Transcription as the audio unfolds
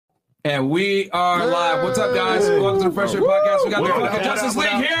And we are live. What's up, guys? Welcome to the Fresh Fit Podcast. We got the fucking Justice League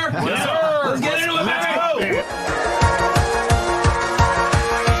here. Yes, sir. Let's get into it, baby.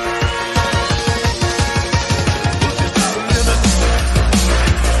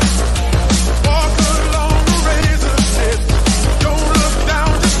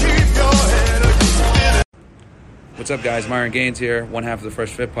 What's up, guys? Myron Gaines here, one half of the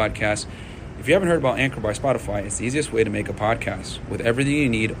Fresh Fit Podcast. If you haven't heard about Anchor by Spotify, it's the easiest way to make a podcast with everything you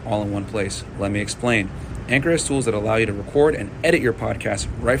need all in one place. Let me explain. Anchor has tools that allow you to record and edit your podcast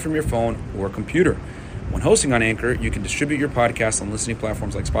right from your phone or computer. When hosting on Anchor, you can distribute your podcast on listening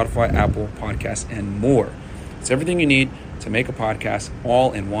platforms like Spotify, Apple Podcasts, and more. It's everything you need to make a podcast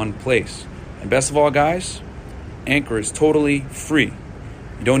all in one place. And best of all, guys, Anchor is totally free.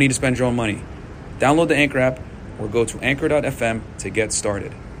 You don't need to spend your own money. Download the Anchor app or go to anchor.fm to get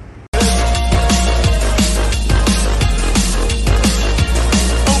started.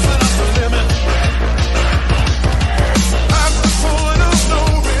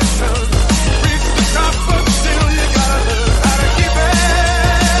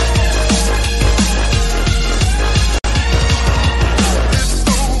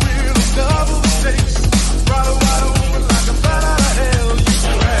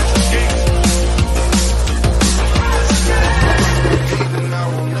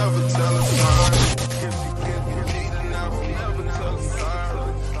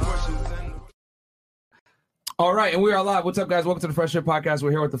 All right, and we are live. What's up, guys? Welcome to the Fresh Fit Podcast.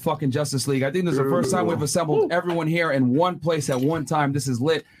 We're here with the fucking Justice League. I think this is the first time we've assembled everyone here in one place at one time. This is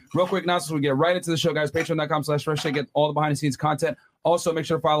lit. Real quick announcements. We get right into the show, guys. Patreon.com/FreshFit. Get all the behind-the-scenes content. Also, make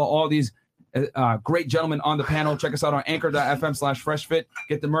sure to follow all these great gentlemen on the panel. Check us out on anchor.fm/FreshFit.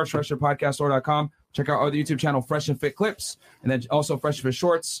 Get the merch, freshfitpodcaststore.com. Check out our other YouTube channel, Fresh and Fit Clips, and then also Fresh Fit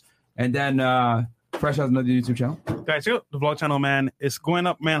Shorts. And then Fresh has another YouTube channel. Guys, the vlog channel, man, it's going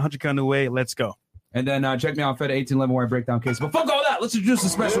up, man. 100K new way. Let's go. And then check me out, Fed 1811, where I break down cases. But fuck all that. Let's introduce the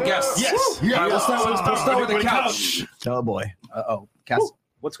special guest. Yes. Yeah. We'll start with the couch. Oh, boy. Uh-oh.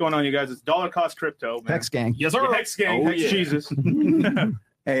 What's going on, you guys? It's Dollar Cost Crypto, man. Hex Gang. Yes, sir. Hex Gang. Hex Jesus.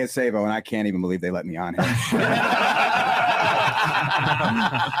 Hey, it's Savo, and I can't even believe they let me on here. It's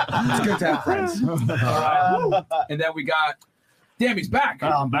good to have friends. And then we got... Damn, he's back.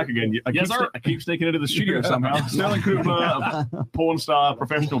 I'm back again. I keep sneaking into the studio somehow. Sterling Cooper, porn star,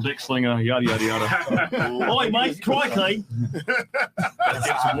 professional dick slinger, yada, yada, yada. Oi, mate, try, Clay. It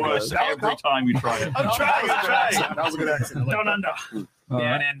gets worse every time you try it. I'm trying. That was a good accent. Down under.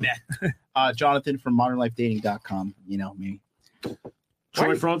 Down under. Jonathan from modernlifedating.com. You know me.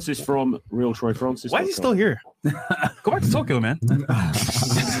 Troy Francis from Real Troy Francis. Why is he still here? Go back to Tokyo, man.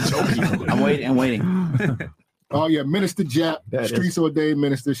 I'm waiting. Oh, yeah, Minister Jap, Streets Ordained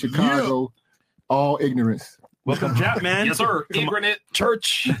Minister, Chicago, all ignorance. Welcome, Jap, man. Yes, sir. Ignorant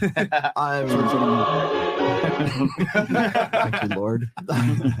church. Thank you, Lord.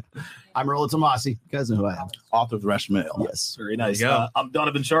 I'm Rollo Tomasi. You guys know who I am. Author of the Rational. Yes. Very nice. I'm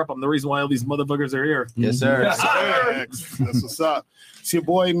Donovan Sharp. I'm the reason why all these motherfuckers are here. Yes, sir. Yes, sir. That's what's up. It's your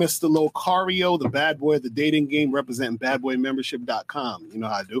boy, Mr. Locario, the bad boy of the dating game, representing badboymembership.com. You know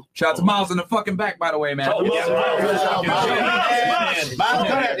how I do. Shout out to Miles in the fucking back, by the way, man. Y'all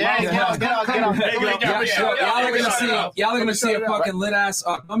are gonna see a fucking lit ass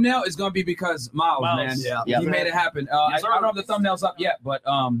thumbnail. Is gonna be because Miles, man. Yeah. He made it happen. I don't know if the thumbnail's up yet, but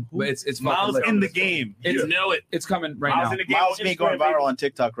it's Miles lit. in the game. You know it. It's coming right Miles now. in the game. Miles me going viral on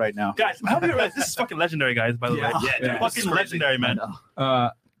TikTok right now. Guys, I hope you realize this is fucking legendary, guys, by the way. Yeah. Fucking legendary, man.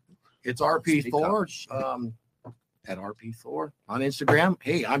 It's RP Thor at RP Thor on Instagram.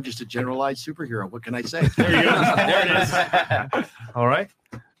 Hey, I'm just a generalized superhero. What can I say? There you go. There it is. All right.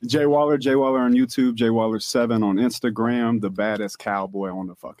 Jay Waller on YouTube, Jay Waller 7 on Instagram, the baddest cowboy on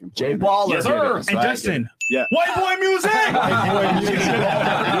the fucking planet. Jay Waller. Yes, sir. And Justin. Yeah. White boy music.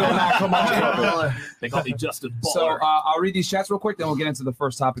 Come on. They call me Justin Baller. So I'll read these chats real quick, then we'll get into the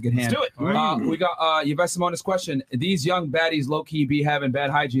first topic at hand. Let's do it. We got Yvette Simona's question. These young baddies low-key be having bad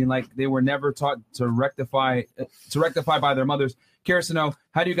hygiene, like they were never taught to rectify by their mothers. Curious to know,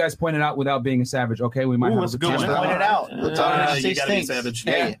 how do you guys point it out without being a savage? Okay, we might have that's a a good one. Point it out. You gotta be savage.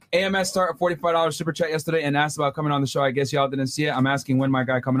 Hey. AMS start a $45 super chat yesterday and asked about coming on the show. I guess y'all didn't see it. I'm asking when my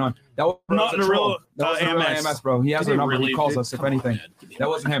guy coming on. That was Not in a real that wasn't a real AMS, bro. He has a number. He calls us if anything. That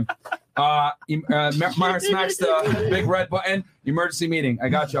wasn't him. Myron smacks the big red button. Emergency meeting. I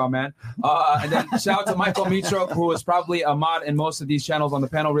got y'all, man. And then shout out to Michael Mitro, who is probably a mod in most of these channels on the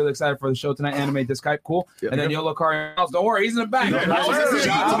panel. Really excited for the show tonight. Animate this Skype. Cool. And then Yolo Kari. Don't worry, he's in the back.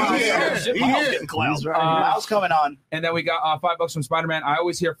 Miles coming on. And then we got $5 from Spider-Man. I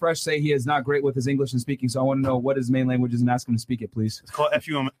always hear Fresh say he is not great with his English and speaking, so I want to know what his main language is and ask him to speak it, please. It's called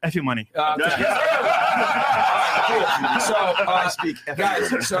FU money.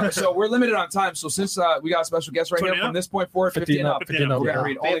 Guys, so we're limited on time. So since we got a special guest right here, from this point forward, 15 up. We're gonna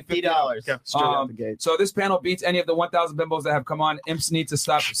read only $50. So this panel beats any of the 1,000 bimbos that have come on. Imps need to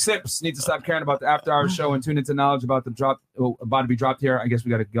stop. Sips need to stop caring about the after-hours show and tune into knowledge about the drop about to be dropped here. I guess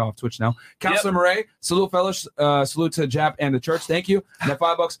we got to go off Twitch now. Counselor Murray, salute fellas, salute to Jap and the church. Thank you. And then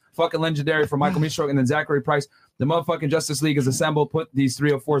 $5, fucking legendary for Michael Mistro, and then Zachary Price. The motherfucking Justice League is assembled. Put these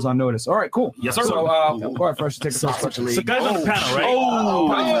 304s on notice. All right, cool. Yes, sir. So, go ahead, Fresh, take a first question. So, guys on the panel, right?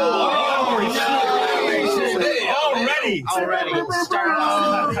 Already. Start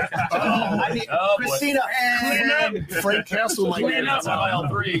Christina. Frank Castle might be on aisle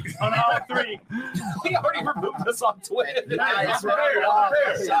 3. On aisle 3. We already removed this on Twitter.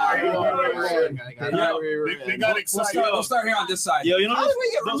 Sorry. They got excited. We'll start here on this side. Yo, you know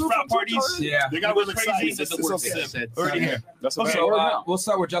those frat parties? Yeah. They got really crazy. excited. Already here. So we'll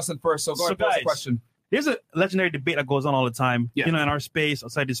start with Justin first. So go ahead, pose the question. Here's a legendary debate that goes on all the time. Yeah. You know, in our space,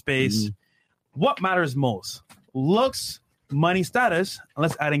 outside the space. What matters most? Looks, money, status, and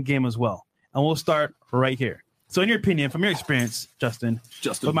let's add in game as well. And we'll start right here. So in your opinion, from your experience, Justin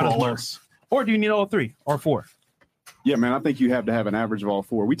what matters most? Or do you need all 3 or 4? Yeah, man, I think you have to have an average of all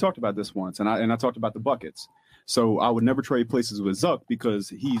 4. We talked about this once, and I talked about the buckets. So I would never trade places with Zuck because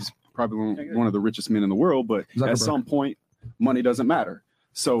he's probably one of the richest men in the world, but at some point, money doesn't matter.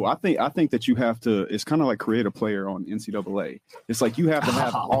 So I think that you have to, it's kind of like create a player on NCAA. It's like you have to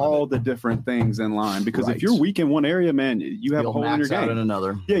have all the different things in line because if you're weak in one area, man, you have a hole in your game. In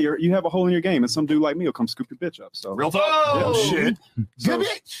another. Yeah, you have a hole in your game, and some dude like me will come scoop your bitch up. So Real talk. Shit. So,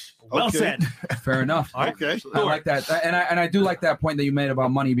 Well said. Fair enough. Okay. I like that, and I do like that point that you made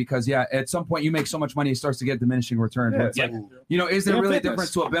about money because at some point you make so much money it starts to get diminishing return. But it's like, is there really a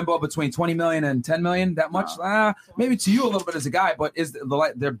difference to a bimbo between 20 million and 10 million? That much? Maybe to you a little bit as a guy, but is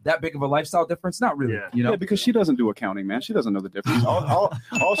there that big of a lifestyle difference? Not really. Yeah, because she doesn't do accounting, man. She doesn't know the difference.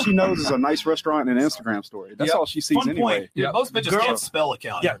 All she knows is a nice restaurant and an Instagram story. That's all she sees Fun anyway. point. Yeah, most bitches can't spell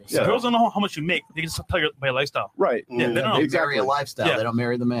accounting. Yeah. Girls don't know how much you make. They just tell you by your lifestyle. Right. Yeah, they don't know. They marry a lifestyle. Yeah. They don't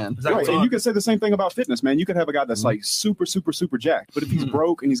marry the man. Right. And you can say the same thing about fitness, man. You could have a guy that's like super, super, super jacked, but if he's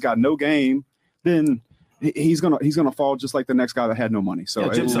broke and he's got no game, then he's gonna fall just like the next guy that had no money.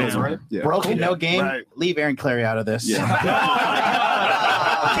 So Jim Sells, right? Yeah. Broken, no game. Right. Leave Aaron Clary out of this. I'll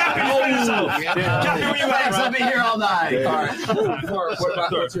be here all night. All right.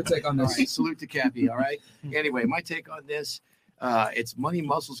 What's your take on All this? right, salute to Cappy. All right. Anyway, my take on this, it's money,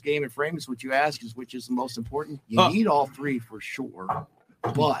 muscles, game, and frame is what you ask, is which is the most important. You need all 3 for sure,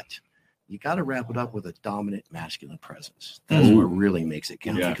 but you got to wrap it up with a dominant masculine presence. That's what really makes it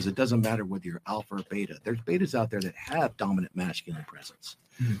count, because it doesn't matter whether you're alpha or beta. There's betas out there that have dominant masculine presence,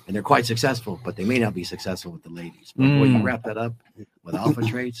 and they're quite successful, but they may not be successful with the ladies. But boy, you wrap that up with alpha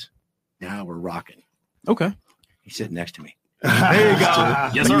traits, now we're rocking. Okay. He's sitting next to me. There you go.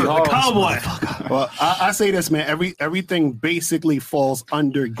 Yes, sir. The cowboy. Well, I say this, man. Everything basically falls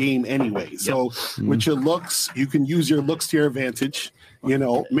under game anyway. So with your looks, you can use your looks to your advantage.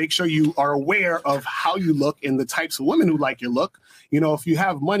 Make sure you are aware of how you look and the types of women who like your look. If you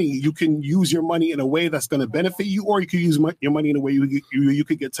have money, you can use your money in a way that's going to benefit you, or you could use your money in a way you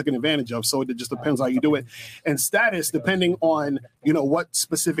could get taken advantage of. So it just depends how you do it. And status, depending on, what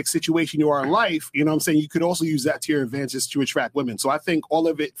specific situation you are in life, you could also use that to your advantage to attract women. So I think all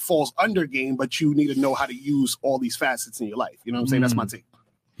of it falls under game, but you need to know how to use all these facets in your life. That's my take.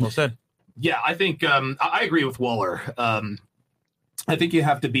 Well said. Yeah, I think I agree with Waller. I think you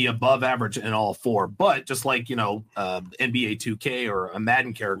have to be above average in all 4, but just like NBA 2K or a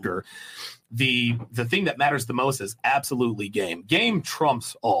Madden character, the thing that matters the most is absolutely game. Game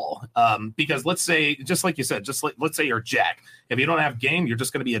trumps all. Because let's say, just like you said, let's say you're Jack. If you don't have game, you're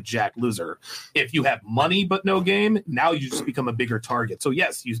just going to be a Jack loser. If you have money but no game, now you just become a bigger target. So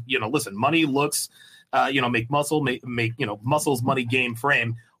yes, listen, money, looks, make muscle, make muscles, money, game,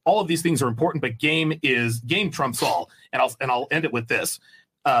 frame. All of these things are important, but game trumps all. And I'll end it with this.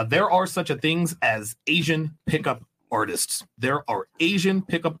 There are such a things as Asian pickup artists. There are Asian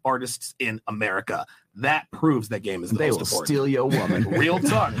pickup artists in America. That proves that game is the most important. Steal your woman. Real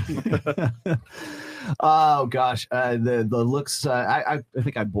talk. Oh gosh, the looks. I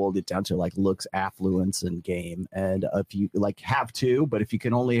think I boiled it down to like looks, affluence, and game. And if you like have two, but if you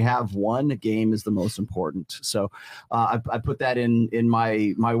can only have one, game is the most important. So I put that in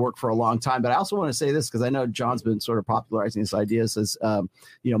my work for a long time. But I also want to say this because I know John's been sort of popularizing this idea. Says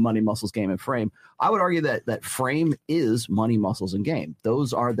money, muscles, game, and frame. I would argue that frame is money, muscles, and game.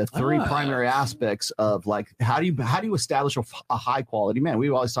 Those are the three primary aspects of like how do you establish a high quality man. We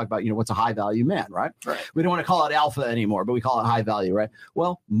always talk about what's a high value man, right? We don't want to call it alpha anymore, but we call it high value, right?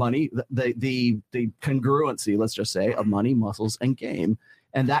 Well, money, the congruency, let's just say, of money, muscles, and game,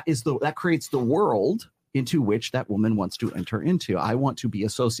 and that creates the world into which that woman wants to enter into. I want to be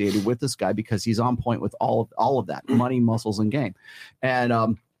associated with this guy because he's on point with all of that money, muscles, and game,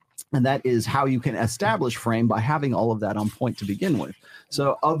 and that is how you can establish frame by having all of that on point to begin with.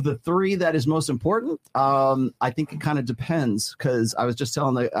 So of the three that is most important, I think it kind of depends because I was just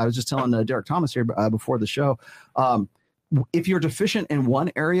telling Derek Thomas here before the show. If you're deficient in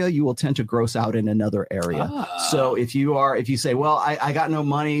one area, you will tend to gross out in another area. So if you say, well, I got no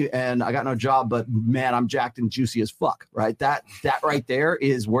money and I got no job, but man, I'm jacked and juicy as fuck, right? That right there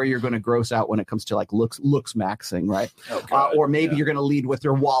is where you're going to gross out when it comes to like looks maxing, right? Or maybe you're going to lead with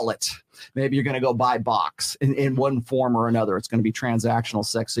your wallet. Maybe you're going to go buy box in one form or another. It's going to be transactional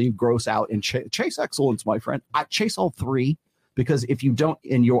sex. So you gross out and chase excellence, my friend. I chase all three. Because if you don't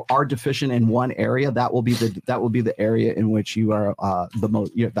and you are deficient in one area, that will be the area in which you are the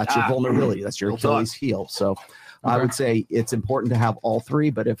most. That's your vulnerability. That's your Achilles heel. So I would say it's important to have all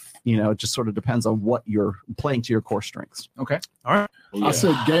three. But if it just sort of depends on what you're playing to your core strengths. Okay. All right. I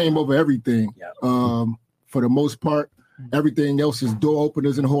said game over everything. For the most part, everything else is door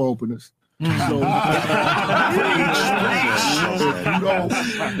openers and whore openers. So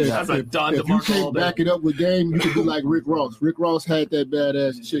if you can't back it up with game, you can be like Rick Ross. Rick Ross had that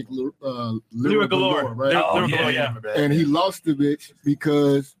badass chick, Lyra Galore, right? And he lost the bitch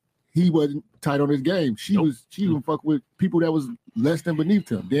because he wasn't tight on his game. She was fuck with people that was less than beneath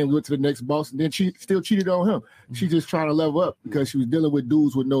him. Then we went to the next boss, and then she still cheated on him. She just trying to level up because she was dealing with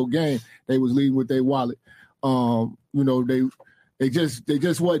dudes with no game. They was leading with their wallet. They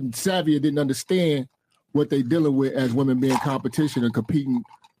just wasn't savvy and didn't understand what they dealing with as women being competition and competing,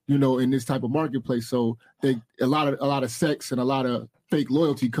 in this type of marketplace. So a lot of sex and a lot of fake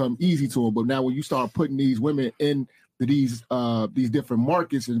loyalty come easy to them. But now when you start putting these women in these different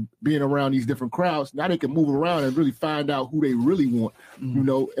markets and being around these different crowds, now they can move around and really find out who they really want,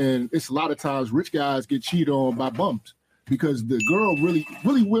 And it's a lot of times rich guys get cheated on by bums because the girl really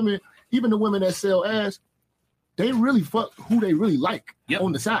women, even the women that sell ass, they really fuck who they really like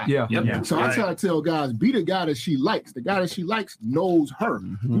on the side. So I try to tell guys, be the guy that she likes. The guy that she likes knows her.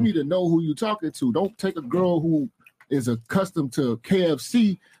 You need to know who you're talking to. Don't take a girl who is accustomed to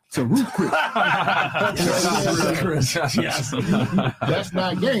KFC to Ruth Chris. That's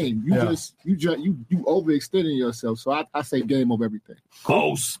not game. You overextending yourself. So I say game of everything.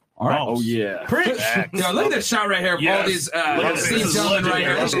 Close. All right. Oh yeah. Yo, look at this shot right here. All these esteemed gentlemen right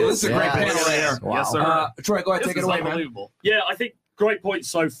here. This is a great panel right here. Wow. Yes, sir. Troy, go ahead, take it away, man. Yeah, I think great points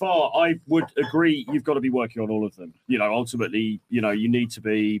so far. I would agree. You've got to be working on all of them. Ultimately, you need to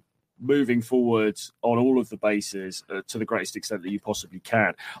be moving forward on all of the bases to the greatest extent that you possibly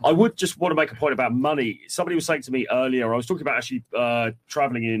can. I would just want to make a point about money. Somebody was saying to me earlier, I was talking about actually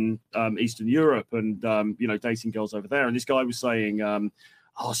traveling in Eastern Europe and, dating girls over there. And this guy was saying,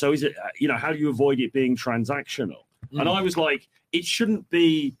 so is it, how do you avoid it being transactional? And I was like, it shouldn't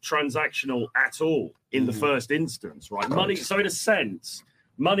be transactional at all in the first instance, right? Money. So in a sense,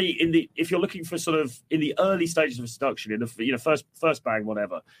 money if you're looking for sort of in the early stages of a seduction, in the first bang,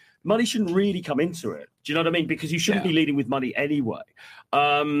 whatever, money shouldn't really come into it. Do you know what I mean? Because you shouldn't be leading with money anyway.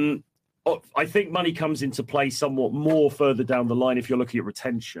 I think money comes into play somewhat more further down the line if you're looking at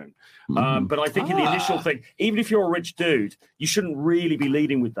retention. But I think in the initial thing, even if you're a rich dude, you shouldn't really be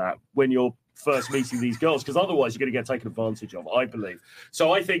leading with that when you're first meeting these girls, because otherwise you're going to get taken advantage of, I believe.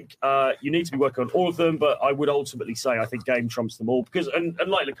 So I think you need to be working on all of them, but I would ultimately say I think game trumps them all because, and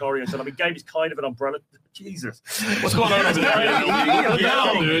like Lucario said, game is kind of an umbrella. Jesus, what's going on over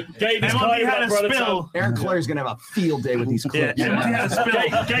there? Game is kind of an umbrella term. Aaron Clary's going to have a field day with these clips.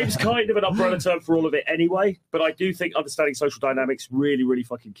 Game's kind of an umbrella term for all of it anyway, but I do think understanding social dynamics really, really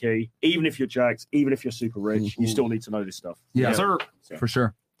fucking key. Even if you're jacked, even if you're super rich, you still need to know this stuff. Yeah, sir. For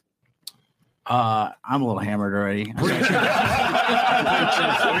sure. I'm a little hammered already. We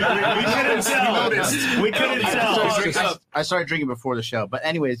couldn't tell. I started drinking before the show, but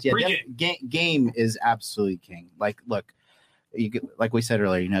anyways, game is absolutely king. Like, look, like we said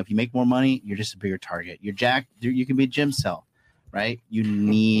earlier, if you make more money, you're just a bigger target. You're jacked, you can be a gym cell. right? You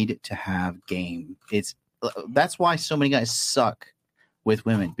need to have game. That's why so many guys suck with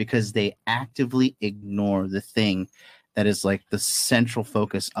women, because they actively ignore the thing that is like the central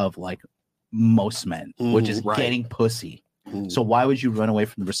focus of like most men, which is getting pussy. So why would you run away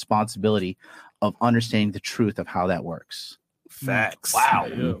from the responsibility of understanding the truth of how that works? Facts. Wow.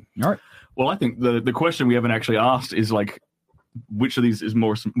 All right. Well, I think the question we haven't actually asked is like, which of these is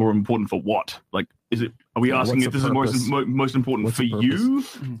more important for what? Like, are we asking if this is most important for you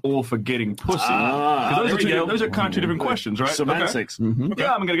or for getting pussy? Those are kind of two different questions, right? Semantics. Okay.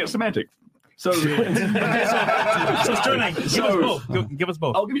 Yeah, I'm going to get semantic. So, Sterling, give us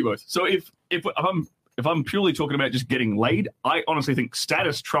both. I'll give you both. So if I'm purely talking about just getting laid, I honestly think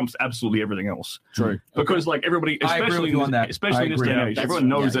status trumps absolutely everything else. True. Because like everybody, especially in this day and age, everyone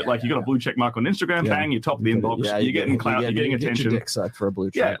knows that like you got a blue check mark on Instagram, bang, you're top of the inbox, you're getting clout, you're getting attention. Get your dick sucked for a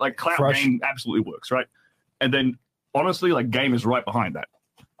blue check. Yeah, like clout game absolutely works, right? And then honestly, like game is right behind that.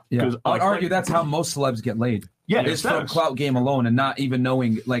 Yeah, I'd argue that's how most celebs get laid. Yeah, it's from clout game alone, and not even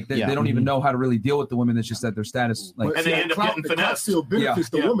knowing, like they don't even know how to really deal with the women. It's just that their status, like, and they end up getting finessed. Still benefits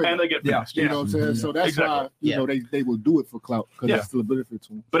the women, and they get finessed. You know what I'm saying? So that's why they will do it for clout, because it still benefits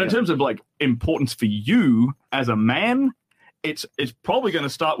them. But in terms of like importance for you as a man, it's probably going to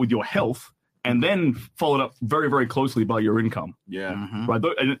start with your health, and then followed up very, very closely by your income. Yeah, right.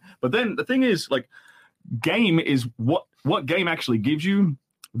 But then the thing is, like, game is what game actually gives you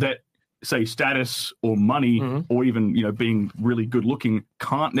that, say, status or money or even, being really good looking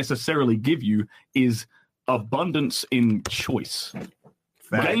can't necessarily give you is abundance in choice.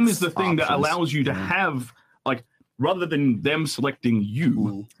 Facts. Game is the thing that allows you to have, like, rather than them selecting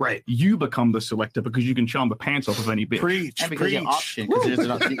you, right? You become the selector because you can charm the pants off of any bitch. Preach, and because you have option, because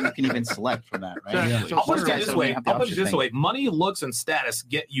you can even select from that, right? Yeah. So I'll put it this way: money, looks, and status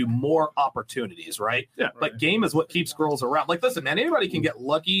get you more opportunities, right? Yeah. Like game is what keeps girls around. Like, listen, man, anybody can get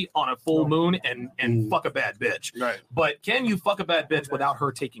lucky on a full moon and fuck a bad bitch. Right. But can you fuck a bad bitch without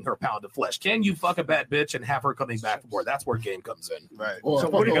her taking her pound of flesh? Can you fuck a bad bitch and have her coming back for more? That's where game comes in. Right. So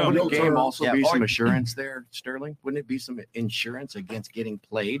wouldn't game also be some assurance there, Sterling? Wouldn't it be some insurance against getting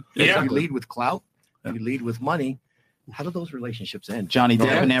played? Yeah. If you lead with clout, if you lead with money, how do those relationships end? Johnny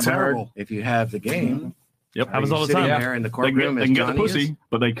Depp never heard. If you have the game, Yep, happens all the time. There in the they courtroom, can get the pussy,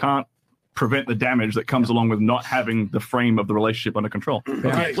 but they can't prevent the damage that comes along with not having the frame of the relationship under control.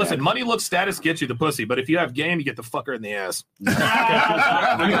 Okay, listen, money, looks, status gets you the pussy, but if you have game, you get the fucker in the ass.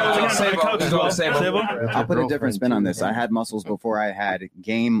 I'll put a different spin on this. I had muscles before I had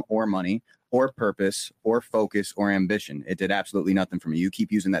game or money or purpose or focus or ambition. It did absolutely nothing for me. You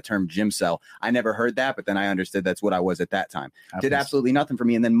keep using that term gym cell. I never heard that, but then I understood that's what I was at that time. Did absolutely nothing for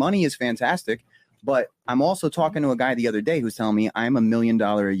me. And then money is fantastic. But I'm also talking to a guy the other day who's telling me I'm $1 million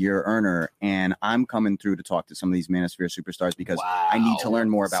a year earner, and I'm coming through to talk to some of these Manosphere superstars because I need to learn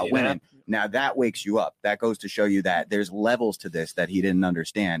more about women. Now that wakes you up. That goes to show you that there's levels to this that he didn't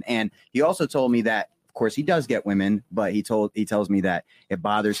understand. And he also told me that, of course, he does get women, but he tells me that it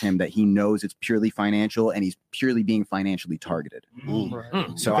bothers him that he knows it's purely financial and he's purely being financially targeted.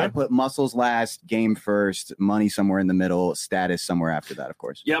 So I put muscles last, game first, money somewhere in the middle, status somewhere after that, of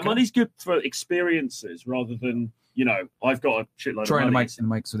course. Yeah, money's good for experiences rather than, I've got a shitload of money. The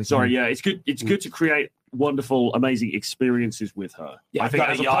mic so they Sorry, yeah, it's good. It's good to create wonderful, amazing experiences with her. Yeah, I think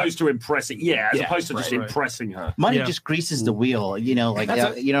as opposed to impressing. Yeah, as opposed to just impressing her. Money just greases the wheel. You don't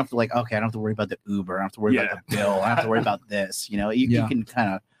have to okay, I don't have to worry about the Uber. I don't have to worry about the bill. I don't have to worry about this. You can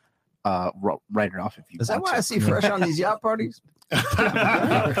kind of write it off if you want. Is that why I see Fresh on these yacht parties?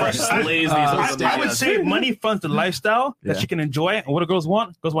 I would say money funds the lifestyle that she can enjoy, and what girls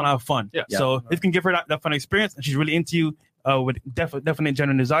want to have fun. Yeah. So if you can give her that fun experience, and she's really into you with definite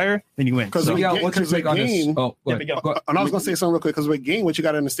genuine desire, then you win. Because so, what's your take on this? And I was going to say something real quick, because with game, what you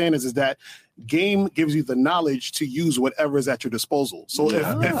got to understand is that game gives you the knowledge to use whatever is at your disposal. So if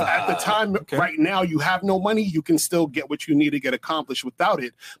at the time right now you have no money, you can still get what you need to get accomplished without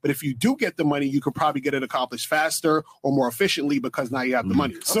it. But if you do get the money, you could probably get it accomplished faster or more efficiently because now you have the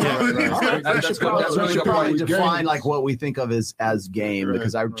money. So we should probably define like what we think of as game,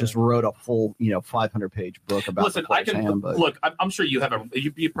 because I just wrote a full 500-page book about. Listen, look. I'm sure you have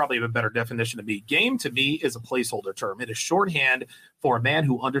you probably have a better definition than me. Game to me is a placeholder term. It is shorthand for a man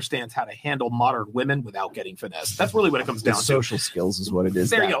who understands how to handle modern women without getting finessed. That's really what it comes down to. Social skills is what it is.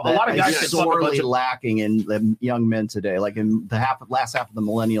 There you go. A lot of guys are sorely lacking in the young men today, like in the last half of the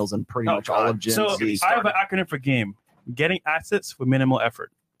millennials and pretty much all of Gen Z. I have an acronym for game: getting assets with minimal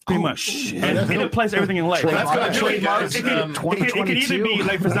effort. Pretty much. And it applies to everything in life. That's going to trademark it can either be,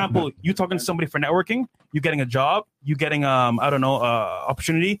 like, for example, you talking to somebody for networking, you getting a job, you getting,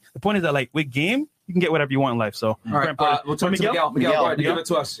 opportunity. The point is that, like, with game, you can get whatever you want in life. So, All right, we'll turn to Miguel. Miguel, go ahead, give it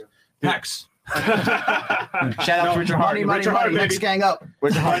to us. Hex. Shout out to Richard Hart. Richard Hart, next gang up.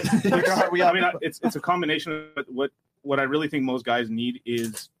 Richard Hart, we I up. mean, it's a combination of what I really think most guys need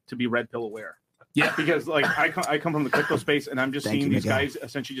is to be red pill aware. Yeah, because like I come from the crypto space, and I'm just seeing these guys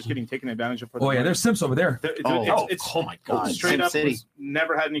essentially just getting taken advantage of. For Oh yeah, there's simps over there. Oh my god, straight up,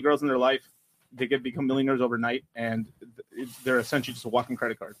 never had any girls in their life. They become millionaires overnight, and they're essentially just a walking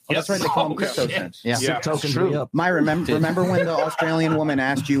credit card. Oh, that's right. They call them crypto cents. Yeah. True. Remember when the Australian woman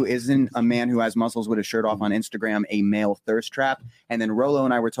asked you, isn't a man who has muscles with a shirt off on Instagram a male thirst trap? And then Rolo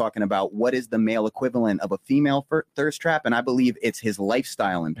and I were talking about what is the male equivalent of a female thirst trap, and I believe it's his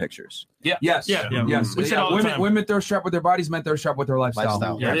lifestyle in pictures. Yeah. Yes. We say all the time. Women thirst trap with their bodies, men thirst trap with their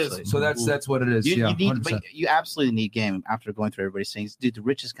lifestyle. Yeah, it is. So that's what it is. You need, 100%. but you absolutely need game. After going through everybody's things, dude, the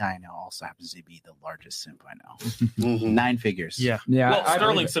richest guy I know also happens to be the largest simp I know. 9 figures. Yeah. Well,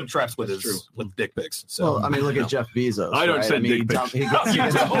 Sterling simp traps with dick pics. So Well, I mean, look at Jeff Bezos. I don't right? say I mean, dick pics. He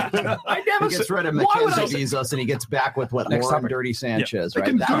gets rid of Mackenzie Bezos and he gets back with Next Lauren topic. Dirty Sanchez, I right?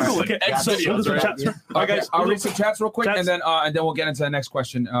 can That's- Google it. that's- So, that's some right. chats. Yeah. All right, guys, I'll read some chats real quick, and then we'll get into the next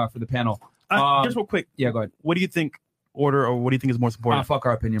question for the panel. Just real quick. Yeah, go ahead. What do you think order, or what do you think is most important? Fuck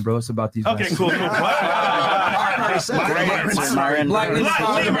our opinion, bro. It's about these. Okay, guys. cool.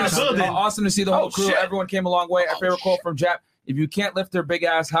 Awesome to see the whole crew. Everyone came a long way. Our favorite quote from Jap: "If you can't lift their big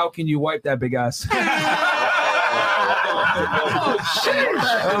ass, how can you wipe that big ass?"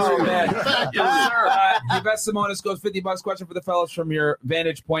 Oh man! Yvette Simonis goes $50 question for the fellas from your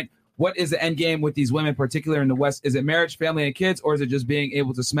vantage point. What is the end game with these women, particularly in the West? Is it marriage, family, and kids, or is it just being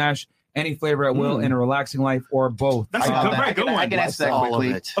able to smash any flavor at will in a relaxing life, or both? That's a very good one. I can answer that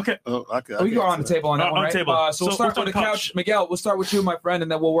quickly. Okay. We go on the table on that one, on right? the table. So we'll start with the couch. Miguel, we'll start with you, my friend,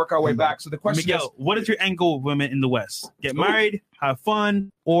 and then we'll work our way back. So the question is, Miguel, what is your end goal with women in the West? Get married, have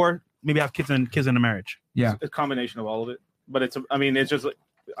fun, or maybe have kids in a marriage? Yeah, a combination of all of it. But it's just like,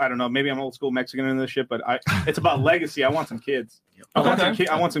 I don't know. Maybe I'm old school Mexican in this shit, but it's about legacy. I want some kids. I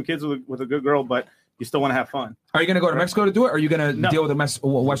want some kids with a good girl, but you still want to have fun. Are you going to go to Mexico to do it, or are you going to deal with a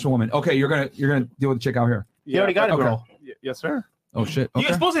Western woman? Okay, you're gonna deal with the chick out here. You already got a girl. Yes, sir. Oh shit! You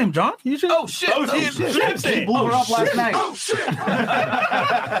exposing him, John? You should. Oh shit! He blew her up last night. Oh shit! All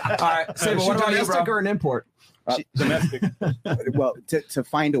right, Sable, what about you, bro? Or an import? Domestic. Well, to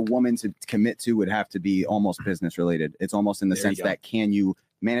find a woman to commit to would have to be almost business related. It's almost in the sense that, can you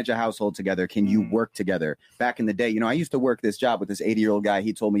manage a household together? Can you work together? Back in the day, I used to work this job with this 80-year-old guy.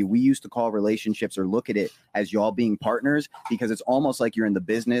 He told me we used to call relationships or look at it as y'all being partners, because it's almost like you're in the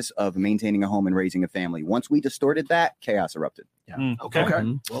business of maintaining a home and raising a family. Once we distorted that, chaos erupted. Yeah. Okay.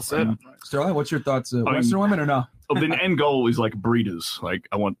 Well said. Sterling, what's your thoughts? Western women or no? The end goal is like breeders. Like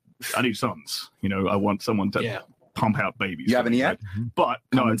I need sons. I want someone to pump out babies. You have any yet? But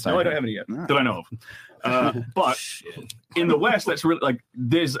no, I don't have any yet that I know of. But in the West, that's really like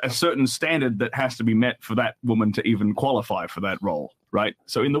there's a certain standard that has to be met for that woman to even qualify for that role, right?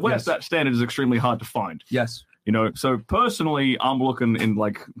 So in the West, that standard is extremely hard to find. Yes. So personally, I'm looking in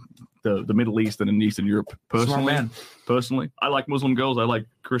like the Middle East and in Eastern Europe. Personally, I like Muslim girls. I like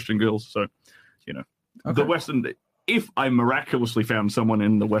Christian girls. So, the Western. If I miraculously found someone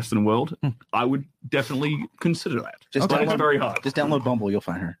in the Western world, I would definitely consider that. But it's very hard. Just download Bumble, you'll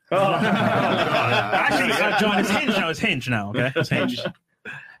find her. Actually, John, it's Hinge now. It's Hinge now. Okay, it's Hinge.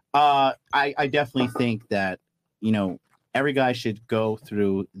 I definitely think that every guy should go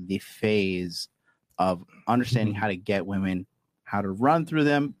through the phase of understanding how to get women, how to run through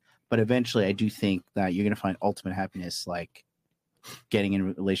them. But eventually, I do think that you're going to find ultimate happiness, like getting in a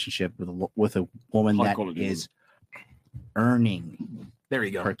relationship with a woman that is earning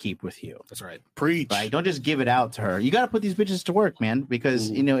her keep with you. That's right. Preach. Right? Don't just give it out to her. You got to put these bitches to work, man, because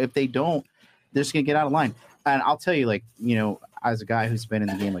if they don't, they're just gonna get out of line. And I'll tell you, as a guy who's been in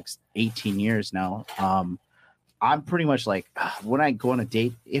the game like 18 years now, I'm pretty much like, when I go on a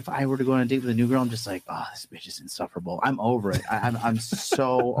date, if I were to go on a date with a new girl, I'm just like, oh, this bitch is insufferable. I'm over it. I'm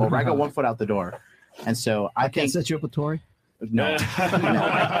so over. I got one foot out the door, and so I can't set you up with Tori. No.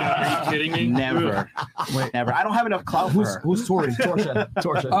 Are you kidding me? Never. Never. I don't have enough clout for her. Who's Tori?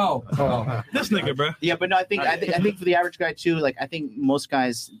 Torcha. Oh. This nigga, bro. Yeah, but no, I think for the average guy too, I think most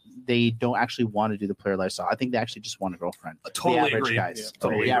guys, they don't actually want to do the player lifestyle. I think they actually just want a girlfriend. Totally the average agree. guys. Yeah,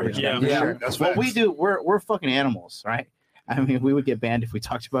 totally the average agree. guys. Yeah, Sure. that's what facts. we do, we're fucking animals, right? I mean, we would get banned if we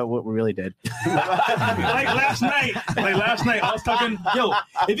talked about what we really did. like last night, I was talking. Yo,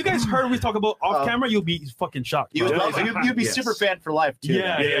 if you guys heard we talk about off camera, you'll be fucking shocked. You'd be super fan for life too.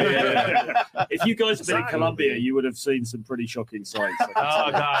 Yeah. If you guys had been in Colombia, you would have seen some pretty shocking sights.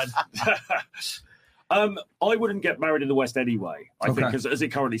 Oh God. I wouldn't get married in the West anyway. I think as it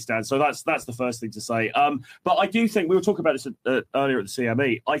currently stands. So that's the first thing to say. But I do think we were talking about this earlier at the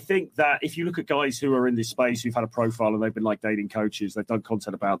CME. I think that if you look at guys who are in this space, who've had a profile and they've been like dating coaches, they've done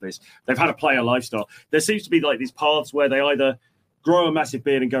content about this, they've had a player lifestyle. There seems to be like these paths where they either grow a massive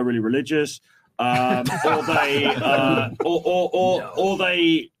beard and go really religious, or they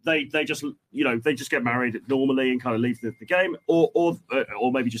just they just get married normally and kind of leave the game, or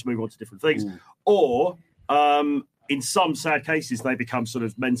maybe just move on to different things, or in some sad cases they become sort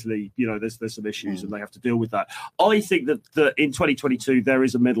of mentally there's some issues and they have to deal with that. I think that in 2022 there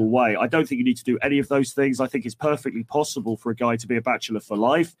is a middle way. I don't think you need to do any of those things. I think it's perfectly possible for a guy to be a bachelor for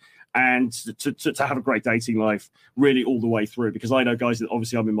life and to have a great dating life really all the way through, because I know guys that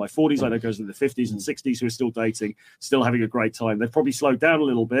obviously I'm in my 40s, I know guys in their 50s and 60s who are still dating, still having a great time. They've probably slowed down a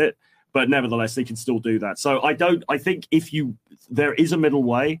little bit, but nevertheless they can still do that. So I think there is a middle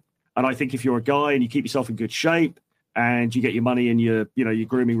way, and I think if you're a guy and you keep yourself in good shape and you get your money and your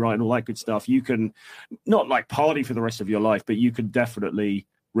grooming right and all that good stuff, you can not like party for the rest of your life, but you can definitely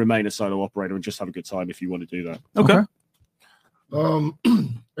remain a solo operator and just have a good time if you want to do that. Okay.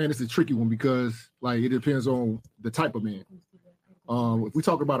 Man, it's a tricky one because like it depends on the type of man. If we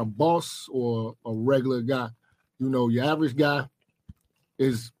talk about a boss or a regular guy, your average guy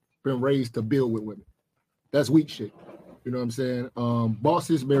is been raised to build with women. That's weak shit. You know what I'm saying?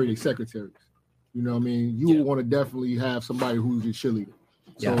 Bosses marry their secretaries. You know what I mean? You want to definitely have somebody who's your cheerleader.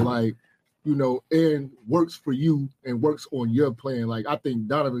 So and works for you and works on your plan. Like I think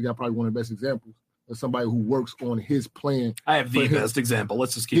Donovan got probably one of the best examples. Somebody who works on his plan. I have the best example.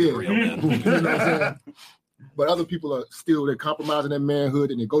 Let's just keep it real, man. You know what I'm saying? But other people are still, they're compromising their manhood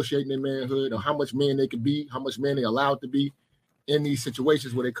and negotiating their manhood or how much man they can be, how much man they're allowed to be in these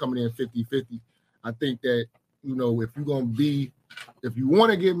situations where they're coming in 50-50. I think that, if you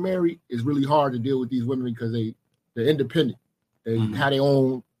want to get married, it's really hard to deal with these women because they're independent. They have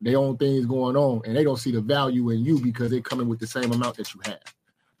their own things going on and they don't see the value in you because they're coming with the same amount that you have.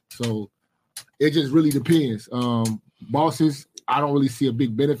 So it just really depends. Bosses, I don't really see a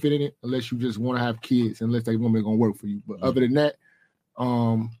big benefit in it unless you just want to have kids, unless that woman going to work for you. But other than that,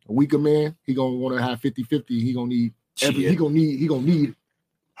 a weaker man, he going to want to have 50-50. He going to need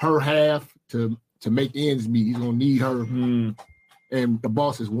her half to make ends meet. He's going to need her, and the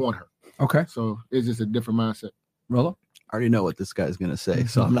bosses want her. Okay. So it's just a different mindset. Rollo? I already know what this guy's going to say,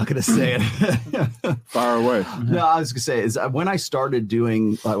 so I'm not going to say it. Fire away. No, I was going to say is when I started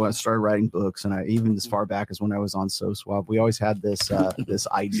writing books, and even as far back as when I was on SoSwap, we always had this this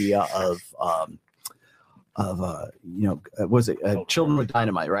idea of Children with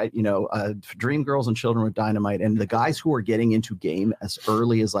Dynamite, right? Dream Girls and Children with Dynamite, and the guys who were getting into game as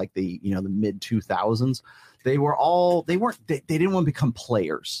early as like the mid 2000s. They didn't want to become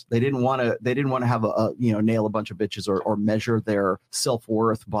players. They didn't want to have nail a bunch of bitches or measure their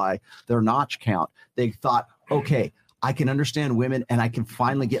self-worth by their notch count. They thought, okay, I can understand women and I can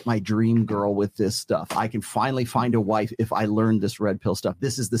finally get my dream girl with this stuff. I can finally find a wife if I learn this red pill stuff.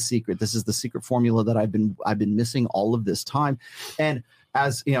 This is the secret. This is the secret formula that I've been missing all of this time. And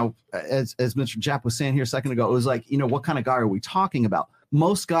as Mr. Japp was saying here a second ago, it was like, what kind of guy are we talking about?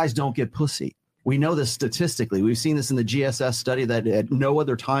 Most guys don't get pussy. We know this statistically. We've seen this in the GSS study that at no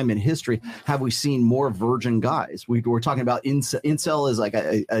other time in history have we seen more virgin guys. We're talking about incel is like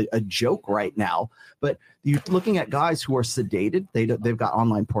a joke right now, but you're looking at guys who are sedated. They've got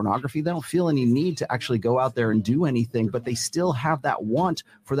online pornography. They don't feel any need to actually go out there and do anything, but they still have that want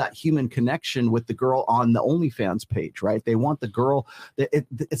for that human connection with the girl on the OnlyFans page, right? They want the girl.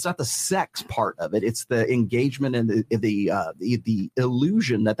 It's not the sex part of it. It's the engagement and the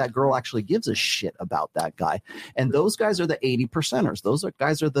illusion that girl actually gives a shit about that guy. And those guys are the 80%ers. Those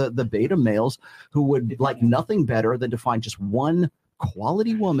guys are the beta males who would like nothing better than to find just one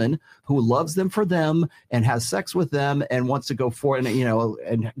quality woman who loves them for them and has sex with them and wants to go forward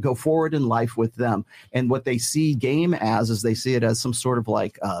and go forward in life with them. And what they see game as is they see it as some sort of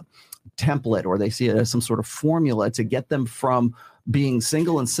like template, or they see it as some sort of formula to get them from being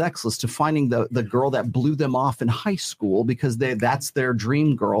single and sexless to finding the girl that blew them off in high school because that's their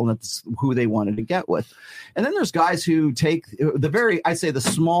dream girl and that's who they wanted to get with. And then there's guys who take the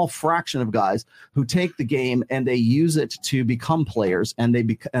small fraction of guys who take the game and they use it to become players, and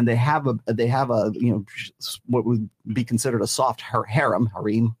they have a what would be considered a soft harem.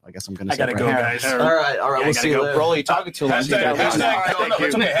 I guess I'm going to say. I gotta go, guys. All right. Yeah, we'll see you later. Rolly, you're talking too long.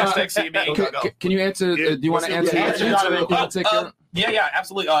 Hashtag CME. Can you answer? Do you want to answer? Yeah,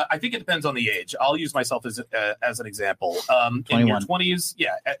 absolutely. I think it depends on the age. I'll use myself as an example. In your 20s,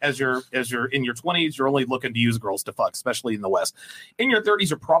 as you're in your 20s, you're only looking to use girls to fuck, especially in the West. In your 30s,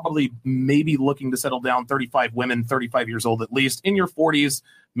 you're probably maybe looking to settle down. 35 women, 35 years old at least. In your 40s,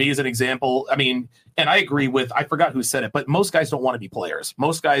 me as an example, I mean, and I agree with, I forgot who said it, but most guys don't want to be players.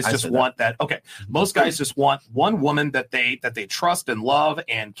 Most guys just want that. Okay. Most guys just want one woman that they trust and love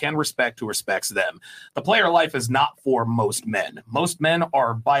and can respect, who respects them. The player life is not for most men. Most men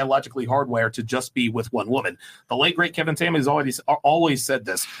are biologically hardwired to just be with one woman. The late great Kevin Tam has always said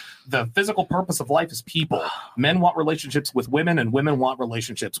this. The physical purpose of life is people. Men want relationships with women and women want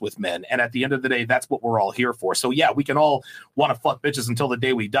relationships with men. And at the end of the day, that's what we're all here for. So yeah, we can all want to fuck bitches until the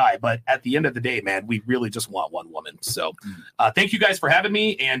day we die. But at the end of the day, man, we really just want one woman. So thank you guys for having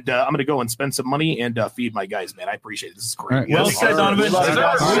me. And I'm going to go and spend some money and feed my guys, man. I appreciate it. This is great. Right. Well said, Donovan.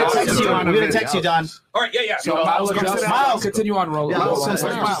 We're going to text you, Don. All right. Yeah. So Miles, continue on rolling.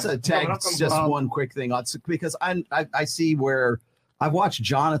 Yeah, just one quick thing on, because I see where I've watched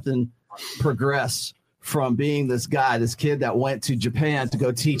Jonathan progress from being this kid that went to Japan to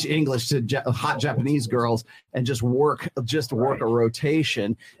go teach English to hot Japanese girls and just work a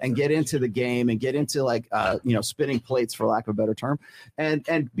rotation and get into the game and get into spinning plates, for lack of a better term,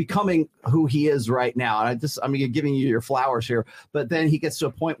 and becoming who he is right now. And I'm giving you your flowers here, but then he gets to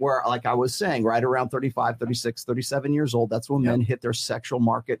a point where, like I was saying, right around 35, 36, 37 years old, that's when men hit their sexual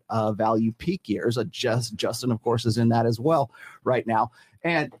market value peak years. Justin, of course, is in that as well right now.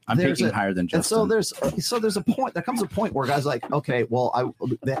 And I'm peaking higher than Justin. And so there's a point. There comes a point where guys are like, okay, well,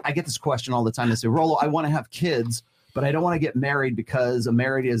 I get this question all the time. They say, Rollo, I want to have kids, but I don't want to get married because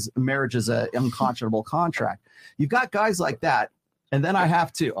marriage is an unconscionable contract. You've got guys like that, and then I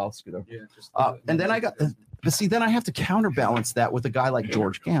have to. I'll scoot over. Yeah, and then then I have to counterbalance that with a guy like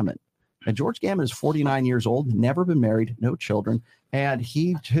George Gammon. And George Gammon is 49 years old, never been married, no children. And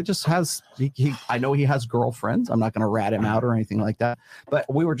he just has, I know he has girlfriends. I'm not going to rat him out or anything like that.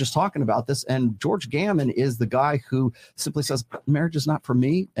 But we were just talking about this. And George Gammon is the guy who simply says, marriage is not for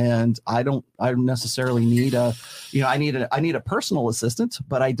me. And I necessarily need I need a personal assistant,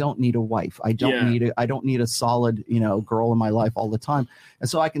 but I don't need a wife. I don't need a solid, girl in my life all the time. And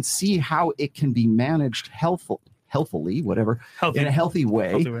so I can see how it can be managed healthily, whatever, in a healthy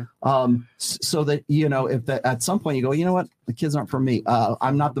way. So that, if at some point you go, you know what, the kids aren't for me.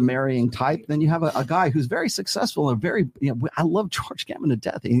 I'm not the marrying type. Then you have a guy who's very successful and very, I love George Gammon to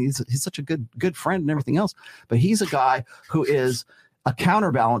death. He's such a good friend and everything else, but he's a guy who is a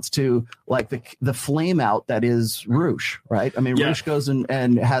counterbalance to like the flame out that is Roosh, right? I mean, Roosh goes and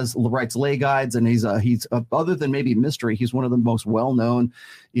writes lay guides, and he's other than maybe Mystery, he's one of the most well-known,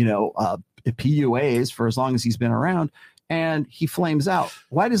 PUAs for as long as he's been around, and he flames out.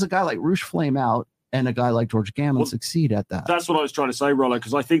 Why does a guy like Roosh flame out and a guy like George Gammon succeed at that? That's what I was trying to say, Rollo,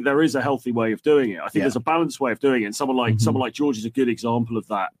 because I think there is a healthy way of doing it. I think there's a balanced way of doing it. And someone like George is a good example of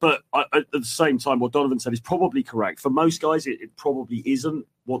that. But at the same time, what Donovan said is probably correct. For most guys, it probably isn't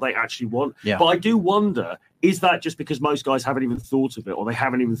what they actually want. Yeah. But I do wonder, is that just because most guys haven't even thought of it, or they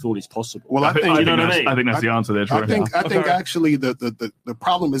haven't even thought it's possible? Well, I think that's the answer there, Troy. I think actually the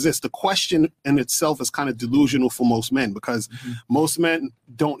problem is this: the question in itself is kind of delusional for most men, because most men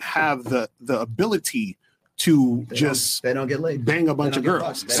don't have the ability to they don't get laid, bang a bunch of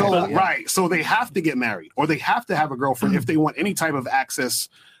girls. So they have to get married, or they have to have a girlfriend if they want any type of access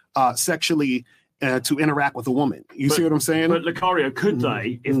sexually to interact with a woman. See what I'm saying? But Lucario, could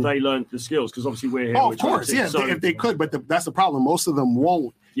they, if they learned the skills? Because obviously we're here. Oh, of course, yeah. So, if they could, but that's the problem. Most of them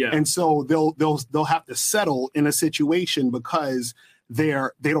won't. Yeah. And so they'll have to settle in a situation because they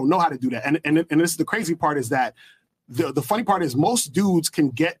don't know how to do that. And this is the crazy part, is that the funny part is most dudes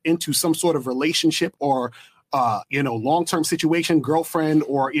can get into some sort of relationship or long-term situation, girlfriend,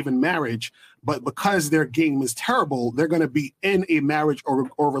 or even marriage, but because their game is terrible, they're going to be in a marriage or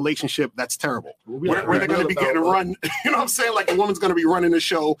relationship that's terrible, where they're going to be getting run. You know what I'm saying? Like, a woman's going to be running the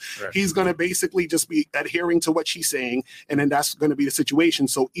show. Right. He's going to basically just be adhering to what she's saying, and then that's going to be the situation.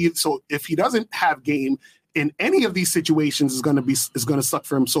 So if he doesn't have game in any of these situations, is going to suck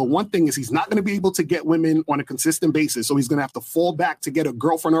for him. So one thing is, he's not going to be able to get women on a consistent basis. So he's going to have to fall back to get a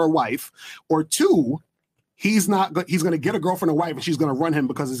girlfriend or a wife, or two, he's going to get a girlfriend or wife, and she's going to run him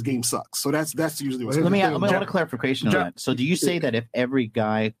because his game sucks. So that's usually what's going on. Let me add a clarification on that. So do you say that if every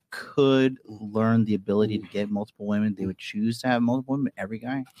guy could learn the ability to get multiple women, they would choose to have multiple women? Every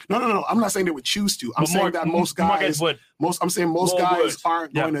guy? No. I'm not saying they would choose to. I'm saying that most guys would. Most guys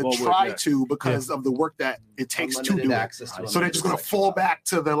aren't going to try to, because of the work that it takes to do it. So they're just going to fall back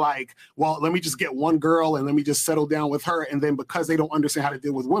to the let me just get one girl and let me just settle down with her. And then because they don't understand how to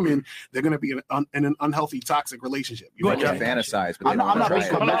deal with women, they're going to be in an unhealthy toxic relationship. You can fantasize, but I'm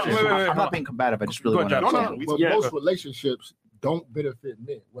not being combative. I just really want to understand. But most relationships don't benefit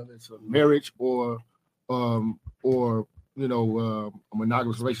men, whether it's a marriage or a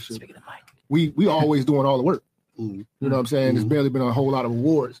monogamous relationship. We always doing all the work. You know what I'm saying? There's barely been a whole lot of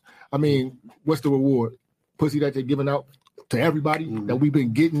rewards. I mean, what's the reward? Pussy that they're giving out to everybody that we've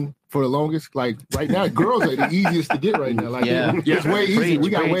been getting for the longest. Like right now, girls are the easiest to get right now. Like it's way easier. We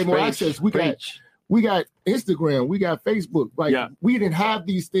got way more access. We got Instagram. We got Facebook. Like we didn't have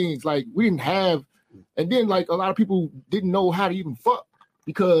these things. Like we didn't have, and then like a lot of people didn't know how to even fuck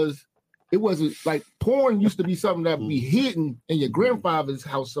because it wasn't like porn used to be something that be hidden in your grandfather's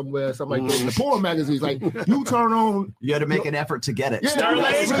house somewhere, something like that. In the porn magazines, like you turn on, you had to make an effort to get it. Sterling.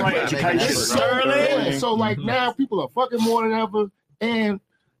 So like now people are fucking more than ever, and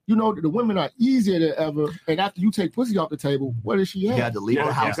you know the women are easier than ever. And after you take pussy off the table, what does she have? You got to leave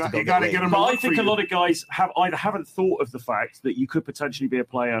the house. You got to get them. But I think a lot of guys haven't thought of the fact that you could potentially be a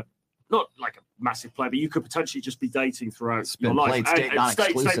player. Not like a massive player, but you could potentially just be dating throughout your life.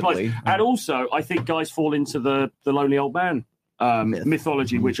 And also, I think guys fall into the lonely old man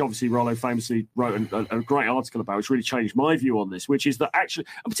mythology, which obviously Rollo famously wrote a great article about, which really changed my view on this, which is that actually,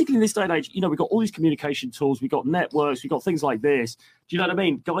 and particularly in this day and age, we've got all these communication tools, we've got networks, we've got things like this. Do you know what I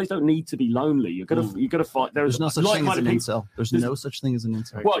mean? Guys don't need to be lonely. You're gonna fight. There's no such thing as an incel. There's no such thing as an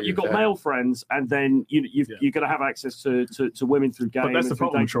incel. Well, you've got male friends, and then you're going to have access to women through games. But that's the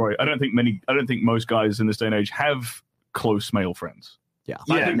problem, Troy. I don't think most guys in this day and age have close male friends.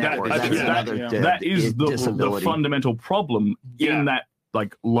 I think that is the fundamental problem in that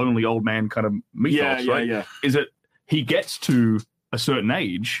like lonely old man kind of mythos, right? Is that he gets to a certain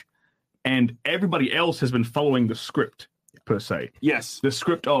age and everybody else has been following the script per se. Yes. The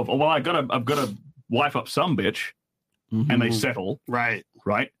script of, I've got to wife up some bitch and they settle. Right.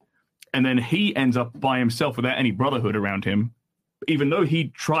 And then he ends up by himself without any brotherhood around him. Even though he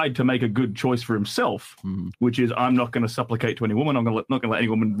tried to make a good choice for himself, which is I'm not going to supplicate to any woman. I'm not going to let any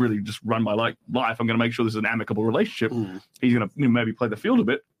woman really just run my life. I'm going to make sure this is an amicable relationship. He's going to maybe play the field a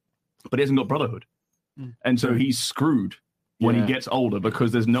bit, but he hasn't got brotherhood. And so he's screwed when he gets older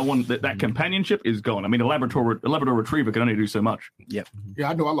because there's no one that companionship is gone. I mean, a Labrador retriever can only do so much. Yeah,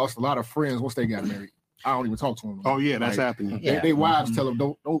 I know I lost a lot of friends once they got married. I don't even talk to them. Oh yeah, that's happening. They wives tell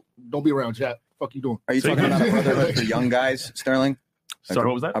them don't be around Jack. Fuck you doing? Are you talking about a brotherhood for young guys, Sterling? Sorry,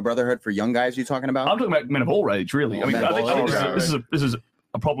 what was that? A brotherhood for young guys you talking about? I'm talking about men of all age, really. I mean, I think this is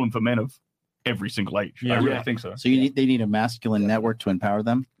a problem for men of every single age. I really think so. So they need a masculine network to empower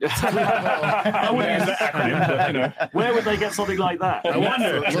them? I wouldn't use that acronym, but, Where would they get something like that? I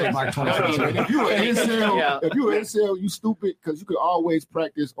wonder. If you were in incel, you stupid because you could always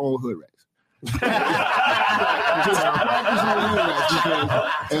practice on hood rats. Just practice on hood rats because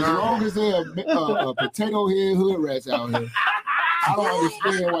as long as there are potato head hood rats out here, I don't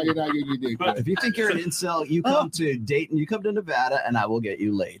understand why you're not getting your dick. But if you think you're an incel, you come to Dayton, you come to Nevada, and I will get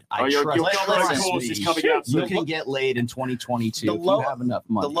you laid. Trust me. You can get laid in 2022 if you have enough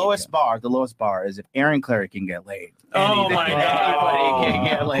money. The lowest bar is if Aaron Clary can get laid. Oh my God! Anybody can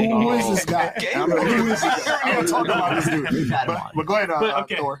get laid. Who is this guy? Talk about this dude. But go ahead,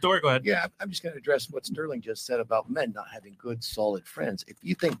 Thor, go ahead. Yeah, I'm just going to address what Sterling just said about men not having good, solid friends. If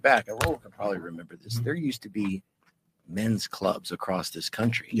you think back, and Roland can probably remember this, there used to be men's clubs across this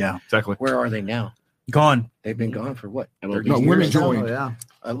country. Yeah, exactly. Where are they now? Gone. They've been gone for what? Women joined.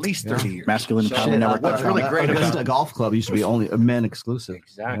 At least 30 years. Masculine Empowerment Network. What's really great about a golf club used to be only men exclusive.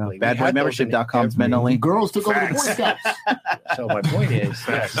 Exactly. Badboymembership.com's men only. Girls took over the Boy Scouts. So my point is,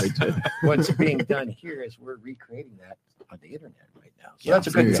 what's being done here is we're recreating that on the internet right now. So that's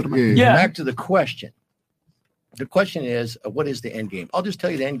a good thing. Back to the question. The question is, what is the end game? I'll just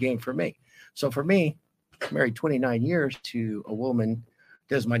tell you the end game for me. So for me, married 29 years to a woman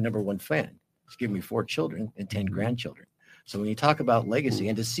that's my number one fan. She's given me 4 children and 10 grandchildren. So when you talk about legacy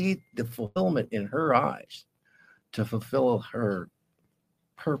and to see the fulfillment in her eyes, to fulfill her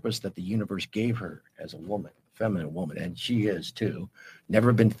purpose that the universe gave her as a woman, feminine woman, and she is too,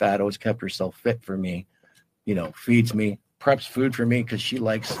 never been fat, always kept herself fit for me, feeds me, preps food for me because she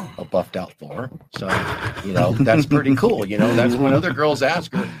likes a buffed out Thor. So, that's pretty cool. That's when other girls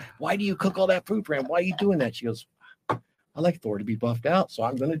ask her, why do you cook all that food for him? Why are you doing that? She goes, I like Thor to be buffed out, so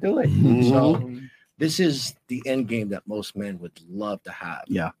I'm going to do it. So this is the end game that most men would love to have.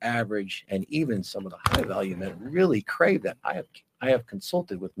 Yeah. Average and even some of the high value men really crave that. I have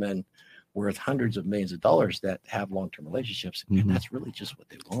consulted with men worth hundreds of millions of dollars that have long-term relationships, and that's really just what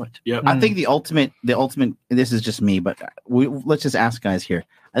they want. Yeah, I think the ultimate. This is just me, but let's just ask guys here.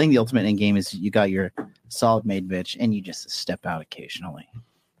 I think the ultimate end game is you got your solid made bitch, and you just step out occasionally.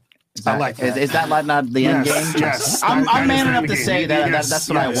 Is that not the end game? Yes. I'm man enough to say that that's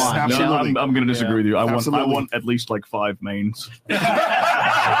what I want. No, I'm going to disagree with you. I want at least like 5 mains.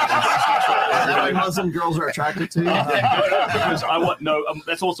 Is that why Muslim girls are attracted to you? Because I want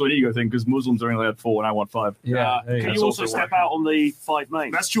that's also an ego thing because Muslims are only at 4 and I want 5. Can you also step out on the 5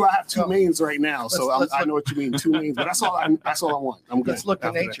 mains? That's true. I have 2 mains right now, so I know what you mean. 2 mains, but that's all I want. I'm good. Let's look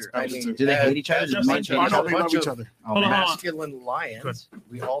at nature. I mean, do they hate each other? I know they love each other. Masculine lions.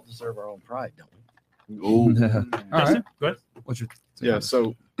 We all deserve our own pride, don't we? Oh, All right. Go ahead. What's your yeah.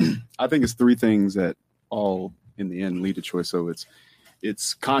 So I think it's 3 things that all in the end lead to choice. So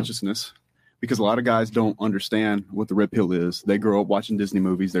it's consciousness, because a lot of guys don't understand what the red pill is. They grow up watching Disney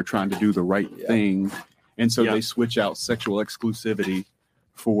movies. They're trying to do the right thing, and so they switch out sexual exclusivity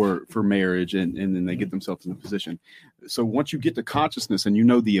for marriage, and then they get themselves in a position. So once you get to consciousness and you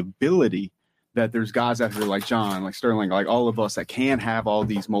know the ability that there's guys out here like John, like Sterling, like all of us that can have all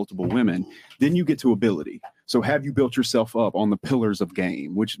these multiple women, then you get to ability. So have you built yourself up on the pillars of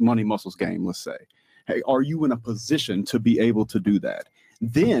game, which money muscles game, let's say? Hey, are you in a position to be able to do that?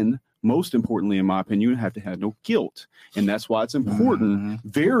 Then, most importantly, in my opinion, you have to have no guilt. And that's why it's important,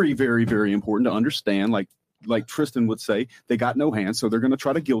 very, very, very important to understand, like Tristan would say, they got no hands, so they're going to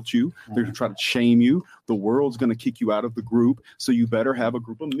try to guilt you. They're going to try to shame you. The world's going to kick you out of the group, so you better have a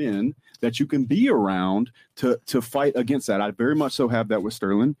group of men that you can be around to fight against that. I very much so have that with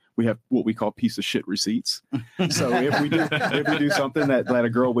Sterling. We have what we call piece of shit receipts. So if we do something that a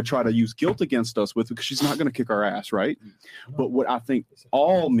girl would try to use guilt against us with, because she's not going to kick our ass, right? But what I think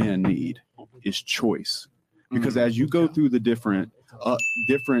all men need is choice. Because as you go through the different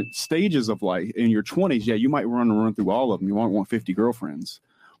stages of life in your 20s, you might run through all of them. You might want 50 girlfriends,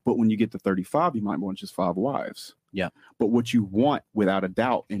 but when you get to 35, you might want just 5 wives. Yeah. But what you want, without a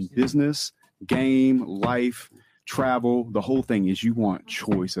doubt, in business, game, life, travel, the whole thing is you want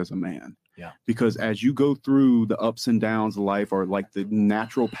choice as a man. Yeah. Because as you go through the ups and downs of life, or like the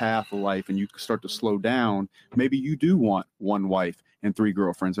natural path of life, and you start to slow down, maybe you do want 1 wife and 3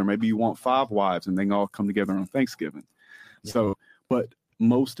 girlfriends, or maybe you want 5 wives and they all come together on Thanksgiving. Yeah. So, but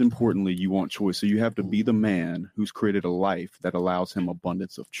most importantly, you want choice. So you have to be the man who's created a life that allows him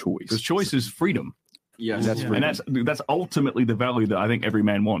abundance of choice. Because choice is freedom. Yes, that's and that's ultimately the value that I think every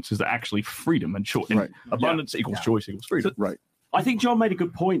man wants, is actually freedom and choice. Right. Abundance equals choice equals freedom. Right. I think John made a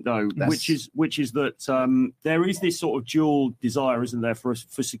good point, though, which is that there is this sort of dual desire, isn't there, for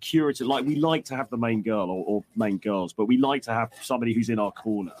security? Like, we like to have the main girl or main girls, but we like to have somebody who's in our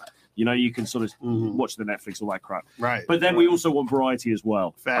corner. You know, you can sort of watch the Netflix, all that crap. Right. But then we also want variety as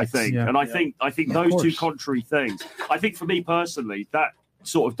well, I think. Yeah. And I think those two contrary things. I think for me personally, that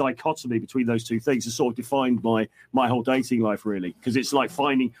sort of dichotomy between those two things has sort of defined my whole dating life, really, because it's like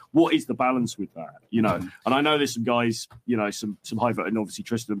finding what is the balance with that, you know. And I know there's some guys, you know, some high and obviously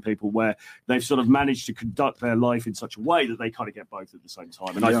Tristan and people, where they've sort of managed to conduct their life in such a way that they kind of get both at the same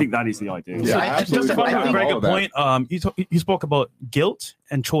time, and I think that is the idea. Just a very good point. You spoke about guilt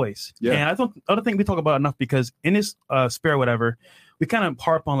and choice, and I don't think we talk about it enough, because in this spare whatever, we kind of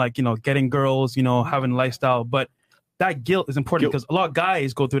harp on, like, you know, getting girls, you know, having a lifestyle, but that guilt is important, because a lot of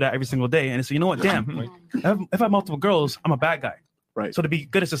guys go through that every single day, and they say, you know what, damn, if I have multiple girls, I'm a bad guy. Right. So to be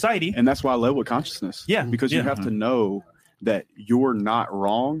good in society, and that's why I love with consciousness. Yeah, because you have to know that you're not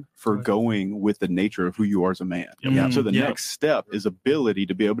wrong for going with the nature of who you are as a man. So the next step is ability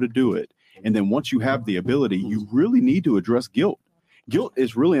to be able to do it, and then once you have the ability, you really need to address guilt. Guilt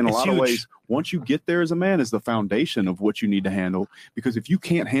is really, in a lot of ways, once you get there as a man, is the foundation of what you need to handle. Because if you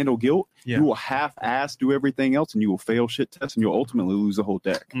can't handle guilt, you will half-ass do everything else, and you will fail shit tests, and you'll ultimately lose the whole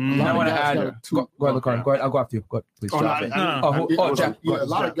deck. I want to add. Go ahead, Lacarn. Go ahead. I'll go after you. Go ahead, please. Jack, a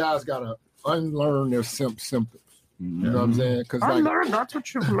lot of guys gotta unlearn their symptoms. You know what I'm saying? Because that's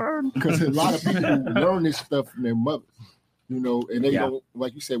what you've learned. Because a lot of people learn this stuff from their mothers, you know, and they don't,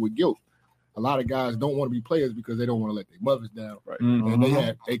 like you said, with guilt. A lot of guys don't want to be players because they don't want to let their mothers down. Right.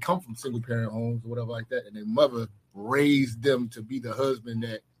 And they come from single parent homes or whatever like that, and their mother raised them to be the husband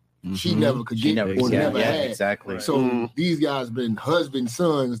that she never could get or never had. Exactly. So these guys been husband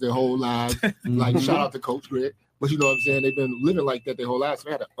sons their whole lives. Like, shout out to Coach Greg. But you know what I'm saying? They've been living like that their whole lives. So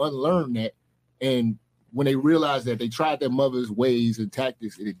they had to unlearn that. And when they realized that they tried their mother's ways and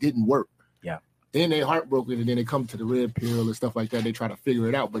tactics and it didn't work. Then they heartbroken, and then they come to the red pill and stuff like that. They try to figure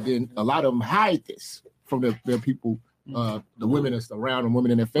it out, but then a lot of them hide this from their people, the women that's around them,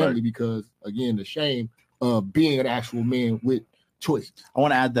 women in their family, because again, the shame of being an actual man with choice. I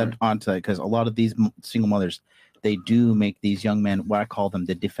want to add that onto it because a lot of these single mothers, they do make these young men what I call them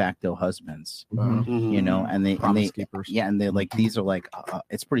the de facto husbands. Mm-hmm. You know, and they keepers. yeah, and they're like these are like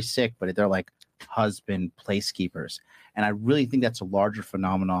it's pretty sick, but they're like husband place keepers, and I really think that's a larger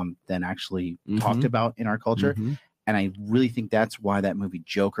phenomenon than actually talked about in our culture. And I really think that's why that movie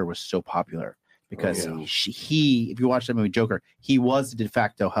Joker was so popular because he, if you watch that movie Joker, he was the de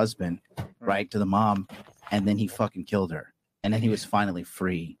facto husband, right, to the mom, and then he fucking killed her, and then he was finally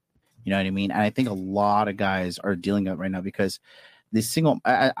free. You know what I mean? And I think a lot of guys are dealing with it right now because this single.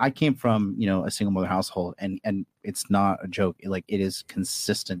 I came from a single mother household, and it's not a joke. It is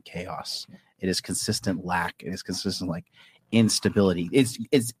consistent chaos. It is consistent lack. It is consistent instability.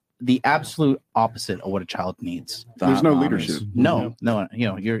 It's the absolute opposite of what a child needs. There's no leadership. No.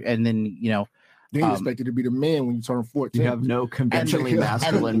 You're and then You're expected to be the man when you turn 14. You have no conventionally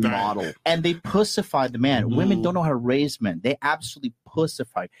masculine model. And they pussify the man. Women don't know how to raise men. They absolutely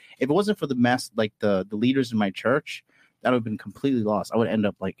pussify. If it wasn't for the the leaders in my church, that would have been completely lost. I would end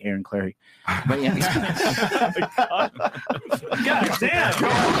up like Aaron Clary. But yeah. God damn.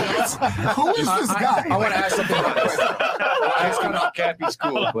 Who is this guy? I want to ask something about this. It's kind of Cappy's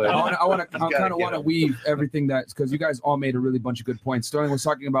cool, but I kind of want to weave everything because you guys all made a really bunch of good points. Sterling was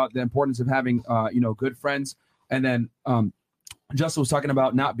talking about the importance of having good friends, and then Justin was talking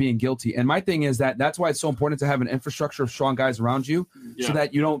about not being guilty. And my thing is that's why it's so important to have an infrastructure of strong guys around you, so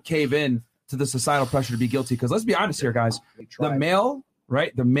that you don't cave in to the societal pressure to be guilty. Because let's be honest here, guys,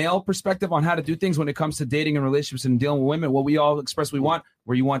 the male perspective on how to do things when it comes to dating and relationships and dealing with women, what we all express we want,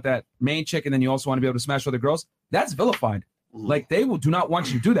 where you want that main chick and then you also want to be able to smash other girls, that's vilified. Like they do not want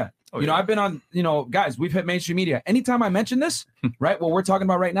you to do that. I've been on, guys, we've hit mainstream media. Anytime I mention this, right, what we're talking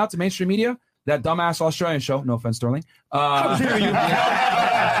about right now to mainstream media, that dumbass Australian show, no offense, Sterling. How dare you?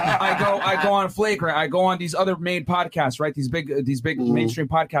 I go on Flagrant. I go on these other main podcasts, right? These big mainstream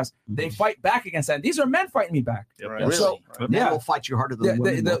podcasts. They fight back against that. And these are men fighting me back. Yeah, really? So, men will fight you harder than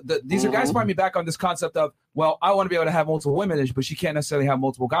women. These are guys fighting me back on this concept of, well, I want to be able to have multiple women, but she can't necessarily have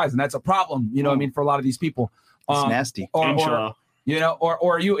multiple guys, and that's a problem. You know what I mean? For a lot of these people, it's nasty.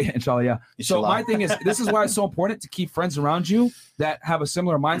 Or you, inshallah, yeah. So my thing is, this is why it's so important to keep friends around you that have a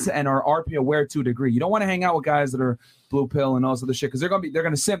similar mindset and are RP aware to a degree. You don't want to hang out with guys that are blue pill and all this other shit because they're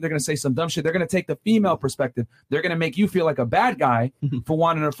gonna simp, they're gonna say some dumb shit, they're gonna take the female perspective, they're gonna make you feel like a bad guy for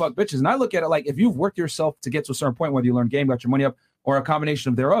wanting to fuck bitches. And I look at it like if you've worked yourself to get to a certain point, whether you learn game, got your money up, or a combination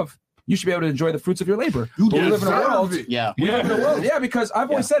of thereof, you should be able to enjoy the fruits of your labor. We live in a world, because I've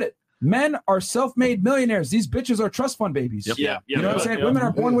always said it. Men are self-made millionaires. These bitches are trust fund babies. You know what I'm saying? Women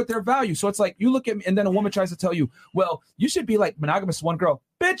are born with their value. So it's like you look at me and then a woman tries to tell you, well, you should be like monogamous to one girl.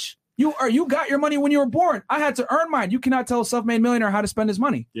 Bitch, you got your money when you were born. I had to earn mine. You cannot tell a self-made millionaire how to spend his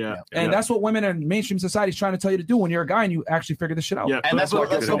money. And that's what women in mainstream society is trying to tell you to do when you're a guy and you actually figure this shit out. And that's what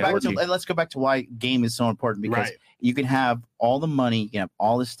let's go back to why game is so important because you can have all the money, you can have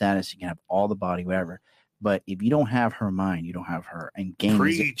all the status, you can have all the body, whatever. But if you don't have her mind, you don't have her. And game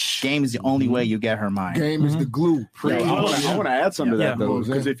is the only way you get her mind. Game is the glue. I want to add something to that, though,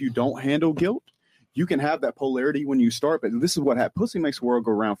 because if you don't handle guilt, you can have that polarity when you start. But this is what happens. Pussy makes the world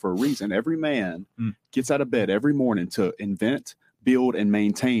go round for a reason. Every man gets out of bed every morning to invent, build, and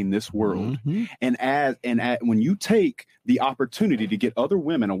maintain this world. And when you take the opportunity to get other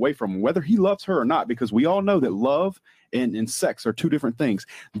women away from him, whether he loves her or not, because we all know that love and sex are two different things.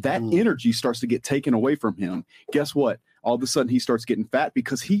 That energy starts to get taken away from him. Guess what? All of a sudden he starts getting fat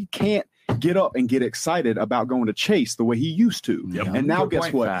because he can't get up and get excited about going to chase the way he used to. And now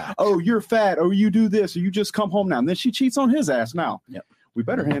guess what? Fat. Oh, you're fat. Oh, you do this. Or you just come home now. And then she cheats on his ass now. We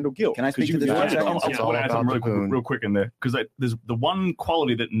better handle guilt. Can I speak to this? I want to add something real quick in there because there's the one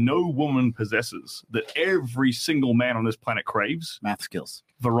quality that no woman possesses that every single man on this planet craves: math skills,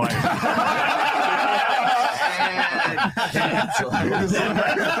 variety. Can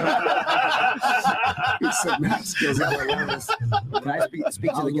I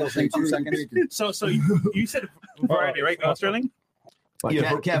speak to the guilt thing 2 seconds? So you said variety, right, Sterling?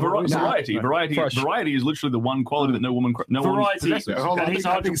 Variety is literally the one quality that no woman possesses. Hold on,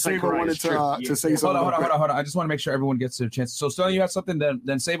 I think Sabo wanted to say something. Hold on. I just want to make sure everyone gets a chance. So Sterling, you have something,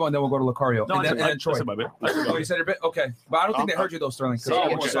 then Sabo, and then we'll go to Lucario. No, and then Troy. Oh, you said it a bit? Okay. But I don't think they heard you though, Sterling.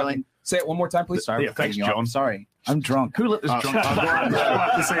 Say it one more time, please. Sorry, thanks, John. I'm sorry. I'm drunk. Who let this drunk?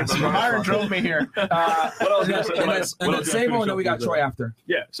 Myron drove me here. And then Sabo, and then we got Troy after.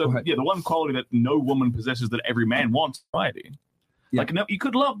 Yeah. So the one quality that no woman possesses that every man wants, variety. Like, no, you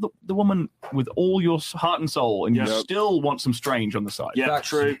could love the woman with all your heart and soul, and you Yep. still want some strange on the side. Yeah,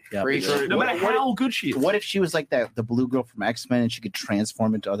 true. Yeah. No matter how good she is. What if she was like the blue girl from X-Men and she could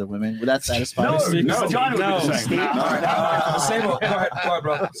transform into other women? Would that satisfy No, us? no, John would be the same. Sabo, go ahead,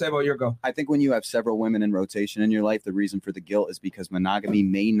 bro. Sabo, your go. I think when you have several women in rotation in your life, the reason for the guilt is because monogamy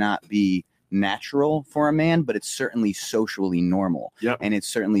may not be natural for a man, but it's certainly socially normal. And it's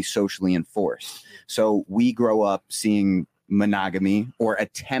certainly socially enforced. So we grow up seeing monogamy or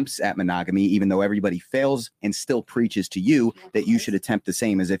attempts at monogamy, even though everybody fails and still preaches to you that you should attempt the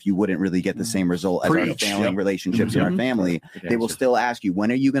same, as if you wouldn't really get the same result as our Preach. failing relationships in our family. They will still ask you,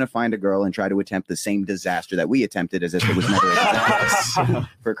 when are you going to find a girl and try to attempt the same disaster that we attempted, as if it was never a disaster,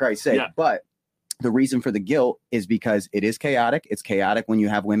 for Christ's sake. But the reason for the guilt is because it is chaotic. It's chaotic when you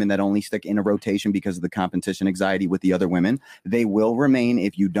have women that only stick in a rotation because of the competition anxiety with the other women. They will remain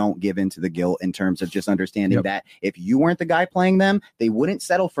if you don't give into the guilt, in terms of just understanding that if you weren't the guy playing them, they wouldn't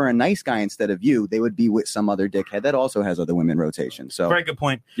settle for a nice guy instead of you. They would be with some other dickhead that also has other women rotation. So Very good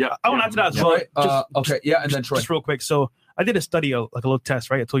point. Yeah, I want to add to that as well. Okay, yeah, and then Troy. Just real quick. So I did a study, like a little test,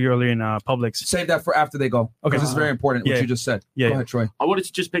 right? I told you earlier in Publix. Save that for after they go. Okay, This is very important, what you just said. Yeah. Go ahead, Troy. I wanted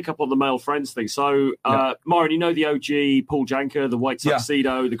to just pick up on the male friends thing. So, Myron, you know the OG Paul Janker, the white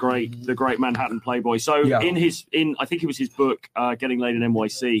tuxedo, the great Manhattan playboy. So, in I think it was his book, Getting Laid in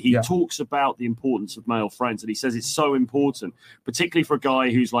NYC, he talks about the importance of male friends, and he says it's so important, particularly for a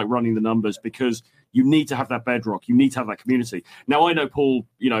guy who's like running the numbers, because you need to have that bedrock, you need to have that community. Now, I know Paul.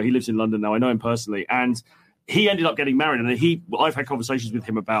 You know, he lives in London now. I know him personally, and he ended up getting married, and I've had conversations with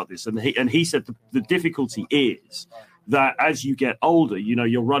him about this, and he said the difficulty is that as you get older, you know,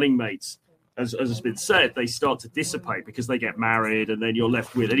 your running mates, as has been said, they start to dissipate because they get married, and then you're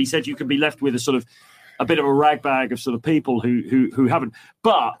left with. And he said you can be left with a bit of a ragbag of sort of people who haven't.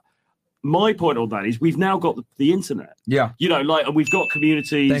 But my point on that is we've now got the internet. Yeah, you know, like, and we've got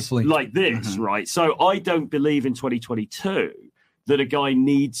communities Thankfully. like this, right? So I don't believe in 2022 that a guy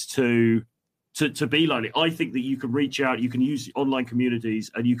needs to be lonely. I think that you can reach out, you can use online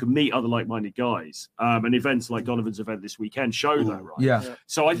communities, and you can meet other like-minded guys. And events like Donovan's event this weekend show that, right? Yeah.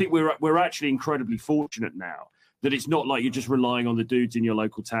 So I think we're actually incredibly fortunate now that it's not like you're just relying on the dudes in your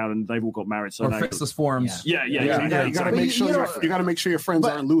local town and they've all got married. So Or now fixless forums. Yeah. You got to make sure you got to make sure your friends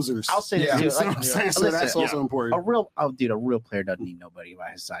aren't losers. I'll say this You too. see what I'm saying? So that's also important. A real player doesn't need nobody by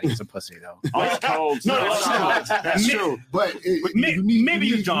his side. He's a pussy though. Ice cold. That's true. But maybe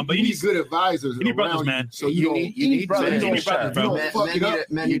you, John, but you need good advisors. You need brothers, around man. So you need brothers. You need brothers, bro.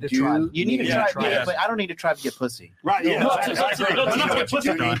 Men need a tribe. You need a tribe, but I don't need a tribe to get pussy. Right. Yeah. Not to get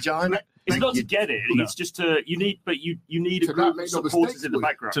pussy, John. It's not to get it. It's just you need a group of supporters in the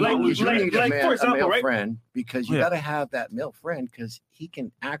background. You need a male right? friend, because you got to have that male friend, because he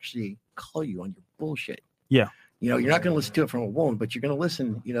can actually call you on your bullshit. Yeah. You know, you're not going to listen to it from a woman, but you're going to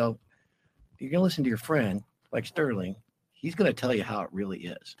listen. You know, you're going to listen to your friend like Sterling. He's going to tell you how it really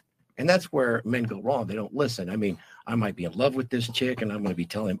is. And that's where men go wrong. They don't listen. I mean, I might be in love with this chick, and I'm going to be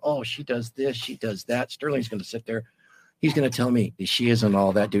telling him, oh, she does this, she does that. Sterling's going to sit there. He's going to tell me that she isn't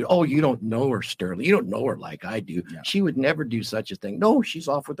all that, dude. Oh, you don't know her, Sterling. You don't know her like I do. Yeah. She would never do such a thing. No, she's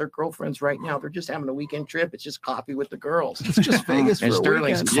off with her girlfriends right now. They're just having a weekend trip. It's just coffee with the girls. It's just Vegas and for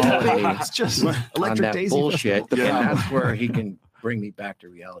Sterling's a weekend. calling It's just on Electric that Daisy bullshit. Festival. And that's where he can bring me back to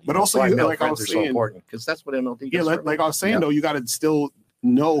reality. But That's also, why you- male like I friends was are so saying- important, because that's what MLD Yeah, does. like I was saying though, you got to still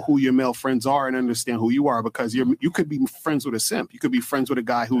know who your male friends are and understand who you are, because you could be friends with a simp. You could be friends with a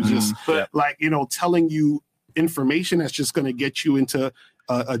guy who's just like, you know, telling you information that's just going to get you into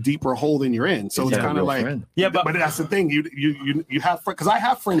a deeper hole than you're in. So it's kind of like, but that's the thing. You have because I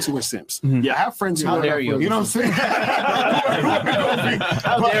have friends who are simps. Yeah, I have friends who How are. dare you? You know what I'm saying?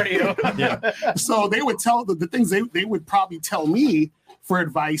 How dare you? Yeah. So they would tell the things they would probably tell me for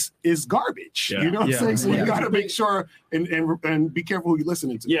advice is garbage. Yeah. You know what I'm Yeah. saying? So Yeah. you got to make sure and be careful who you're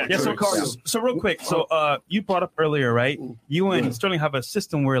listening to. Yeah. So real quick. So you brought up earlier, right? You and Sterling have a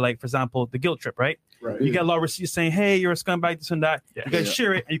system where, like, for example, the guilt trip, right? Right. You get a lot of receipts saying, "Hey, you're a scumbag," this and that. You guys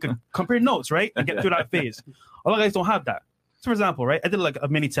share it, and you can compare notes, right? And get through that phase. A lot of guys don't have that. So, for example, right? I did like a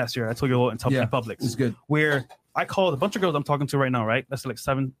mini test here. I told you in Publix. It's good. Where I called a bunch of girls I'm talking to right now, right? That's like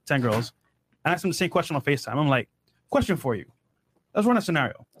 7, 10 girls. And I asked them the same question on FaceTime. I'm like, question for you. Let's run a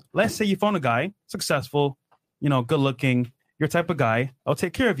scenario. Let's say you found a guy, successful, you know, good looking, your type of guy. I'll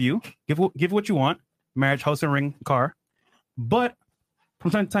take care of you, give what you want, marriage, house and ring, car. But from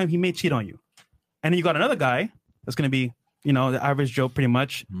time to time, he may cheat on you. And then you got another guy that's going to be, you know, the average Joe pretty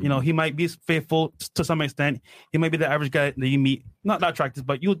much. You know, he might be faithful to some extent. He might be the average guy that you meet, not that attractive,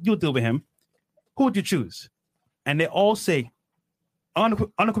 but you'll deal with him. Who would you choose? And they all say,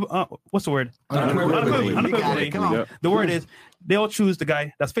 what's the word? Unequivocally. Unequivocally. Come on. The word is they'll choose the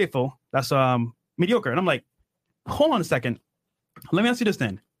guy that's faithful, that's mediocre. And I'm like, hold on a second. Let me ask you this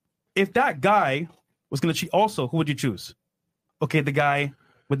then. If that guy was going to cheat also, who would you choose? Okay, the guy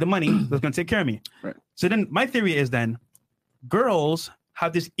with the money that's going to take care of me. Right. So then my theory is then girls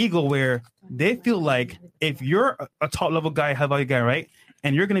have this ego where they feel like if you're a top level guy, high value guy, right,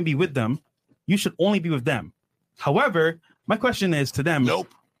 and you're going to be with them, you should only be with them. However, my question is to them,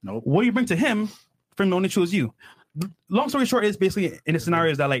 nope. What do you bring to him for him to only choose you? Long story short is basically in the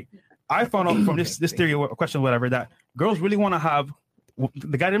scenario is that like I found out from this theory or question or whatever that girls really want to have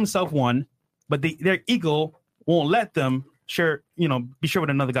the guy themselves one, but their ego won't let them share, be sure with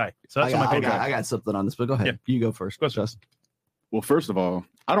another guy. So that's I got something on this, but go ahead. Yeah. You go first. Justin. Well, first of all,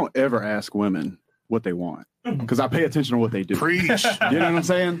 I don't ever ask women what they want because I pay attention to what they do. Preach. You know what I'm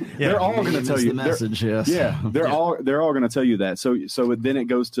saying? Yeah. They're all going to tell you the message. Yes. Yeah, they're all going to tell you that. So then it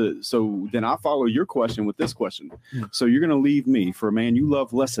goes to then I follow your question with this question. So you're going to leave me for a man you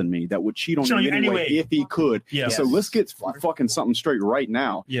love less than me that would cheat on you anyway if he could. Yeah. So let's get fucking something straight right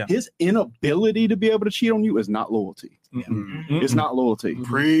now. Yeah. His inability to be able to cheat on you is not loyalty. It's not loyalty.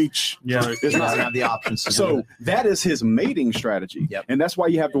 Preach. Yeah. It's not have the options. So that is his mating strategy. Yep. And that's why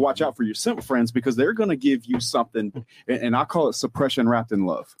you have to watch out for your simp friends because they're going to give you something. And I call it suppression wrapped in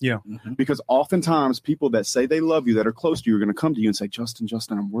love. Yeah. Because oftentimes people that say they love you, that are close to you, are going to come to you and say, Justin,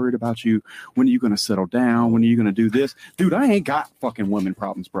 I'm worried about you. When are you going to settle down? When are you going to do this? Dude, I ain't got fucking women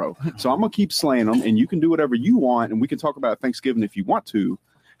problems, bro. So I'm going to keep slaying them and you can do whatever you want. And we can talk about Thanksgiving if you want to.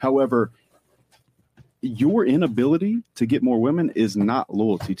 However, your inability to get more women is not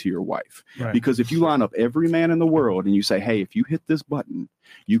loyalty to your wife. Right. Because if you line up every man in the world and you say, hey, if you hit this button,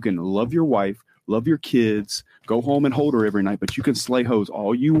 you can love your wife, love your kids, go home and hold her every night, but you can slay hoes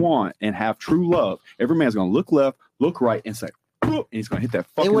all you want and have true love. Every man's going to look left, look right, and say, and he's going to hit that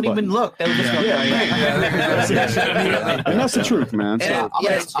fucking They wouldn't button. even look. They would just go, And that's the truth, man. So,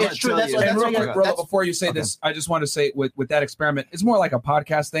 it's true. That's And real quick, that's before you say this, I just want to say with that experiment, it's more like a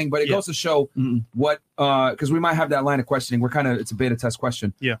podcast thing, but it goes to show what because we might have that line of questioning. It's a beta test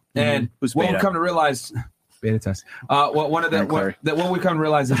question. Yeah. And what we come to realize beta test. What we come to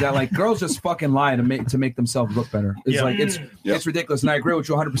realize is that like girls just fucking lie to make themselves look better. It's it's ridiculous. And I agree with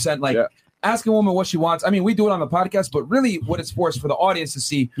you 100%. Like asking a woman what she wants. I mean, we do it on the podcast, but really what it's for is for the audience to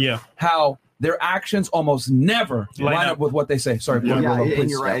see how their actions almost never line up with what they say. Sorry. And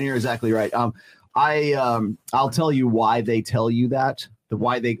you're right. And you're exactly right. I'll tell you why they tell you that.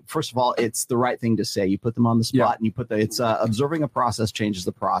 First of all, it's the right thing to say. You put them on the spot and you it's observing a process changes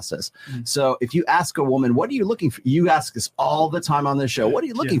the process. So if you ask a woman, what are you looking for? You ask us all the time on this show, what are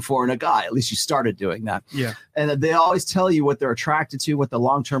you looking for in a guy? At least you started doing that. Yeah. And they always tell you what they're attracted to, what the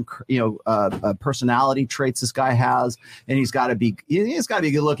long-term, personality traits this guy has. And he's got to be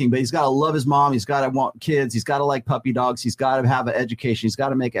good looking, but he's got to love his mom. He's got to want kids. He's got to like puppy dogs. He's got to have an education. He's got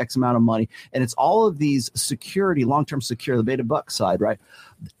to make X amount of money. And it's all of these long-term security, the beta buck side, right?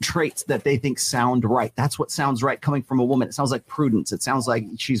 Traits that they think sound right. That's what sounds right coming from a woman. It sounds like prudence. It sounds like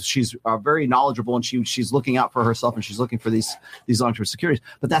she's very knowledgeable and she's looking out for herself and she's looking for these long-term securities.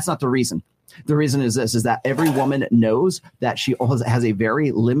 But that's not the reason. The reason is that every woman knows that she has a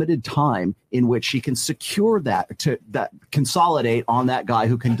very limited time in which she can secure that consolidate on that guy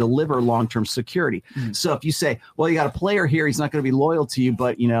who can deliver long-term security. So if you say, well, you got a player here, he's not going to be loyal to you,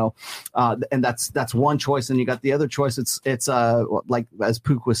 but and that's one choice, and you got the other choice. It's like as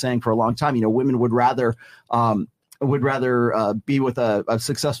Pook was saying for a long time, women would rather be with a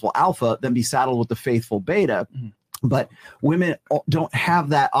successful alpha than be saddled with the faithful beta. But women don't have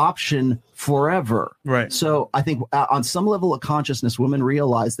that option forever. Right. So I think on some level of consciousness, women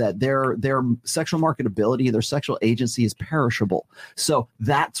realize that their sexual marketability, their sexual agency is perishable. So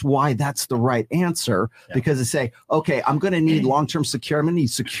that's why that's the right answer, because they say, okay, I'm going to need long-term security. I'm going to need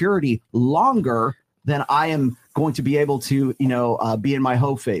security longer than I am going to be able to, be in my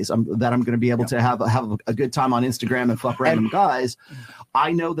hoe phase. That I'm going to be able to have a good time on Instagram and fuck random guys.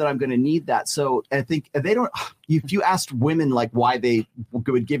 I know that I'm going to need that. So I think they don't. If you asked women like why they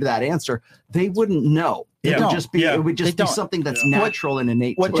would give that answer, they wouldn't know. It would just be. It would just be something that's natural and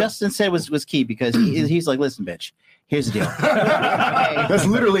innate. What Justin said was key because he's like, listen, bitch. Here's the deal. That's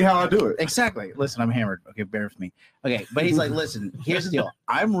literally how I do it. Exactly. Listen, I'm hammered. Okay, bear with me. Okay, but he's like, listen. Here's the deal.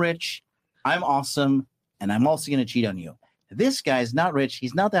 I'm rich. I'm awesome, and I'm also going to cheat on you. This guy's not rich.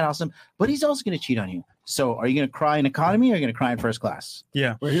 He's not that awesome, but he's also going to cheat on you. So are you going to cry in economy or are you going to cry in first class?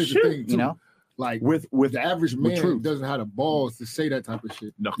 Yeah. But here's the thing, too. Like with the average man doesn't have the balls to say that type of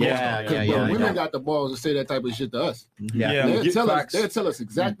shit. No, women got the balls to say that type of shit to us. Yeah. They'll tell us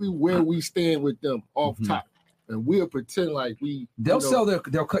exactly where we stand with them off top. and we'll pretend like we. They'll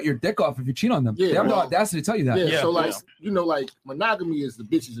cut your dick off if you cheat on them. Yeah, they have the audacity to tell you that. Yeah. So like like monogamy is the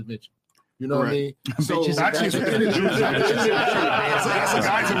bitch's adventure. You know what I mean? So actually, it's a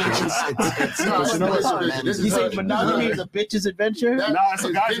guy's adventure. You say monogamy is a bitch's adventure? It's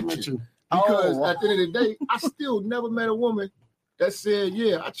a guy's adventure. Because at the end of the day, I still never met a woman that said,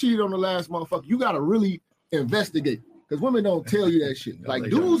 "Yeah, I cheated on the last motherfucker." You got to really investigate because women don't tell you that shit. Like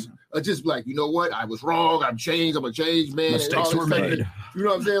dudes are just like, you know what? I was wrong. I'm changed. I'm a changed man. Mistakes were made. You know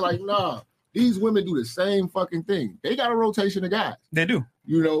what I'm saying? Like, nah. These women do the same fucking thing. They got a rotation of guys. They do.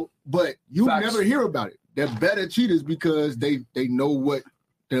 You know, but you never hear about it. They're better cheaters because they know what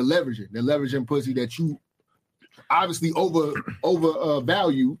they're leveraging. They're leveraging pussy that you obviously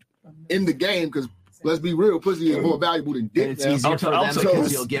valued in the game because let's be real, pussy is more valuable than dick. It's easier for them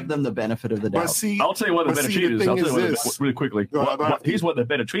because you'll give them the benefit of the doubt. I'll tell you what the better cheat is. I'll tell you what really quickly. Here's what the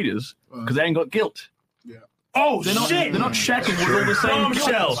better cheat is because they ain't got guilt. Oh, they're shit! They're not shackled with all the same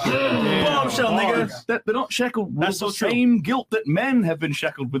Bombshell. Bombshell, nigga. They're not shackled with the same guilt that men have been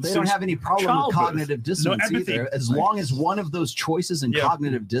shackled with. They don't have any problem with cognitive dissonance either. As long as one of those choices in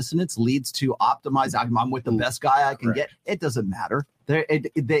cognitive dissonance leads to optimize, I'm with the best guy I can get, it doesn't matter.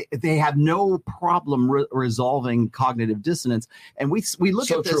 They have no problem resolving cognitive dissonance. And we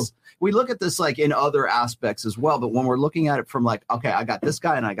look at this. We look at this like in other aspects as well. But when we're looking at it from like, okay, I got this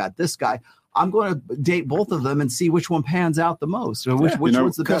guy and I got this guy, I'm going to date both of them and see which one pans out the most, or which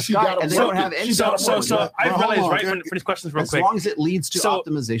one's the best guy. And they don't have any. So I realized right for these questions real quick. As long as it leads to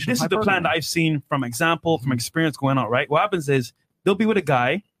optimization. This is the plan that I've seen from experience going on. Right, what happens is they'll be with a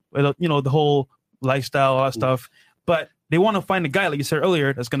guy, the whole lifestyle, all that stuff, but they want to find a guy, like you said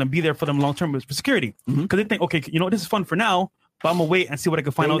earlier, that's going to be there for them long term for security. Because they think, okay, this is fun for now. But I'm gonna wait and see what I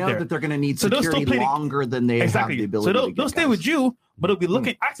can find out there. They know that they're gonna need security longer than they have the ability. So they'll stay with you, but they'll be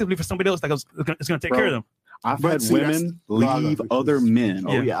looking actively for somebody else that is gonna take care of them. I've had women leave other men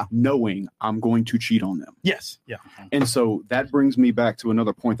knowing I'm going to cheat on them. Yes. Yeah. And so that brings me back to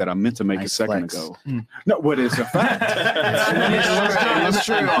another point that I meant to make a second ago. No, what is a fact? That's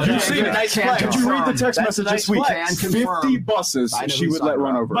true. Did you read the text message this week? 50 buses she would let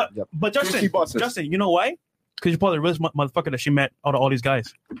run over. But Justin, you know why? Because you're probably the realest motherfucker that she met out of all these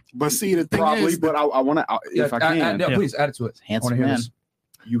guys. But see, the thing is, but I want to, if I can, please add it to it. Handsome man.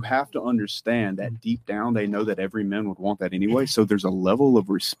 You have to understand that deep down they know that every man would want that anyway. So there's a level of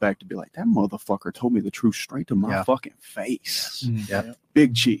respect to be like, that motherfucker told me the truth straight to my fucking face.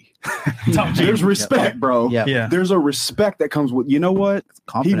 Big G. There's respect, bro. Yeah. There's a respect that comes with, you know what?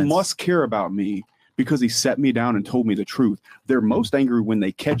 Confidence. He must care about me because he set me down and told me the truth. They're most angry when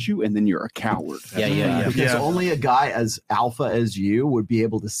they catch you and then you're a coward. Because only a guy as alpha as you would be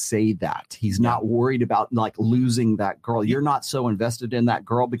able to say that. He's not worried about like losing that girl. You're not so invested in that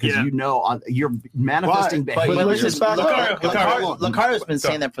girl because you're manifesting behavior. Lucario's been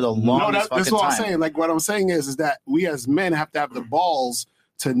saying that for the longest fucking that's what time. I'm saying. Like what I'm saying is that we as men have to have the balls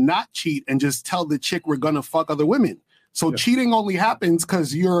to not cheat and just tell the chick we're gonna fuck other women. So cheating only happens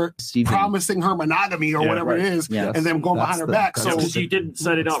because you're promising her monogamy or whatever it is, and then going behind her back. So because you didn't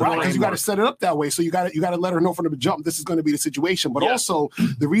set it up right, because you got to set it up that way. So you got to let her know from the jump this is going to be the situation. But also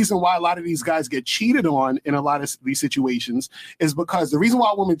the reason why a lot of these guys get cheated on in a lot of these situations is because the reason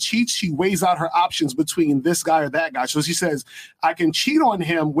why a woman cheats, she weighs out her options between this guy or that guy. So she says, I can cheat on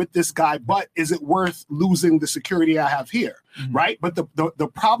him with this guy, but is it worth losing the security I have here? Right. But the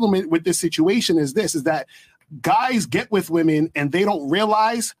problem with this situation is that guys get with women and they don't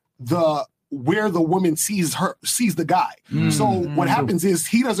realize where the woman sees the guy. So what happens is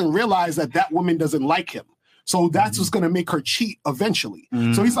he doesn't realize that woman doesn't like him. So that's what's going to make her cheat eventually.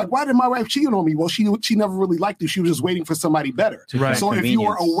 So he's like, why did my wife cheat on me? Well, she never really liked you. She was just waiting for somebody better. Right. So if you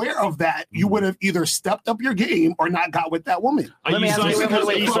were aware of that, you would have either stepped up your game or not got with that woman. Let me ask you a question.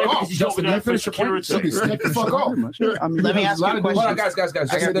 Let me ask you a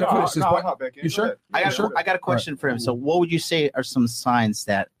question. Hold on, guys. You sure? I got a question for him. So what would you say are some signs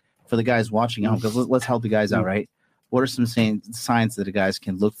that for the guys watching out, because let's help the guys out, right? What are some signs that the guys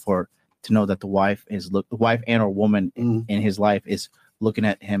can look for to know that the wife and or woman in his life is looking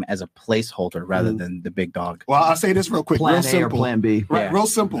at him as a placeholder rather than the big dog? Well, I'll say this real quick. Plan real A simple. or plan B. Right, real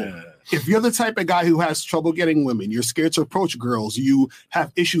simple. If you're the type of guy who has trouble getting women, you're scared to approach girls, you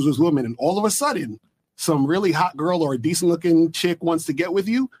have issues with women, and all of a sudden, some really hot girl or a decent-looking chick wants to get with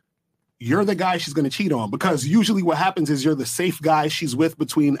you, you're the guy she's going to cheat on, because usually what happens is you're the safe guy she's with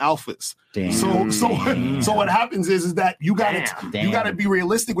between alphas. Damn. So what happens is that you got to be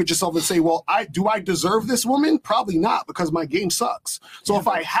realistic with yourself and say, well, do I deserve this woman? Probably not, because my game sucks. So if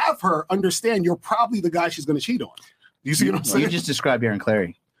I have her, understand you're probably the guy she's going to cheat on. You see what I'm saying? You just described Aaron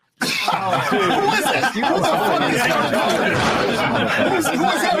Clary. Who is that?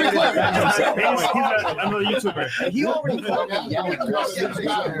 Another YouTuber. He already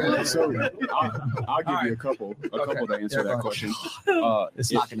So I'll give you a couple to answer that question.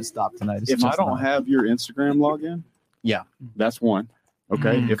 It's not going to stop tonight. If I don't have your Instagram login, that's one.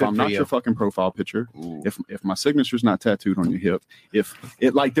 Okay, if Good I'm for not you. your fucking profile picture, if my signature's not tattooed on your hip, if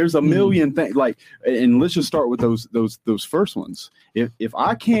it like there's a million things like, and let's just start with those first ones. If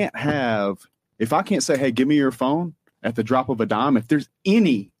I can't say, hey, give me your phone at the drop of a dime, if there's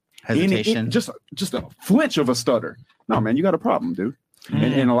any Hesitation. just a flinch of a stutter, no man, you got a problem, dude.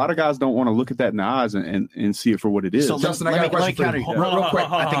 And a lot of guys don't want to look at that in the eyes and see it for what it is. So Justin, I got a question for you. Real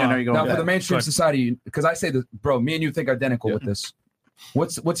quick. I think I know you're going now with for the that. mainstream society, because I say this, bro, me and you think identical with this.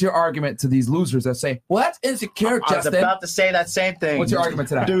 What's your argument to these losers that say, well, that's insecure, I was Justin? about to say that same thing. What's your argument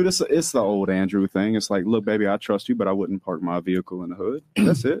to that? Dude, it's the old Andrew thing. It's like, look, baby, I trust you, but I wouldn't park my vehicle in the hood.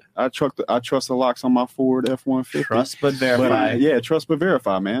 That's it. I trust the locks on my Ford F-150. Trust but verify. Trust but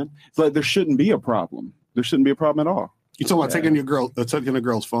verify, man. It's like there shouldn't be a problem. There shouldn't be a problem at all. You talking about taking a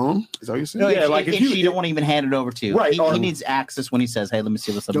girl's phone? Is that what you're saying? No, if she don't want to even hand it over to you. Right, He needs access when he says, hey, let me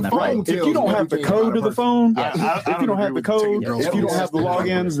see what's up in that Right. phone. If you don't have the code to the phone, Yeah. if you don't have the code, if you don't have the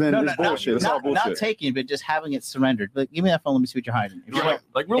logins, then it's bullshit. It's all bullshit. Not taking it, but just having it surrendered. But give me that phone. Let me see what you're hiding. If you're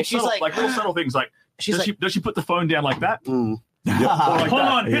Like real if she's subtle, like real subtle things. Like does she put the phone down like that? Hold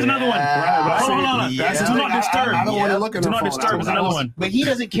on, here's another one. Hold on. That's Do not disturb. I don't want to look at Do her not phone. disturb is another one. But he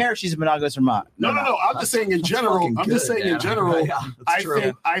doesn't care if she's monogamous or not. No. I'm just saying in general. I'm just saying in general.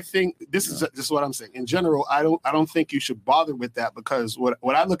 I think this is what I'm saying. In general, I don't think you should bother with that because what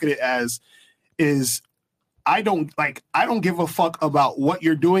I look at it as is I don't give a fuck about what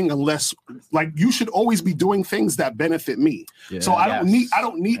you're doing unless you should always be doing things that benefit me. So I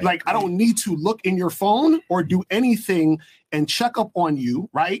don't need to look in your phone or do anything and check up on you,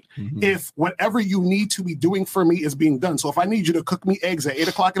 right? If whatever you need to be doing for me is being done. So if I need you to cook me eggs at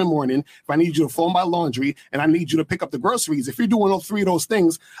 8:00 in the morning, if I need you to fold my laundry and I need you to pick up the groceries, if you're doing all three of those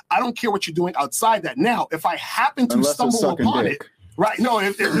things, I don't care what you're doing outside that. Now, if I happen to stumble upon it, right? No,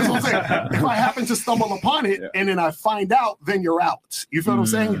 if I happen to stumble upon it and then I find out, then you're out. You feel what I'm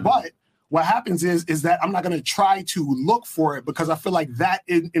saying? But what happens is that I'm not going to try to look for it because I feel like that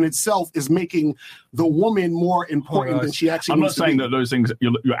in itself is making the woman more important than she actually I'm not needs to saying be. that those things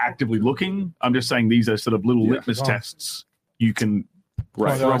you're actively looking. I'm just saying these are sort of little litmus tests you can throw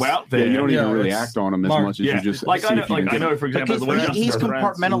out there. Yeah, you don't even really act on them as much as you just like I know, for example, the way he's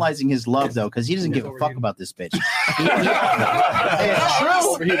compartmentalizing his love though, because he doesn't give a fuck about this bitch.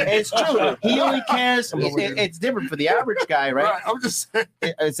 It's true. He only cares. It's different for the average guy, right? I'm just saying.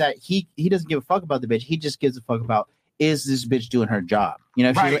 It's that he doesn't give a fuck about the bitch. He just gives a fuck about, is this bitch doing her job? You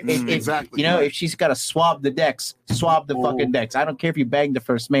know, exactly. If she's got to swab the decks, swab the fucking decks. I don't care if you bang the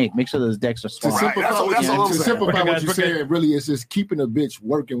first mate. Make sure those decks are To swabbed. simplify what you're saying, really, is just keeping a bitch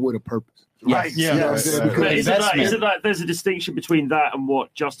working with a purpose. Right. Yeah. You know what I'm saying? Because Isn't that there's a distinction between that and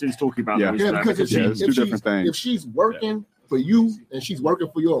what Justin's talking about? Yeah, though, isn't there? because if she's working for you and she's working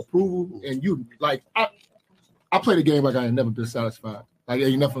for your approval, and you like, I play the game like I ain't never been satisfied. Like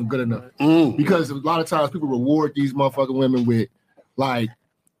ain't nothing good enough. Because a lot of times people reward these motherfucking women with like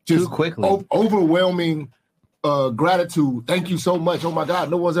just too quickly overwhelming gratitude. Thank you so much. Oh my God,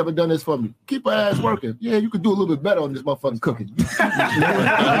 no one's ever done this for me. Keep her ass working. Yeah, you could do a little bit better on this motherfucking cooking. You can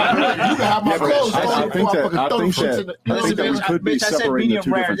have my clothes. I think that we could be separating the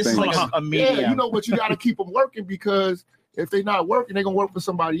two different things. Yeah, you know, but you got to keep them working because if they're not working, they're gonna work for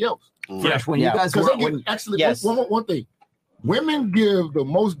somebody else. Fresh, when you guys because work, actually, one thing, women give the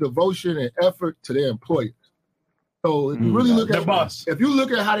most devotion and effort to their employers. So if you really look at boss, if you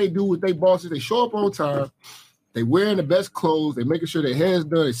look at how they do with their bosses, they show up on time, they wearing the best clothes, they making sure their hair's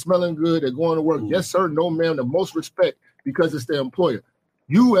done, they smelling good, they're going to work. Yes, sir, no, ma'am, the most respect because it's their employer.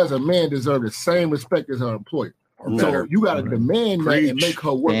 You as a man deserve the same respect as her employer. So you got to demand that and make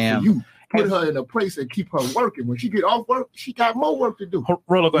her work for you. Put her in a place and keep her working. When she get off work, she got more work to do.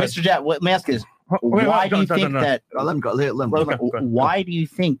 Mr. Jack, what my ask is, why do you think that? Let him go. Why do you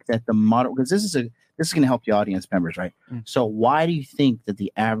think that the modern? Because this is going to help the audience members, right? So why do you think that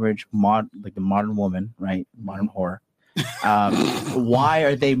the average the modern woman, right, modern whore, why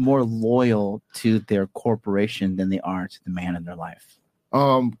are they more loyal to their corporation than they are to the man in their life?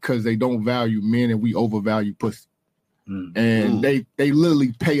 Because they don't value men and we overvalue pussy, and they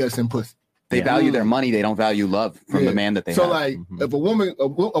literally pay us in pussy. They value their money. They don't value love from the man that they have. So like, if a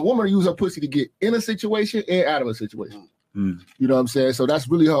woman use her pussy to get in a situation and out of a situation. You know what I'm saying? So that's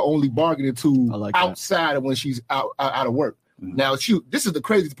really her only bargaining tool outside of when she's out of work. Now, this is the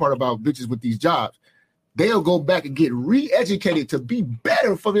craziest part about bitches with these jobs. they'll go back and get re-educated to be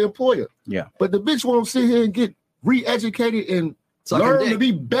better for the employer. Yeah. But the bitch won't sit here and get re-educated and learn to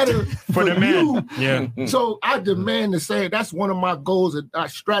be better for the man. you. Yeah. So I demand to say that's one of my goals and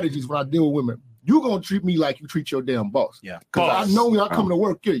strategies when I deal with women. You're gonna treat me like you treat your damn boss. Yeah. Because I know when I come to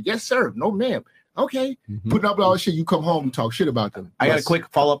work, yes, sir. No, ma'am. Okay. Putting up all this shit, you come home, you talk shit about them. I got a quick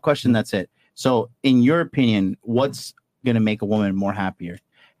follow-up question. That's it. So, in your opinion, what's going to make a woman more happier?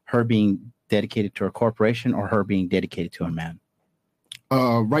 Her being dedicated to her corporation or her being dedicated to a man?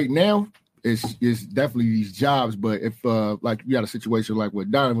 Right now, it's definitely these jobs. But if like you got a situation like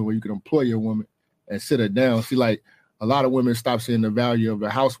with Donovan where you can employ your woman and sit her down, see, like a lot of women stop seeing the value of a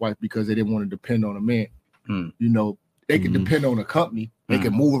housewife because they didn't want to depend on a man. You know, they can depend on a company. They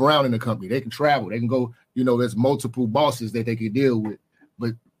can move around in the company. They can travel. They can go, you know, there's multiple bosses that they can deal with,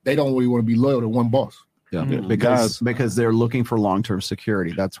 but they don't really want to be loyal to one boss. Yeah, because they're looking for long-term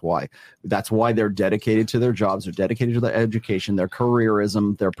security. That's why they're dedicated to their jobs. They're dedicated to their education, their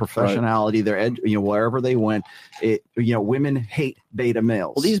careerism, their professionality, their wherever they went. Women hate beta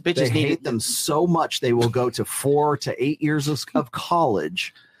males. Well, these bitches hate them so much they will go to 4 to 8 years of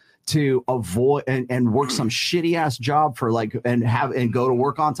college to avoid and work some shitty ass job for and go to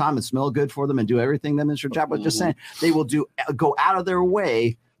work on time and smell good for them and do everything that Mr. Chap was just saying. They will go out of their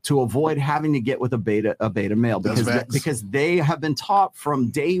way to avoid having to get with a beta male because they have been taught from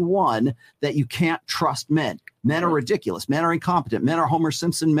day one that you can't trust men. Men are ridiculous. Men are incompetent. Men are Homer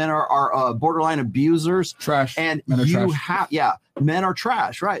Simpson. Men are borderline abusers. Trash. And men are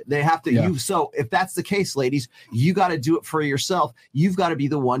trash, right? They have to. So if that's the case, ladies, you got to do it for yourself. You've got to be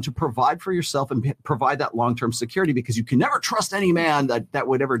the one to provide for yourself and provide that long-term security because you can never trust any man that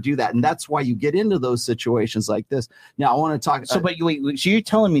would ever do that. And that's why you get into those situations like this. Now I want to talk. So you're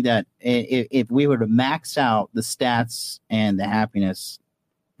telling me that if we were to max out the stats and the happiness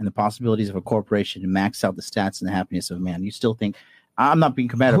and the possibilities of a corporation to max out the stats and the happiness of a man, you still think? I'm not being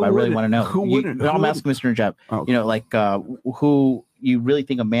combative. I really want to know. I'm asking Mr. Najab. Oh. Who you really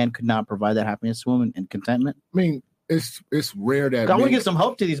think a man could not provide that happiness to a woman and contentment? I mean, it's rare that I want to give some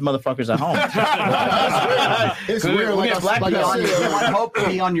hope to these motherfuckers at home. It's rare. Hope to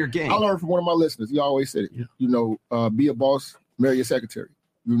be on your game. I learned from one of my listeners. He always said it. You know, be a boss, marry your secretary.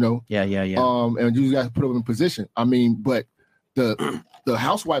 You know. Yeah. And you got to put them in position. I mean, but the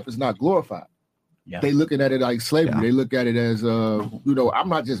housewife is not glorified. Yeah. They looking at it like slavery. Yeah. They look at it as I'm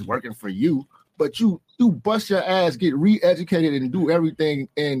not just working for you, but you bust your ass, get re-educated and do everything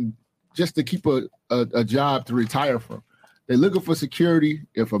and just to keep a job to retire from. They're looking for security.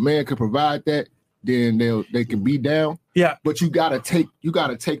 If a man can provide that, then they can be down. Yeah. But you gotta take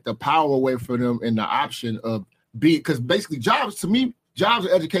the power away from them and the option of because basically jobs and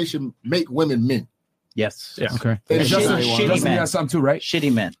education make women men. Yes. Yeah. Okay. Shitty men. You got something too, right?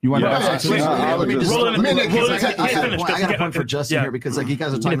 Shitty men. You want to ask something? I got a point for Justin here because you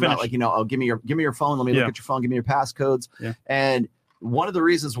guys are talking about give me your phone. Let me look at your phone. Give me your passcodes. Yeah. And one of the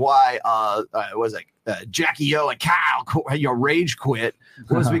reasons why Jackie O and Kyle rage quit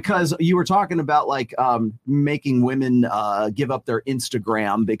was because you were talking about making women give up their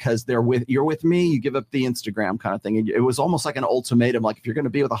Instagram because you're with me, you give up the Instagram kind of thing. And it was almost like an ultimatum. Like if you're going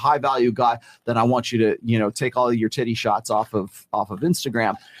to be with a high value guy, then I want you to take all of your titty shots off of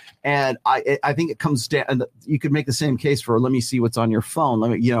Instagram. And I think it comes down, and you could make the same case for let me see what's on your phone.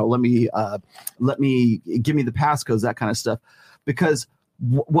 Let me give me the passcodes, that kind of stuff. Because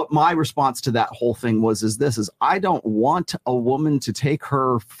what my response to that whole thing is I don't want a woman to take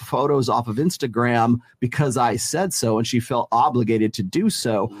her photos off of Instagram because I said so and she felt obligated to do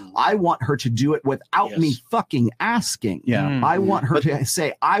so. I want her to do it without me fucking asking. Yeah. I want her to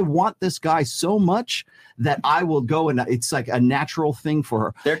say, I want this guy so much that I will go, and it's like a natural thing for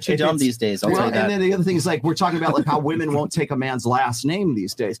her. They're too dumb these days. I'll tell you that. And then the other thing is we're talking about how women won't take a man's last name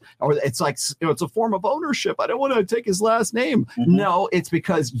these days, or it's it's a form of ownership. I don't want to take his last name. Mm-hmm. No, it's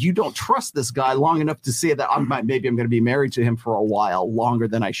because you don't trust this guy long enough to say that maybe I'm going to be married to him for a while longer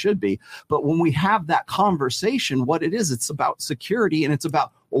than I should be. But when we have that conversation, what it is, it's about security and it's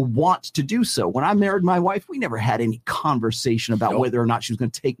about want to do so. When I married my wife, we never had any conversation about whether or not she was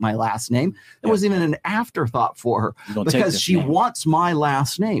going to take my last name. It wasn't even an afterthought for her because she wants my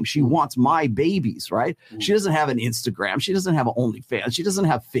last name. She wants my babies, right? She doesn't have an Instagram. She doesn't have an OnlyFans. She doesn't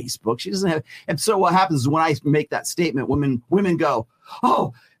have Facebook. She doesn't have. And so what happens is when I make that statement, women go,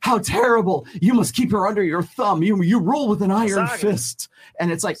 "Oh, how terrible. You must keep her under your thumb. You rule with an iron fist."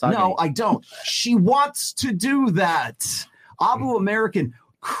 And it's like, no, I don't. She wants to do that. Abu American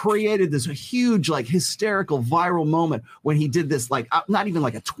created this huge, hysterical viral moment when he did this, not even a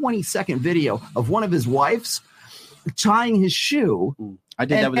 20-second video of one of his wives tying his shoe I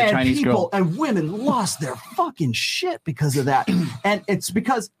did that with a Chinese people, girl. And women lost their fucking shit because of that. And it's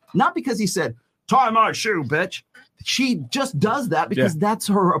not because he said, tie my shoe, bitch. She just does that because that's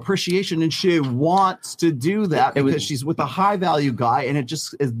her appreciation, and she wants to do that because she's with a high value guy, and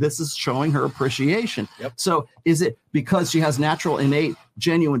this is showing her appreciation. Yep. So is it because she has natural, innate,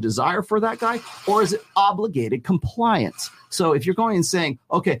 genuine desire for that guy, or is it obligated compliance? So if you're going and saying,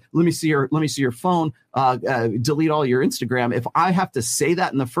 okay, let me see your phone, delete all your Instagram. If I have to say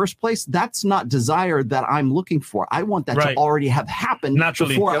that in the first place, that's not desire that I'm looking for. I want that to already have happened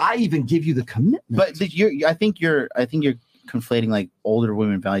naturally before I even give you the commitment. But I think you're conflating like older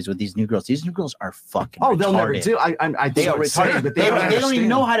women values with these new girls. These new girls are fucking. Oh, they'll never retarded. do. They are retarded, but they don't even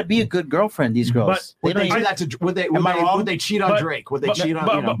know how to be a good girlfriend. These girls. Would they do that to? Would they cheat on Drake? Would they cheat on?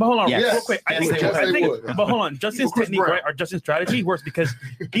 But hold on, Yes. real quick. I Yes, think, they would. but hold on. Justin's technique, right, or Justin's strategy works because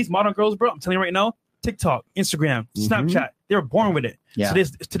these modern girls, bro. I'm telling you right now, TikTok, Instagram, Snapchat, they were born with it. Yeah. So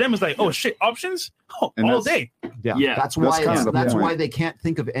this to them is like, oh shit, options, all day. Yeah, that's why they can't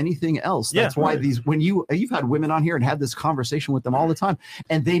think of anything else. That's why you've had women on here and had this conversation with them all the time,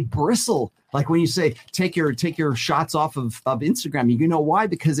 and they bristle like when you say take your shots off of Instagram. You know why?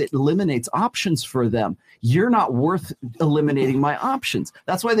 Because it eliminates options for them. You're not worth eliminating my options.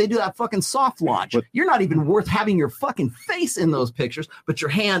 That's why they do that fucking soft launch. You're not even worth having your fucking face in those pictures, but your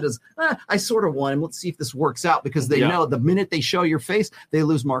hand is. I sort of want him. Let's see if this works out because they know the minute they show your face, they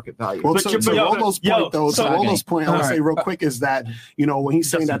lose market value. Well, to Rolo's point, I want to say real quick is that, when he's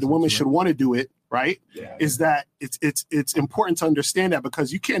saying that the woman should want to do it, right? Yeah. Is that it's important to understand that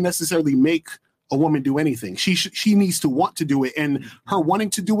because you can't necessarily make a woman do anything. She needs to want to do it, and her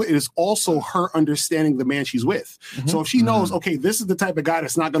wanting to do it is also her understanding the man she's with. Mm-hmm. So if she knows, okay, this is the type of guy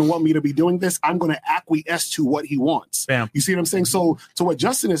that's not going to want me to be doing this, I'm going to acquiesce to what he wants. Bam. You see what I'm saying? So to what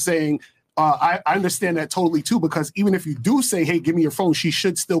Justin is saying, I understand that totally too, because even if you do say, hey, give me your phone, she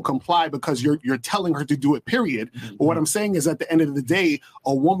should still comply because you're telling her to do it, period. Mm-hmm. But what I'm saying is at the end of the day,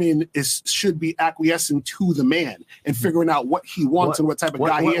 a woman should be acquiescing to the man and figuring out what he wants and what type of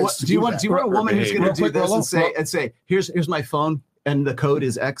guy he is. Do you want a woman who's going to do this and say, here's my phone and the code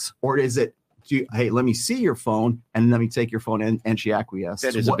is X, or is it, hey, let me see your phone and let me take your phone and she acquiesced.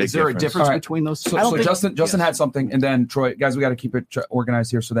 Is there a difference between those two? So Justin had something, and then Troy, guys, we got to keep it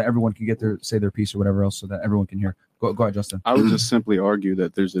organized here so that everyone can get say their piece or whatever else, so that everyone can hear. Go ahead, Justin. I would just simply argue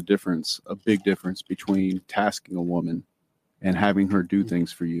that there's a big difference between tasking a woman and having her do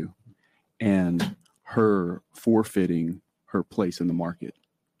things for you, and her forfeiting her place in the market.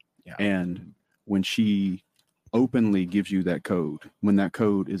 Yeah. And when she openly gives you that code, when that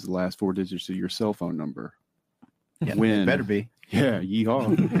code is the last 4 digits of your cell phone number, it better be. Yeah, yeehaw.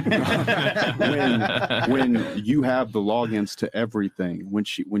 when you have the logins to everything, when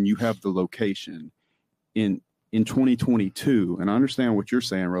you have the location in 2022, and I understand what you're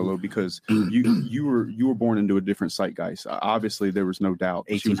saying, Rolo, because you were born into a different zeitgeist. Obviously, there was no doubt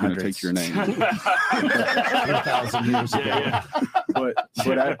she was going to take your name. 2,000 years ago. But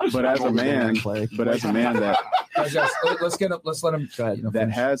as a man that let's let him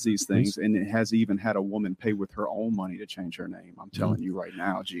that has these things, and it has even had a woman pay with her own money to change her name. I'm telling you right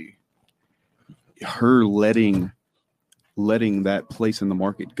now, her letting that place in the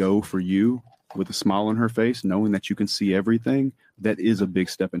market go for you with a smile on her face, knowing that you can see everything, that is a big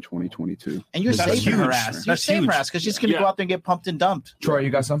step in 2022. And you're saving her ass. You're saving her ass because she's going to go out there and get pumped and dumped. Troy, you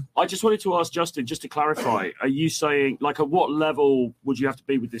got some? I just wanted to ask Justin, just to clarify, are you saying, like, at what level would you have to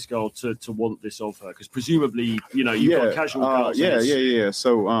be with this girl to want this of her? Because presumably, you've got casual girls. Yeah.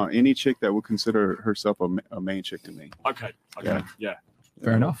 So any chick that would consider herself a main chick to me. Okay. Yeah.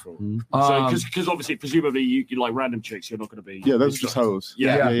 Fair enough. Cool. So, because obviously, presumably, you like random chicks, you're not going to be. Yeah, those are just hoes.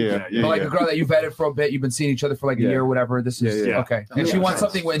 Yeah. But like a girl that you've vetted for a bit, you've been seeing each other for like a year or whatever. This is okay. And she wants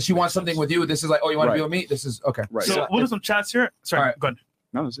something. When she wants something with you, this is like, oh, you want to be with me? This is okay. Right. So, what are some chats here? Sorry, go ahead.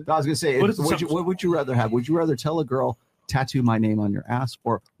 No, I was going to say, what would you rather have? Would you rather tell a girl, tattoo my name on your ass,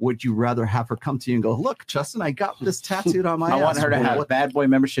 or would you rather have her come to you and go, look, Justin, I got this tattooed on my ass? I want her to have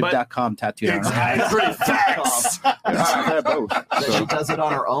badboymembership.com tattooed on her ass. She does it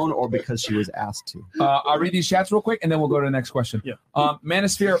on her own or because she was asked to. I'll read these chats real quick and then we'll go to the next question. Yeah.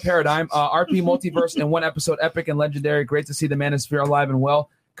 Manosphere Paradigm, RP Multiverse in one episode, epic and legendary. Great to see the Manosphere alive and well,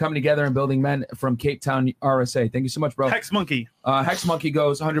 coming together and building men from Cape Town, RSA. Thank you so much, bro. Hex Monkey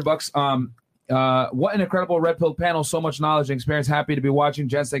goes $100. What an incredible Red Pill panel. So much knowledge and experience. Happy to be watching.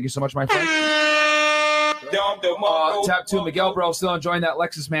 Jens, thank you so much, my friend. Tap 2, Miguel, bro. Still enjoying that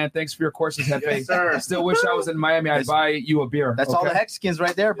Lexus, man. Thanks for your courses, Hefe. Yes, sir. Still wish I was in Miami. I'd buy you a beer. That's all the Hexicans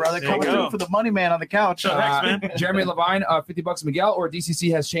right there, brother. Coming through for the money man on the couch. Jeremy Levine, $50. Miguel, or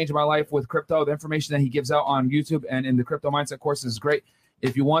DCC has changed my life with crypto. The information that he gives out on YouTube and in the crypto mindset courses is great.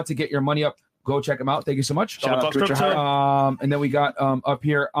 If you want to get your money up, go check them out. Thank you so much. Shout out to And then we got up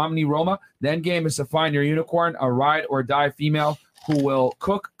here Omni Roma. The end game is to find your unicorn, a ride or die female who will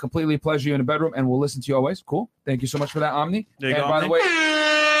cook, completely pleasure you in the bedroom, and will listen to you always. Cool. Thank you so much for that, Omni. There you and go, by Omni.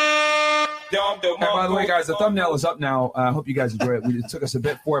 the way, guys, the thumbnail is up now. I hope you guys enjoy it. It took us a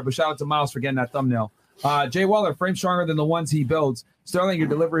bit for it, but shout out to Miles for getting that thumbnail. Jay Waller, frame stronger than the ones he builds. Sterling, your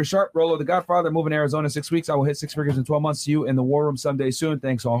delivery sharp. Rolo, the Godfather, moving to Arizona 6 weeks. I will hit 6 figures in 12 months. See you in the war room someday soon.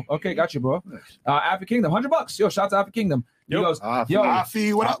 Thanks all. Okay, got you, bro. Afi Kingdom, $100. Yo, shout out to Afi Kingdom. He goes, yo,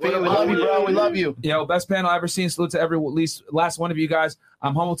 Afi, what up? We love you, bro. We love you. Yo, best panel I've ever seen. Salute to every last one of you guys.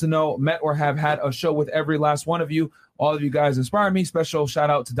 I'm humbled to know, met or have had a show with every last one of you. All of you guys inspire me. Special shout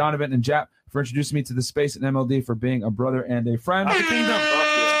out to Donovan and Jap for introducing me to the space and MLD, for being a brother and a friend. Shout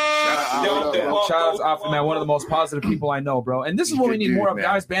out to Alpha, man, one of the most positive people I know, bro. And this is what we need more of,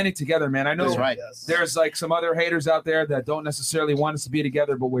 guys banding together, man. I know That's right. there's like some other haters out there that don't necessarily want us to be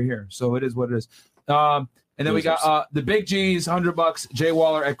together, but we're here. So it is what it is. And then we got the Big G's, $100, Jay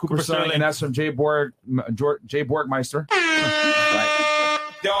Waller at Cooper Sterling, and that's from Jay Borgmeister.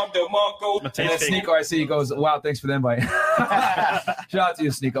 And then Sneeko, I see, he goes, wow, thanks for the invite. Shout out to you,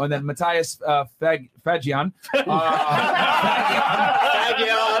 Sneeko. And then Matthias Fagian. Shout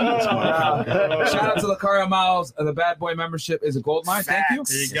out to Lucario Miles. The Bad Boy membership is a gold mine. Thank you.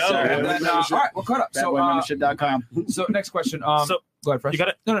 There you go. And then, all right, we're caught up. So, Badboymembership.com. So next question. So go ahead, Fresh. You got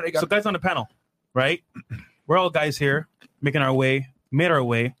it. No, you got So it. guys on the panel, right? We're all guys here made our way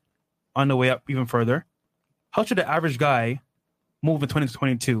on the way up even further. How should the average guy move in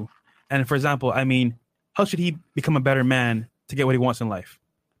 2022? And for example, I mean, how should he become a better man to get what he wants in life?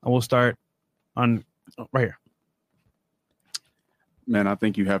 And we'll start on right here. Man, I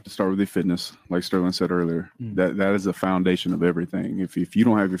think you have to start with your fitness, like Sterling said earlier. That is the foundation of everything. If you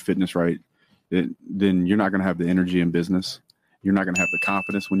don't have your fitness right, then you're not going to have the energy in business. You're not going to have the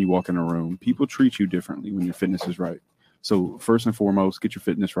confidence when you walk in a room. People treat you differently when your fitness is right. So first and foremost, get your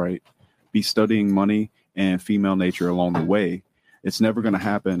fitness right. Be studying money and female nature along the way. It's never going to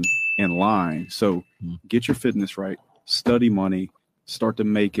happen in line. So get your fitness right, study money, start to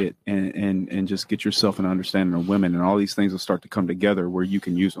make it, and just get yourself an understanding of women, and all these things will start to come together where you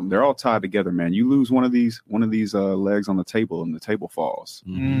can use them. They're all tied together, man. You lose one of these legs on the table and the table falls.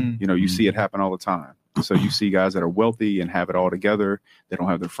 You know, you see it happen all the time. So you see guys that are wealthy and have it all together. They don't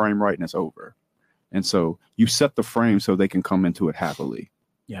have their frame right and it's over. And so you set the frame so they can come into it happily.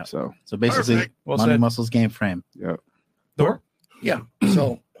 Yeah. So basically, Well money, said. muscles, game frame. Yeah. Door? Yeah.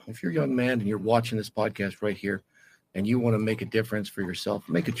 So if you're a young man and you're watching this podcast right here and you want to make a difference for yourself,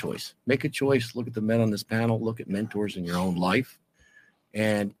 make a choice. Make a choice. Look at the men on this panel. Look at mentors in your own life.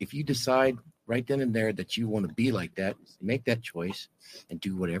 And if you decide right then and there that you want to be like that, make that choice and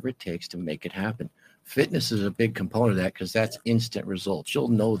do whatever it takes to make it happen. Fitness is a big component of that because that's instant results. You'll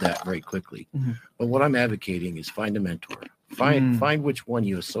know that very quickly. But what I'm advocating is find a mentor. Find which one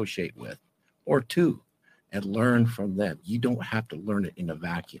you associate with, or two, and learn from them. You don't have to learn it in a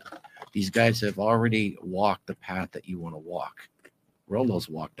vacuum. These guys have already walked the path that you want to walk. Rolo's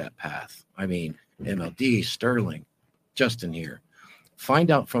walked that path. I mean, MLD, Sterling, Justin here.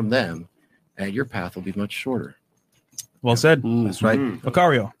 Find out from them, and your path will be much shorter. Well said. That's right.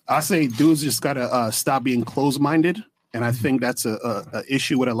 Lucario. I say dudes just gotta stop being closed-minded, and I think that's a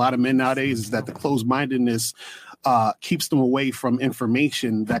issue with a lot of men nowadays. Is that the closed-mindedness keeps them away from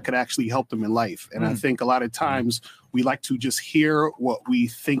information that could actually help them in life. And I think a lot of times we like to just hear what we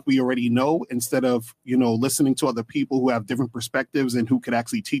think we already know instead of, listening to other people who have different perspectives and who could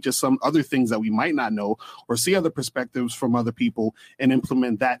actually teach us some other things that we might not know, or see other perspectives from other people and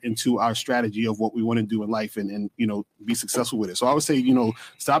implement that into our strategy of what we want to do in life and be successful with it. So I would say,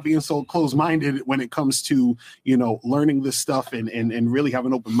 stop being so closed-minded when it comes to, learning this stuff and really have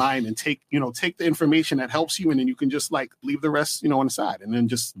an open mind and take the information that helps you, and then you can just leave the rest, on the side and then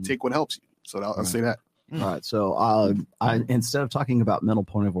just take what helps you. So I'll say that. All right. So I instead of talking about mental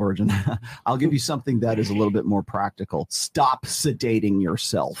point of origin, I'll give you something that is a little bit more practical. Stop sedating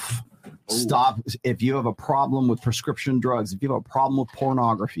yourself. Stop. If you have a problem with prescription drugs, if you have a problem with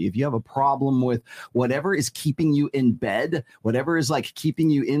pornography, if you have a problem with whatever is keeping you in bed, whatever is keeping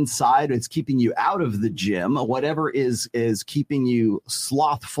you inside, it's keeping you out of the gym, whatever is keeping you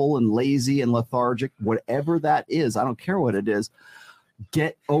slothful and lazy and lethargic, whatever that is, I don't care what it is.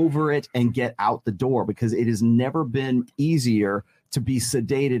 Get over it and get out the door, because it has never been easier to be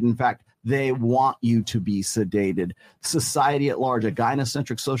sedated. In fact, They want you to be sedated. Society at large, a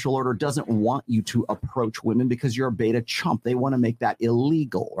gynocentric social order doesn't want you to approach women because you're a beta chump. They want to make that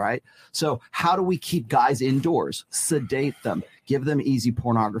illegal, right? So how do we keep guys indoors? Sedate them. Give them easy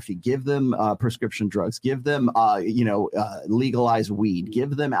pornography. Give them prescription drugs. Give them, legalized weed.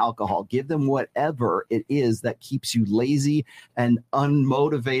 Give them alcohol. Give them whatever it is that keeps you lazy and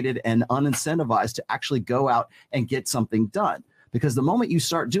unmotivated and unincentivized to actually go out and get something done. Because the moment you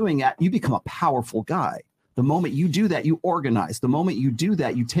start doing that, you become a powerful guy. The moment you do that, you organize. The moment you do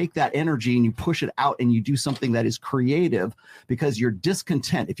that, you take that energy and you push it out and you do something that is creative because you're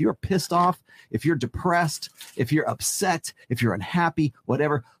discontent. If you're pissed off, if you're depressed, if you're upset, if you're unhappy,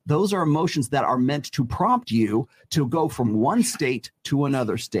 whatever, those are emotions that are meant to prompt you to go from one state to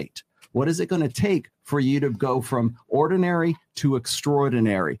another state. What is it going to take for you to go from ordinary to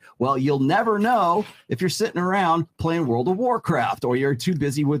extraordinary? Well, you'll never know if you're sitting around playing World of Warcraft or you're too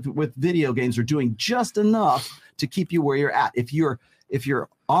busy with video games or doing just enough to keep you where you're at. If your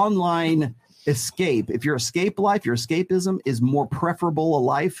online escape, if your escape life, your escapism is more preferable a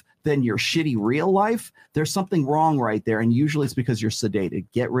life than your shitty real life, there's something wrong right there. And usually it's because you're sedated.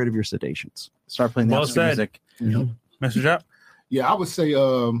 Get rid of your sedations. Start playing well said. music. Mr. Jap? Yeah, I would say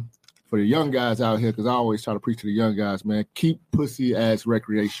for the young guys out here, because I always try to preach to the young guys, man, keep pussy as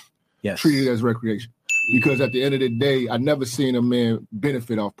recreation. Yes. Treat it as recreation. Because at the end of the day, I never seen a man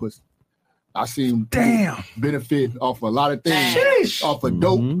benefit off pussy. I seen benefit off a lot of things, off of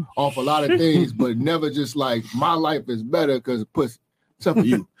dope, off a lot of things, but never just like my life is better because of pussy. Except for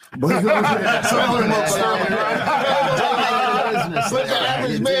you. But you know what I'm saying? But the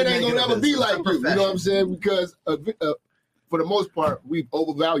average man ain't gonna never be like you. You know what I'm saying? Because for the most part, we've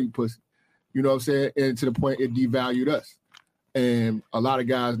overvalued pussy. You know what I'm saying? And to the point it devalued us. And a lot of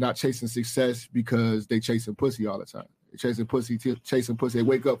guys not chasing success because they chasing pussy all the time. They're chasing pussy. They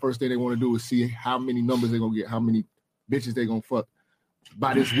wake up, first thing they want to do is see how many numbers they're going to get, how many bitches they're going to fuck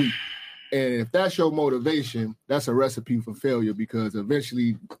by this week. And if that's your motivation, that's a recipe for failure because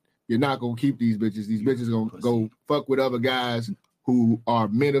eventually you're not going to keep these bitches. These bitches are going to go fuck with other guys who are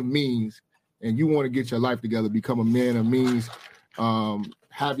men of means. And you want to get your life together, become a man of means,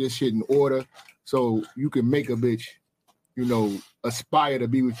 have your shit in order so you can make a bitch, aspire to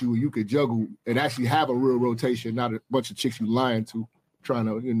be with you. You could juggle and actually have a real rotation, not a bunch of chicks you lying to, trying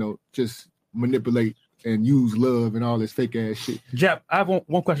to, just manipulate and use love and all this fake ass shit. Jap, I have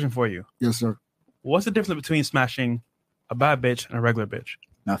one question for you. Yes, sir. What's the difference between smashing a bad bitch and a regular bitch?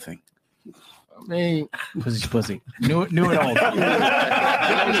 Nothing. I mean, pussy's pussy. New and old. New and old.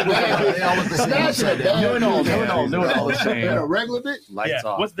 A regular bitch? Lights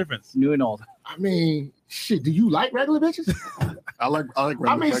off. What's the difference? New and old. I mean, shit. Do you like regular bitches? I like. I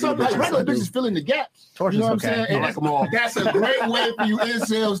mean, some regular bitches fill in the gaps. You know what I'm saying? I like them all. That's a great way for you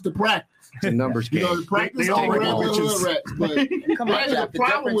incels to practice. It's a numbers game. To practice on regular rats. But come on, Jeff. The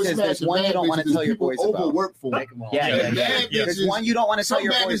difference is there's one you don't want to tell your boys about. Overwork for. Yeah. There's one you don't want to tell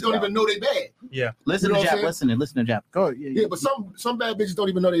your boys don't even know they bad. Yeah. Listen to Jap. Listen to Jap. Go. Yeah, but some bad bitches don't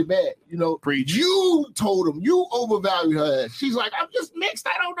even know they bad. Preach. You told them you overvalued her. She's like, I'm just mixed.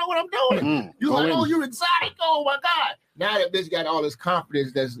 I don't know what I'm doing. You're like, oh, you're exotic. Oh my God. Now that bitch got all this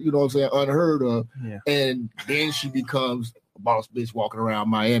confidence that's unheard of. Yeah. And then she becomes a boss bitch walking around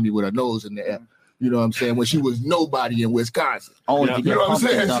Miami with her nose in the air. You know what I'm saying? When she was nobody in Wisconsin. Oh, you know what I'm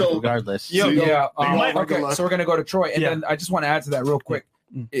saying? So regardless. Okay, so we're gonna go to Troy, and then I just want to add to that real quick,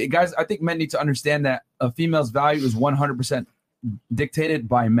 guys. I think men need to understand that a female's value is 100% dictated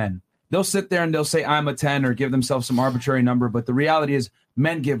by men. They'll sit there and they'll say I'm a 10 or give themselves some arbitrary number, but the reality is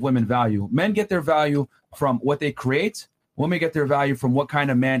men give women value. Men get their value from what they create. Women get their value from what kind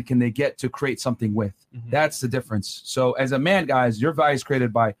of man can they get to create something with. That's the difference. So as a man, guys, your value is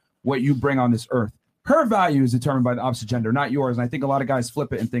created by what you bring on this earth. Her value is determined by the opposite gender, not yours. And I think a lot of guys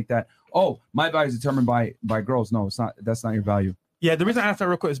flip it and think that, oh, my value is determined by girls. No, it's not. That's not your value. Yeah, the reason I asked that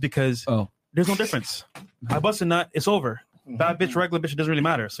real quick is because there's no difference. I bust a nut, it's over. Bad bitch, regular bitch, it doesn't really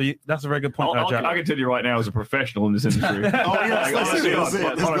matter. So that's a very good point. I can tell you right now, as a professional in this industry. To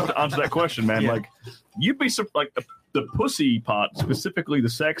answer that question, man. Yeah. Like, you'd be like the pussy part, specifically the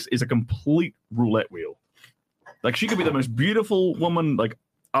sex, is a complete roulette wheel. Like, she could be the most beautiful woman, like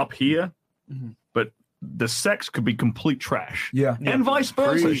up here, but the sex could be complete trash. Yeah, and vice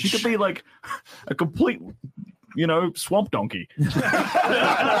versa. She could be like a complete, swamp donkey.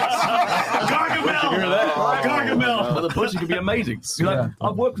 Gargamel. But the pussy could be amazing.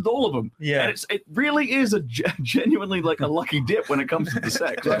 I've worked with all of them. Yeah, and it really is a genuinely like a lucky dip when it comes to the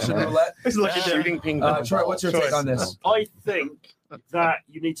sex. It's like shooting ping. Troy, what's your take on this? I think that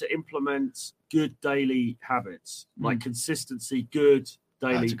you need to implement good daily habits, like consistency, good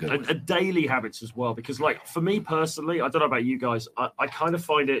daily habits as well. Because like for me personally, I don't know about you guys, I kind of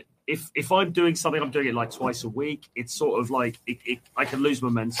find it if I'm doing something, I'm doing it like twice a week. It's sort of like I can lose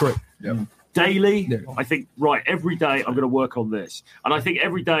momentum. Right. Yep. Daily, I think, right, every day I'm going to work on this. And I think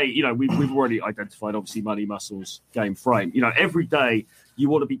every day, you know, we've already identified, obviously, money, muscles, game, frame. You know, every day you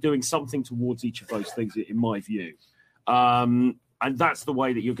want to be doing something towards each of those things, in my view. And that's the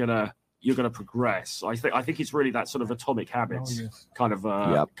way that you're gonna progress. I think it's really that sort of atomic habits kind of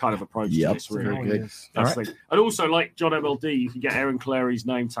approach to this. Really, that's the thing. And also, like John MLD, you can get Aaron Clary's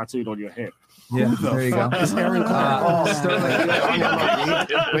name tattooed on your hip. Yeah, there you go. Is Aaron Wait, go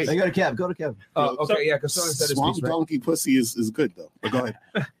to Kev. Go to Kev. Okay, yeah, because Sterling said his Swamp piece, right? donkey pussy is good though. But go ahead.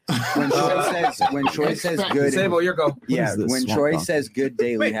 When Troy says good, Sable, your go. Yeah, when Troy says good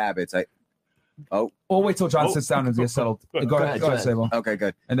daily habits, We'll wait till John sits down and gets settled. Go ahead, Sable. Okay,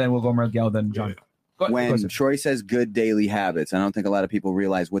 good. And then we'll go Miguel, then John. When Troy says good daily habits, I don't think a lot of people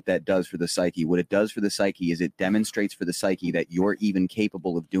realize what that does for the psyche. What it does for the psyche is it demonstrates for the psyche that you're even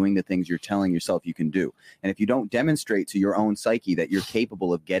capable of doing the things you're telling yourself you can do. And if you don't demonstrate to your own psyche that you're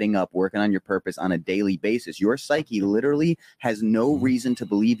capable of getting up, working on your purpose on a daily basis, your psyche literally has no reason to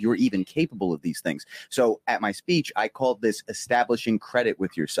believe you're even capable of these things. So at my speech, I called this establishing credit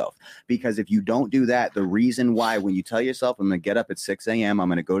with yourself. Because if you don't do that, the reason why when you tell yourself, I'm going to get up at 6 a.m., I'm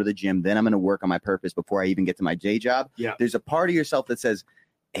going to go to the gym, then I'm going to work on my purpose before I even get to my day job. Yeah. There's a part of yourself that says,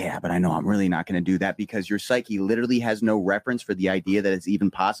 yeah, but I know I'm really not going to do that, because your psyche literally has no reference for the idea that it's even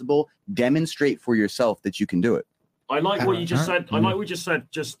possible. Demonstrate for yourself that you can do it. I like what you just said. I like what you just said.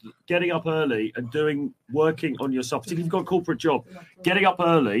 Just getting up early and working on yourself. Particularly if you've got a corporate job, getting up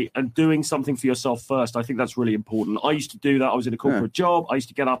early and doing something for yourself first. I think that's really important. I used to do that. I was in a corporate job. I used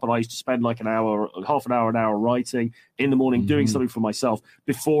to get up and I used to spend like an hour writing in the morning, doing something for myself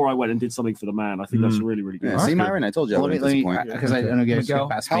before I went and did something for the man. I think that's really, really good. Yeah, see, Myron, I told you I wouldn't disappoint. Because I know you guys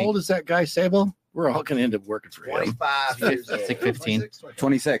How old is that guy, Sabo? We're all going to end up working for him. 25 years old. 15.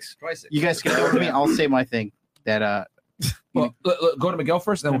 26. You guys can over me. I'll say my thing. That well, go to Miguel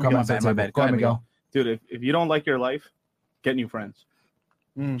first, then we'll come on. My bad. Go ahead, Miguel. Dude, if you don't like your life, get new friends.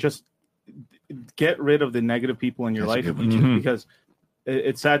 Just get rid of the negative people in your life, because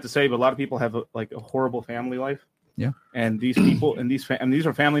it's sad to say, but a lot of people have a horrible family life. Yeah, and these people and these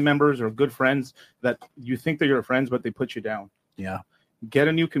are family members or good friends that you think they're your friends, but they put you down. Yeah, get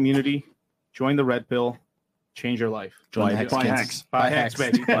a new community, join the Red Pill. Change your life. Buy hacks,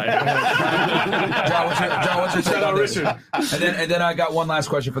 baby. John, what's your take on this? And then I got one last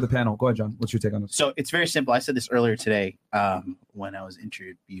question for the panel. Go ahead, John. What's your take on this? So it's very simple. I said this earlier today when I was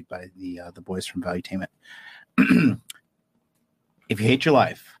interviewed by the boys from Valuetainment. If you hate your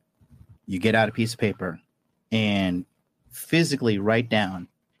life, you get out a piece of paper and physically write down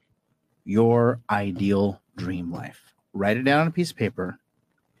your ideal dream life. Write it down on a piece of paper.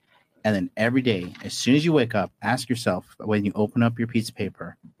 And then every day, as soon as you wake up, ask yourself, when you open up your piece of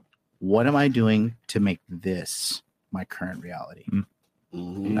paper, what am I doing to make this my current reality?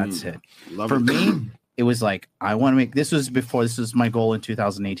 That's it. For me, it was like, I want to make, this was my goal in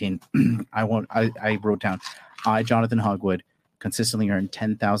 2018. I wrote down, Jonathan Hogwood, consistently earn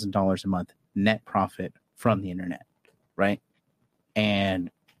 $10,000 a month net profit from the internet, right?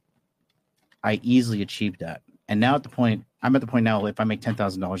 And I easily achieved that. And now I'm at the point now, if I make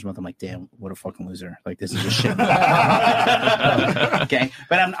 $10,000 a month, I'm like, damn, what a fucking loser. Like, this is just shit. Okay.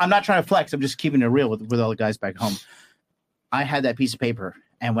 But I'm not trying to flex. I'm just keeping it real with all the guys back home. I had that piece of paper.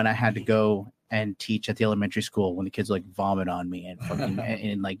 And when I had to go and teach at the elementary school, when the kids like vomit on me and fucking,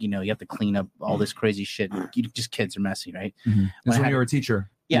 and like, you have to clean up all this crazy shit. Kids are messy, right? That's when you were a teacher.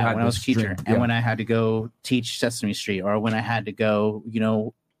 Yeah, when I was a teacher. And when I had to go teach Sesame Street, or when I had to go,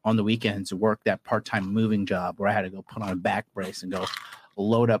 on the weekends work that part-time moving job where I had to go put on a back brace and go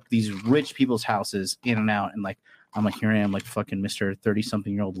load up these rich people's houses in and out. And here I am, like fucking Mr.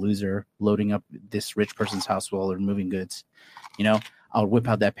 30-something-year-old loser loading up this rich person's house while they're moving goods. I'll whip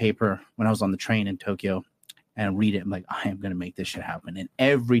out that paper when I was on the train in Tokyo and read it. I'm like, I am going to make this shit happen. And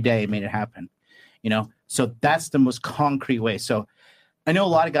every day I made it happen, So that's the most concrete way. So I know a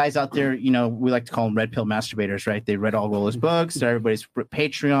lot of guys out there, we like to call them red pill masturbators, right? They read all Roller's books, they're everybody's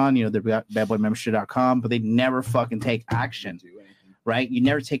Patreon, they're badboymembership.com, but they never fucking take action, right? You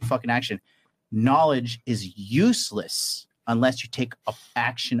never take fucking action. Knowledge is useless unless you take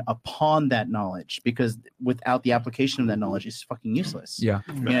action upon that knowledge, because without the application of that knowledge, it's fucking useless. Yeah.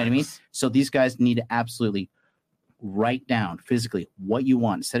 You know what I mean? So these guys need to absolutely write down physically what you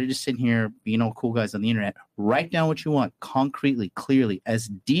want. Instead of just sitting here being all cool guys on the internet, write down what you want concretely, clearly, as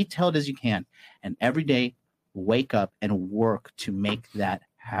detailed as you can. And every day, wake up and work to make that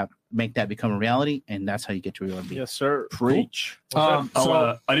make that become a reality, and that's how you get to where you want to be. Yes, sir. Preach. I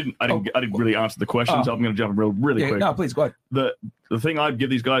didn't really answer the question, so I'm going to jump really quick. No, please go ahead. The thing I'd give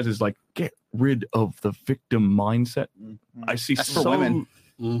these guys is like, get rid of the victim mindset. I see women.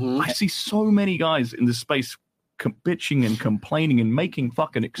 I see so many guys in this space bitching and complaining and making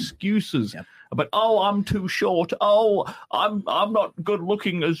fucking excuses about, I'm too short. I'm not good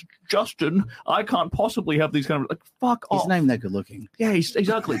looking as Justin. I can't possibly have these kind of fuck off. He's not even that good looking. Yeah, he's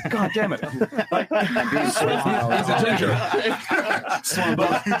ugly. God damn it. He's a ginger.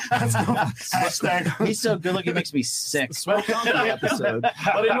 He's so good looking, it makes me sick. But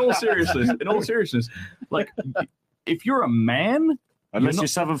in all seriousness, like if you're a man, unless you're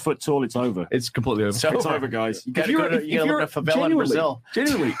 7 foot tall, it's over. It's completely over. It's over, guys. You gotta go to a favela in Brazil.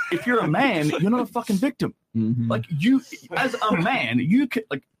 Genuinely, if you're a man, you're not a fucking victim. Like you, as a man, you can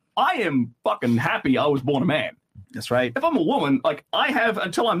I am fucking happy I was born a man. That's right. If I'm a woman, I have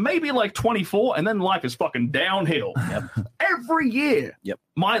until I'm maybe 24, and then life is fucking downhill. Every year,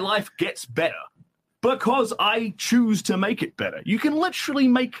 my life gets better because I choose to make it better. You can literally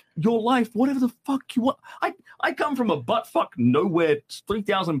make your life whatever the fuck you want. I come from a buttfuck nowhere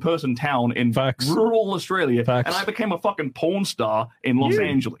 3,000 person town in rural Australia, and I became a fucking porn star in Los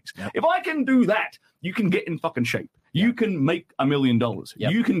Angeles. If I can do that, you can get in fucking shape. You can make $1 million.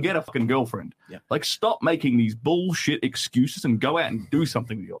 You can get a fucking girlfriend. Stop making these bullshit excuses and go out and do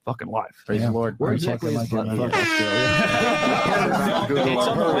something with your fucking life. Praise the Lord. Where exactly is buttfuck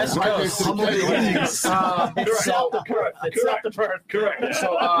Correct.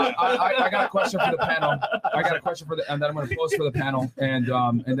 So I got a question for the panel. And then I'm going to pose for the panel, and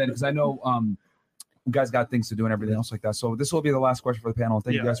then because I know you guys got things to do and everything else like that. So this will be the last question for the panel.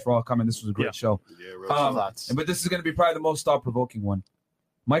 Thank you guys for all coming. This was a great show. But this is going to be probably the most thought-provoking one.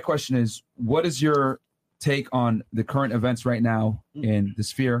 My question is, what is your take on the current events right now in the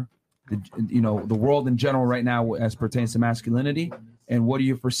sphere, the world in general right now as pertains to masculinity, and what do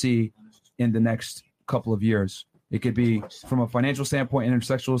you foresee in the next couple of years? It could be from a financial standpoint,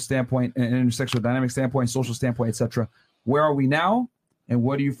 intersexual standpoint, an intersexual dynamic standpoint, social standpoint, etc. Where are we now, and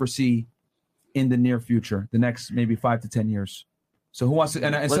what do you foresee in the near future, the next maybe 5 to 10 years? So who wants to,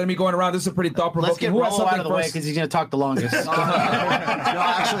 and instead of me going around, this is a pretty thought-provoking. Let's get Rollo out of the way because he's going to talk the longest. No,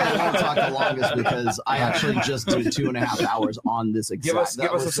 actually, I won't talk the longest because I actually just did 2.5 hours on this exact.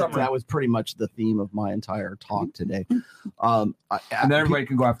 Give us a summary. That was pretty much the theme of my entire talk today. And then everybody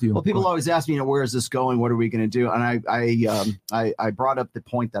can go after you. Well, people always ask me, where is this going? What are we going to do? And I brought up the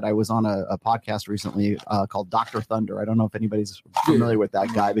point that I was on a podcast recently called Dr. Thunder. I don't know if anybody's familiar with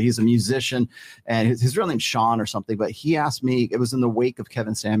that guy, but he's a musician, and his real name's Sean or something. But he asked me, it was in the wake of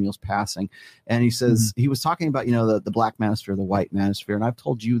Kevin Samuels passing, and he says he was talking about the black manosphere, the white manosphere, and I've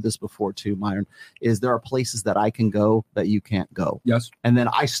told you this before too, Myron, is there are places that I can go that you can't go. Yes. And then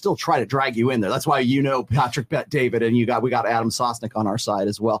I still try to drag you in there. That's why Patrick Bet-David, and we got Adam Sosnick on our side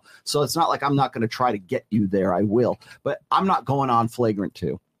as well. So it's not like I'm not going to try to get you there. I will, but I'm not going on Flagrant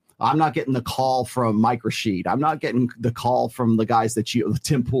 2. I'm not getting the call from Mike Rashid. I'm not getting the call from the guys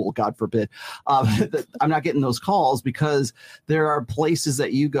Tim Pool, God forbid. I'm not getting those calls because there are places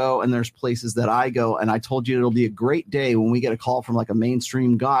that you go and there's places that I go. And I told you it'll be a great day when we get a call from a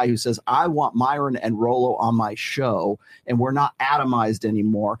mainstream guy who says, I want Myron and Rollo on my show, and we're not atomized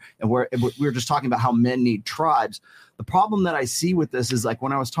anymore. And we're just talking about how men need tribes. The problem that I see with this is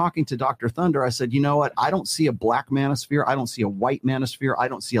when I was talking to Dr. Thunder, I said, you know what? I don't see a black manosphere. I don't see a white manosphere. I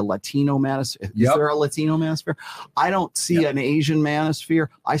don't see a Latino manosphere. Is there a Latino manosphere? I don't see an Asian manosphere.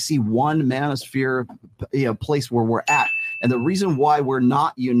 I see one manosphere, place where we're at. And the reason why we're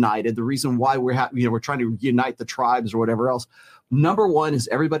not united, the reason why we're trying to unite the tribes or whatever else, number one is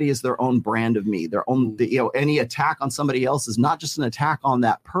everybody is their own brand of me. Their own, any attack on somebody else is not just an attack on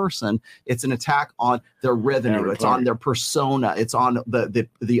that person. It's an attack on their revenue. It's on their persona. It's on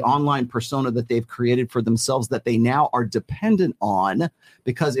the online persona that they've created for themselves that they now are dependent on.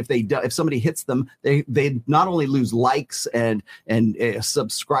 Because if somebody hits them, they not only lose likes and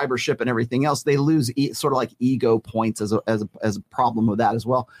subscribership and everything else, they lose sort of like ego points as a problem of that as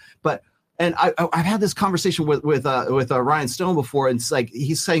well. But and I've had this conversation with Ryan Stone before, and it's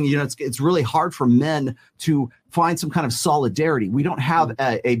he's saying it's really hard for men to find some kind of solidarity. We don't have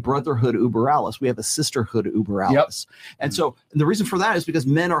a brotherhood uber alles. We have a sisterhood uber alles. And so the reason for that is because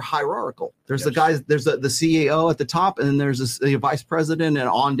men are hierarchical. There's the guys, there's the CEO at the top, and then there's the vice president and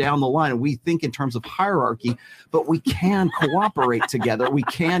on down the line. And we think in terms of hierarchy, but we can cooperate together. We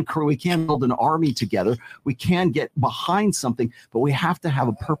can build an army together. We can get behind something, but we have to have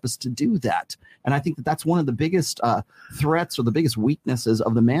a purpose to do that. And I think that's one of the biggest threats or the biggest weaknesses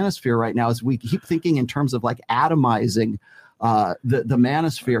of the manosphere right now is we keep thinking in terms of atomizing the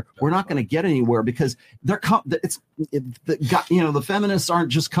manosphere, we're not going to get anywhere because the feminists aren't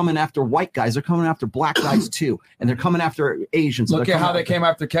just coming after white guys; they're coming after black guys too, and they're coming after Asians. Look at how they came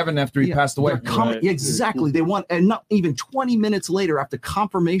after Kevin after he passed away. Exactly. They want, and not even 20 minutes later, after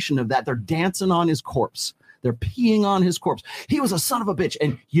confirmation of that, they're dancing on his corpse. They're peeing on his corpse. He was a son of a bitch.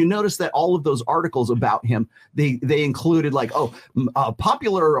 And you notice that all of those articles about him, they included like,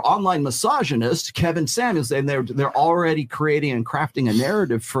 popular online misogynist Kevin Samuels, and they're already creating and crafting a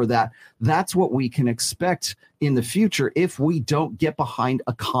narrative for that. That's what we can expect in the future if we don't get behind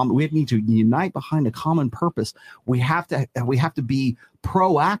we need to unite behind a common purpose. We have to be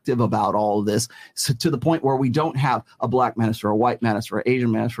proactive about all of this, so to the point where we don't have a black manosphere, a white manosphere, Asian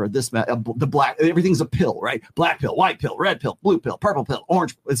manosphere, the black, everything's a pill, right? Black pill, white pill, red pill, blue pill, purple pill,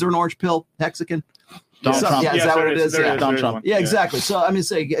 orange. Is there an orange pill? Hexagon? Donald Trump. Yeah, is that what it is? Yeah, Donald Trump. Yeah, exactly. So I mean,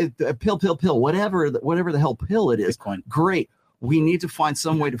 say pill, whatever the hell pill it is. Bitcoin. Great. We need to find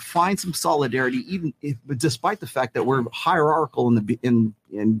some way to find some solidarity, even despite the fact that we're hierarchical in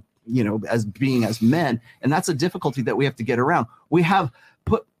as men, and that's a difficulty that we have to get around. We have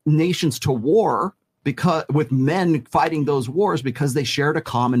put nations to war with men fighting those wars because they shared a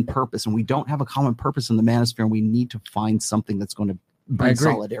common purpose, and we don't have a common purpose in the manosphere, and we need to find something that's going to bring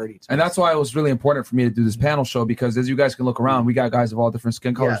solidarity to and that's why it was really important for me to do this panel show, because as you guys can look around, we got guys of all different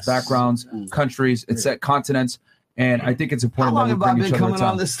skin colors, backgrounds, countries, continents. And I think it's important. How long have I been coming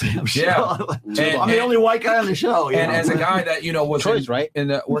on this damn show? Yeah. I'm the only white guy on the show. And as a guy that was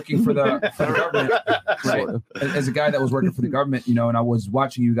working for the government, right? As a guy that was working for the government, and I was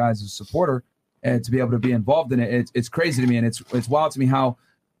watching you guys as a supporter, and to be able to be involved in it, it's crazy to me, and it's wild to me how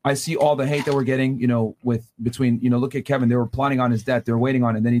I see all the hate that we're getting. Look at Kevin. They were planning on his death. They were waiting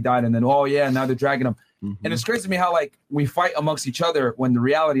on it. And then he died. And then now they're dragging him. Mm-hmm. And it's crazy to me how we fight amongst each other when the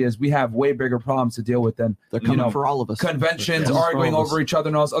reality is we have way bigger problems to deal with than they're coming for all of us. Conventions, arguing over each other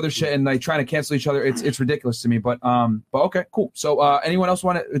and all this other shit, and trying to cancel each other. It's ridiculous to me. But okay, cool. So anyone else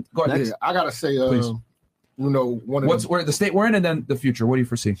want to go ahead? Yeah, I gotta say, where the state we're in, and then the future. What do you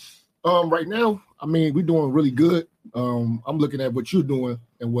foresee? Right now, I mean, we're doing really good. I'm looking at what you're doing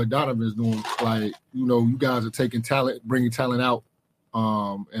and what Donovan's doing. You guys are taking talent, bringing talent out,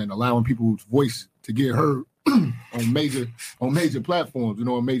 and allowing people's voice to get heard on major platforms.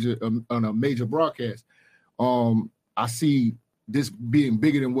 On a major broadcast. I see this being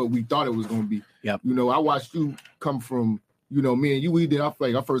bigger than what we thought it was going to be. Yep. I watched you come from. Me and you, we did our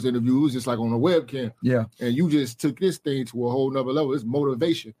first interview. It was just like on a webcam. Yeah. And you just took this thing to a whole nother level. It's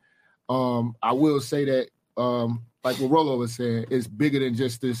motivation. I will say that, like what Rollo was saying, it's bigger than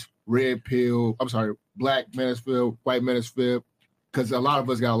just this black manosphere, white manosphere, because a lot of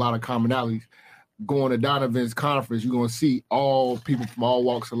us got a lot of commonalities. Going to Donovan's conference, you're going to see all people from all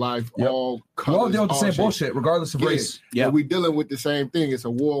walks of life, all colors. We're all dealing with the same bullshit, regardless of race. Yeah, we're dealing with the same thing. It's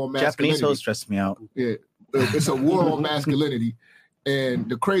a war on masculinity. Japanese hoes stress me out. Yeah, it's a war on masculinity. And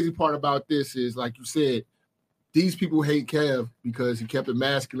the crazy part about this is, like you said, these people hate Kev because he kept it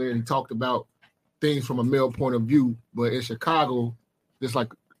masculine and he talked about things from a male point of view. But in Chicago, just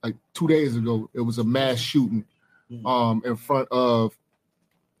like 2 days ago, it was a mass shooting in front of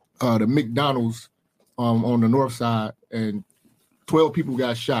the McDonald's on the north side, and 12 people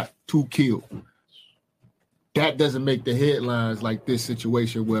got shot, 2 killed. That doesn't make the headlines like this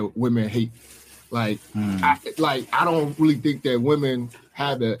situation where women hate. I don't really think that women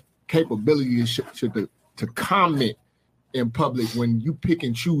have the capability to comment in public when you pick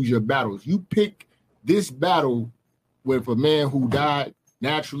and choose your battles. You pick this battle with a man who died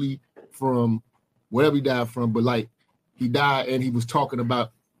naturally from whatever he died from, but he died and he was talking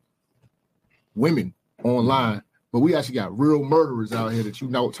about women online. But we actually got real murderers out here that you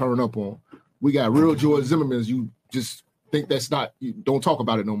don't turn up on. We got real George Zimmermans. You just think you don't talk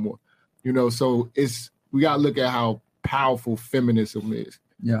about it no more. So we got to look at how powerful feminism is.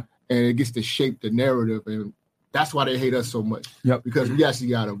 Yeah. And it gets to shape the narrative. And that's why they hate us so much. Yep. Because we actually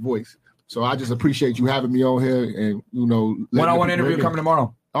got a voice. So I just appreciate you having me on here. And, one-on-one interview coming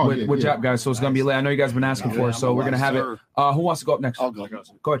tomorrow. With Jap guys, so it's gonna be late. I know you guys have been asking for it, so we're gonna have it. Who wants to go up next? I'll go.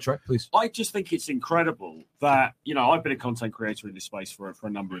 Go ahead, Troy, please. I just think it's incredible that I've been a content creator in this space for a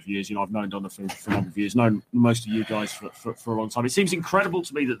number of years. I've known Donna for a number of years, known most of you guys for a long time. It seems incredible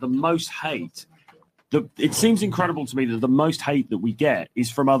to me that the most hate that we get is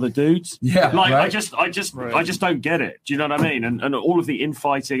from other dudes. Yeah, right? Right. I just don't get it. Do you know what I mean? And all of the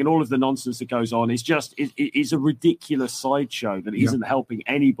infighting and all of the nonsense that goes on is just it's a ridiculous sideshow that isn't helping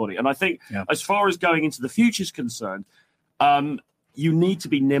anybody. And I think as far as going into the future is concerned, you need to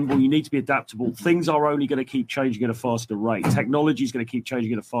be nimble. You need to be adaptable. Things are only going to keep changing at a faster rate. Technology is going to keep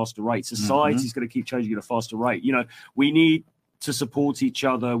changing at a faster rate. Society is going to keep changing at a faster rate. We need to support each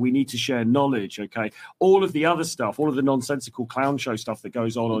other. We need to share knowledge. Okay, all of the other stuff, all of the nonsensical clown show stuff that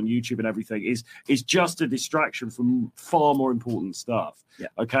goes on YouTube and everything is just a distraction from far more important stuff. Yeah.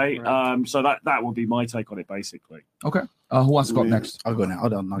 Okay. So that would be my take on it, basically. Okay. Who wants to go up next? I'll go now.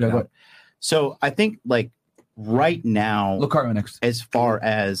 Hold on. Yeah, go ahead. So I think like right now, Lucario next. As far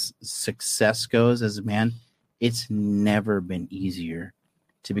as success goes as a man, it's never been easier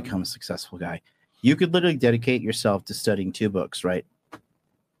to become a successful guy. You could literally dedicate yourself to studying 2 books, right?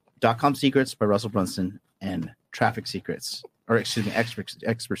 .com Secrets by Russell Brunson and Traffic Secrets, or excuse me,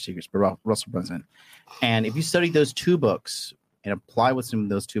 Expert Secrets by Russell Brunson. And if you study those 2 books and apply what's in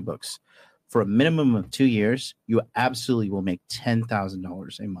those 2 books for a minimum of 2 years, you absolutely will make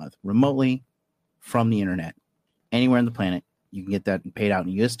 $10,000 a month remotely from the internet. Anywhere on the planet, you can get that paid out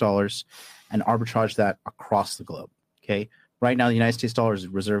in US dollars and arbitrage that across the globe. Okay. Right now, the United States dollar is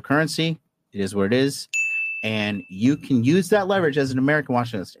reserve currency. It is what it is. And you can use that leverage as an American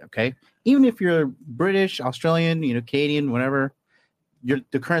watching this. Okay. Even if you're British, Australian, Canadian, whatever,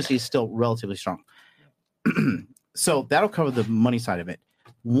 the currency is still relatively strong. So that'll cover the money side of it.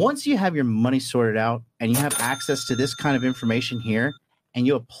 Once you have your money sorted out and you have access to this kind of information here and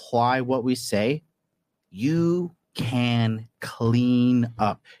you apply what we say, you can clean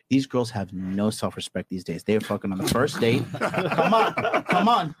up. These girls have no self-respect these days. They're fucking on the first date.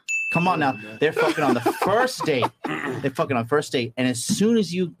 Come on now. They're fucking on the first date. They're fucking on first date. And as soon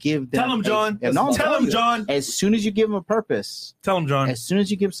as you give them... Tell them, John. Tell them, John. As soon as you give them a purpose... Tell them, John. As soon as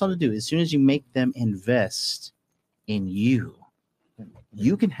you give them something to do, as soon as you make them invest in you,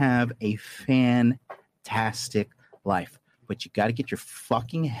 you can have a fantastic life. But you got to get your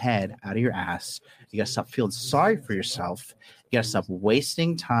fucking head out of your ass. You got to stop feeling sorry for yourself. You got to stop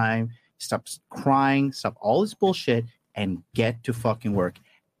wasting time. Stop crying. Stop all this bullshit and get to fucking work.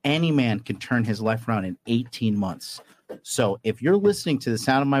 Any man can turn his life around in 18 months. So if you're listening to the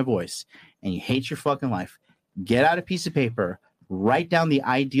sound of my voice and you hate your fucking life, get out a piece of paper, write down the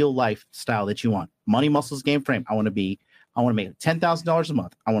ideal lifestyle that you want. Money, muscles, game, frame. I want to make $10,000 a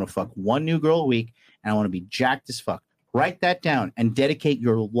month. I want to fuck 1 new girl a week, and I want to be jacked as fuck. Write that down and dedicate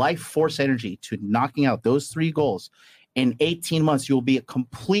your life force energy to knocking out those 3 goals. In 18 months, you'll be a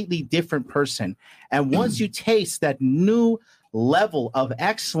completely different person. And once you taste that new level of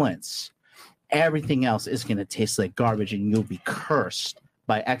excellence, everything else is going to taste like garbage, and you'll be cursed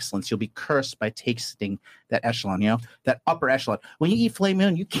by excellence. You'll be cursed by tasting that echelon, that upper echelon. When you eat filet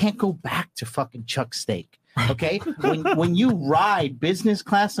mignon, you can't go back to fucking chuck steak. Okay, when you ride business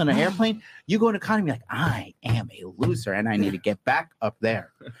class on an airplane, you go in economy like, I am a loser and I need to get back up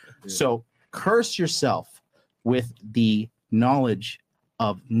there. So curse yourself with the knowledge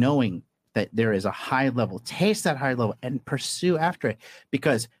of knowing that there is a high level. Taste that high level and pursue after it,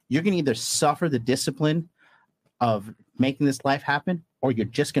 because you're going to either suffer the discipline of making this life happen, or you're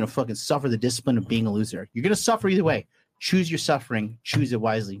just going to fucking suffer the discipline of being a loser. You're going to suffer either way. Choose your suffering, choose it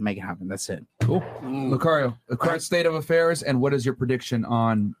wisely, make it happen. That's it. Cool. Lucario, the current state of affairs, and what is your prediction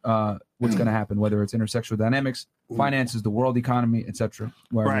on what's going to happen, whether it's intersexual dynamics, finances, the world economy, etc.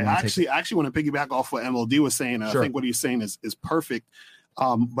 Right. I actually want to piggyback off what MLD was saying. Sure. I think what he's saying is perfect.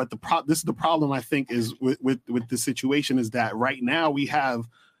 But this is the problem, I think, is with the situation is that right now we have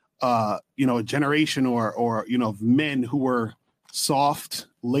a generation or men who are soft,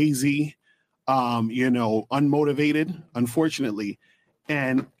 lazy, unmotivated, unfortunately.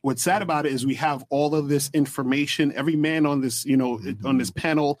 And what's sad about it is we have all of this information. Every man on this, on this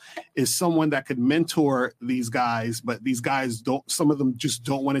panel is someone that could mentor these guys, but these guys some of them just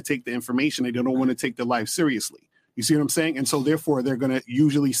don't want to take the information. They don't want to take their life seriously. You see what I'm saying? And so therefore they're going to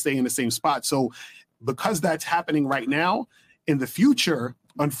usually stay in the same spot. So because that's happening right now, in the future,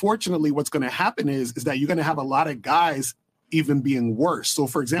 unfortunately, what's going to happen is that you're going to have a lot of guys even being worse. So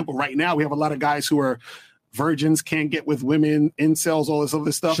for example, right now we have a lot of guys who are virgins, can't get with women, incels, all this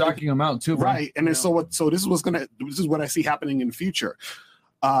other stuff. Shocking them out too, bro. Right. And then so this is what I see happening in the future.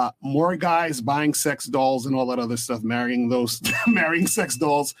 More guys buying sex dolls and all that other stuff, marrying sex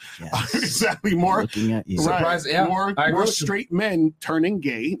dolls. Yes. Exactly. More looking at you. Right. Yeah, more straight men turning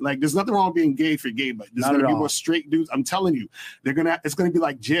gay. Like there's nothing wrong with being gay if you're gay, but there's gonna be more straight dudes. I'm telling you, it's gonna be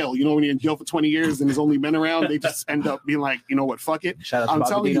like jail. You know, when you're in jail for 20 years and there's only men around, they just end up being like, you know what, fuck it. I'm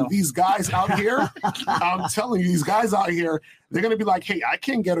telling you, these guys out here, they're going to be like, hey, I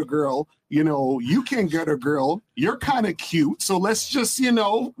can't get a girl. You can't get a girl. You're kind of cute. So let's just,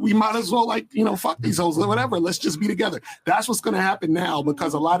 we might as well fuck these hoes or whatever. Let's just be together. That's what's going to happen now,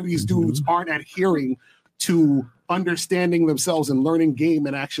 because a lot of these dudes aren't adhering to understanding themselves and learning game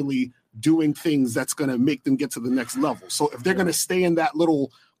and actually doing things that's going to make them get to the next level. So if they're going to stay in that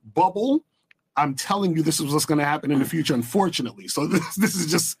little bubble, I'm telling you, this is what's going to happen in the future, unfortunately. So this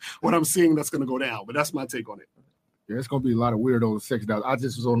is just what I'm seeing that's going to go down. But that's my take on it. Yeah, it's going to be a lot of weirdo sex dolls. I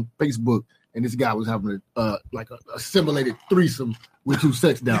just was on Facebook, and this guy was having a simulated threesome with 2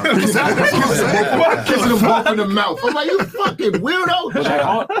 sex dolls. Kissing them both in the mouth. I'm like, you fucking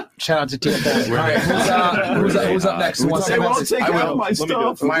weirdo. Shout out to TFS. All right, who's up next?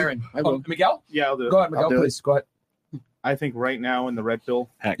 Myron. I will. Miguel? Yeah, I'll do it. Go ahead, Miguel, please. Go ahead. I think right now in the red pill.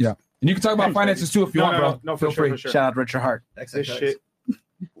 Yeah. And you can talk about finances too if you want, bro. No, feel free. For sure. Shout out Richard Hart. This shit.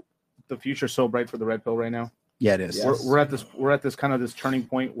 The future's so bright for the red pill right now. Yeah, it is. Yes. We're at this kind of this turning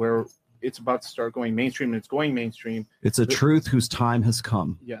point where it's about to start going mainstream, and it's going mainstream. It's a truth whose time has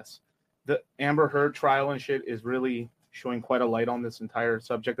come. Yes. The Amber Heard trial and shit is really showing quite a light on this entire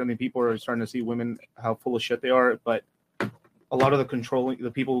subject. I mean, people are starting to see women how full of shit they are, but a lot of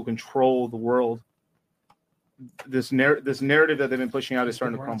the people who control the world, this narrative that they've been pushing out is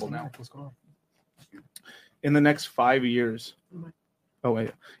starting to crumble now. In the next 5 years,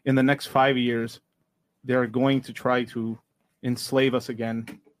 they're going to try to enslave us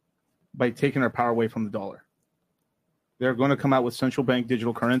again by taking our power away from the dollar. They're going to come out with central bank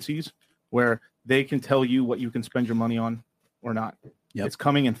digital currencies where they can tell you what you can spend your money on or not. Yep. It's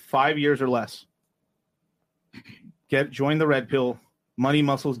coming in 5 years or less. Join the red pill, money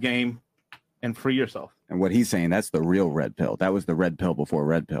muscles game, and free yourself. And what he's saying, that's the real red pill. That was the red pill before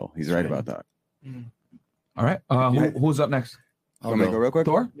red pill. He's right about that. All right. Who's up next? Want me to go real quick?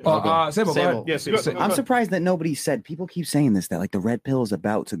 Thor? Sable, go ahead. Yes, I'm surprised that nobody said, people keep saying this, that like the red pill is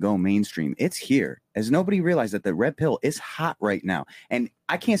about to go mainstream. It's here. Has nobody realized that the red pill is hot right now? And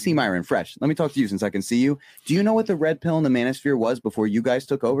I can't see Myron fresh. Let me talk to you since I can see you. Do you know what the red pill in the manosphere was before you guys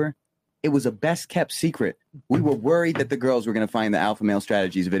took over? It was a best kept secret. We were worried that the girls were going to find the alpha male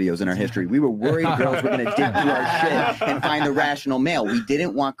strategies videos in our history. We were worried girls were going to dig through our shit and find the rational male. We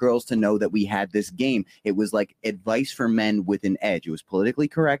didn't want girls to know that we had this game. It was like advice for men with an edge. It was politically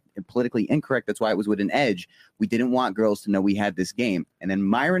correct and politically incorrect. That's why it was with an edge. We didn't want girls to know we had this game. And then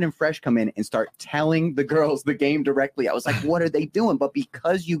Myron and Fresh come in and start telling the girls the game directly. I was like, what are they doing? But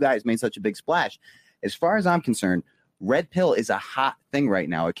because you guys made such a big splash, as far as I'm concerned, red pill is a hot thing right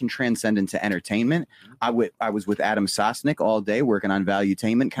now. It can transcend into entertainment. I was with Adam Sosnick all day working on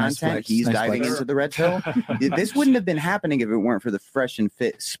valuetainment content. He's diving into the red pill. This wouldn't have been happening if it weren't for the fresh and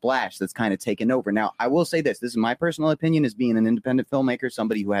fit splash that's kind of taken over. Now, I will say this. This is my personal opinion as being an independent filmmaker,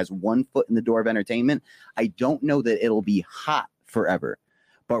 somebody who has one foot in the door of entertainment. I don't know that it'll be hot forever.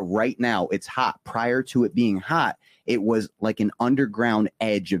 But right now, it's hot. Prior to it being hot, it was like an underground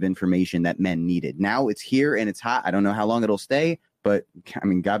edge of information that men needed. Now it's here and it's hot. I don't know how long it'll stay, but I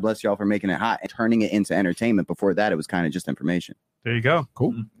mean, God bless y'all for making it hot and turning it into entertainment. Before that, it was kind of just information. There you go.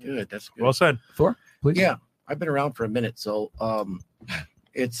 Cool. Good. That's good. Well said. Thor, please. Yeah, I've been around for a minute, so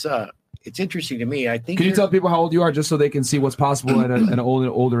it's interesting to me. I think. Can you tell people how old you are just so they can see what's possible at an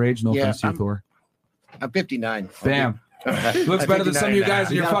older age? No offense to you, Thor. I'm 59. Bam. Looks better than some of you guys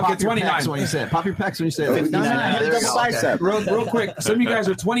and you're fucking 29. When you say it. Pop your pecs when you say it. 59. Real quick. Some of you guys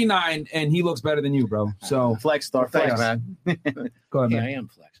are 29 and he looks better than you, bro. So flex, Thor. Thanks, man. Go ahead, man. Yeah, I am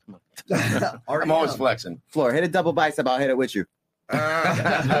flex. Come on. I'm always flexing. Floor, hit a double bicep. I'll hit it with you.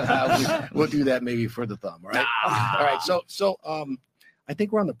 We'll do that maybe for the thumb, right? All right. So I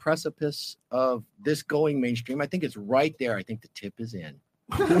think we're on the precipice of this going mainstream. I think it's right there. I think the tip is in.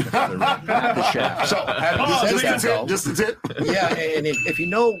 The shaft. So having said that, just a tip. Yeah, and if you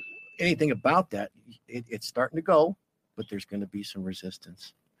know anything about that, it's starting to go, but there's going to be some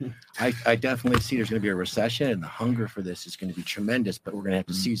resistance. I definitely see there's going to be a recession, and the hunger for this is going to be tremendous. But we're going to have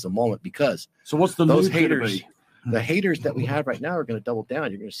to seize the moment because what's the those haters? The haters that we have right now are going to double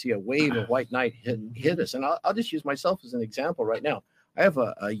down. You're going to see a wave of white knight hit us, and I'll just use myself as an example right now. I have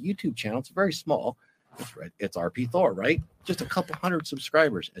a YouTube channel. It's very small. It's RP Thor, right? Just a couple hundred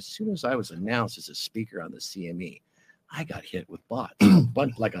subscribers. As soon as I was announced as a speaker on the CME, I got hit with bots.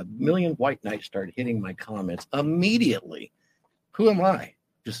 Like a million white knights started hitting my comments immediately. Who am I?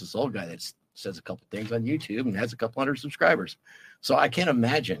 Just this old guy that says a couple things on YouTube and has a couple hundred subscribers. So I can't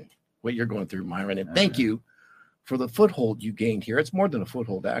imagine what you're going through, Myron. And thank you for the foothold you gained here. It's more than a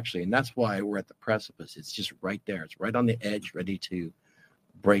foothold, actually. And that's why we're at the precipice. It's just right there. It's right on the edge, ready to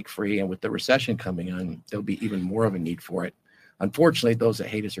break free. And with the recession coming on, there'll be even more of a need for it. Unfortunately, those that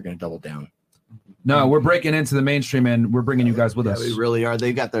hate us are going to double down. No, we're breaking into the mainstream and we're bringing you guys with us. We really are.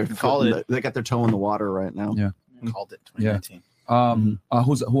 They got their they got their toe in the water right now. Yeah. Called it 2019. Who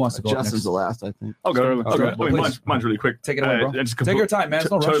wants to go? Justin's next? the last, I think. I'll go. Mine's really quick. Take it away, bro. Take your time, man.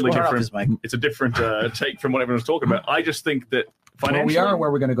 It's no rush. Totally different. It's a different take from what everyone's talking about. I just think that financially, where we are,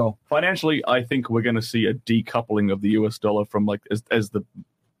 where we're going to go. Financially, I think we're going to see a decoupling of the US dollar from like as the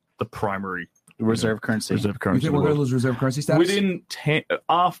primary Reserve currency. Reserve You currency. think we're going to lose reserve currency status? Within 10,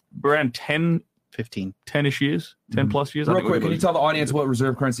 around 10, 15, 10-ish years, 10 plus years. I Real think we're quick, gonna can you lose. tell the audience what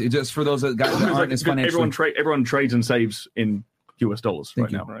reserve currency is? Just for those that guys that Because, aren't as financially. everyone trades and saves in US dollars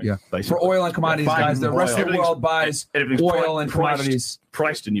right now. Yeah. Basically. For oil and commodities, guys, the rest of the Everything's- world buys everything's oil and priced- commodities.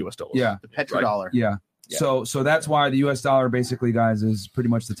 priced in US dollars. Yeah. The petrodollar. Yeah. So that's why the U.S. dollar, basically, guys, is pretty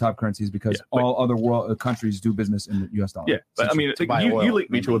much the top currency, is because all other world countries do business in the U.S. dollar. Yeah, but I mean, you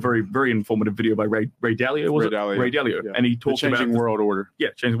linked me to a very, very informative video by Ray Dalio. Was it Ray Dalio? Yeah. And he The talked changing about world order. Yeah,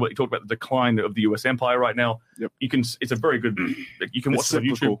 changing. He talked about the decline of the U.S. empire right now. Yep. You can. It's a very good. You can watch It's it on YouTube.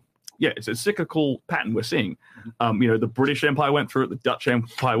 cyclical. Yeah, it's a cyclical pattern we're seeing. The British Empire went through it. The Dutch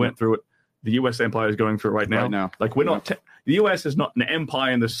Empire went through it. The U.S. Empire is going through it right now. Like we're not. The U.S. is not an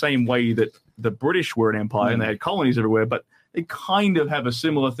empire in the same way that the British were an empire and they had colonies everywhere, but they kind of have a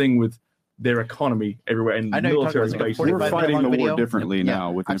similar thing with their economy everywhere and military bases. We're fighting the war differently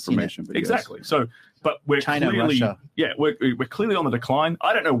now with information. But Exactly. So, but we're China, clearly, Russia. we're clearly on the decline.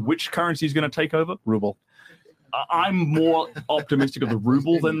 I don't know which currency is going to take over. Ruble. I'm more optimistic of the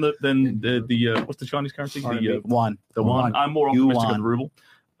ruble than the what's the Chinese currency? The yuan. The yuan. I'm more optimistic Yuan. of the ruble.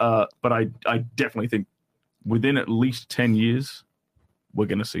 But I definitely think within at least 10 years, we're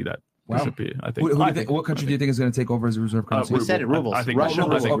going to see that disappear. I think. What country do you think is going to take over as a reserve currency? We said it, rubles. I think Russia.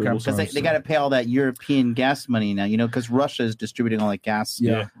 Russia. I think rubles. Because they got to pay all that European gas money now, because Russia is distributing all that gas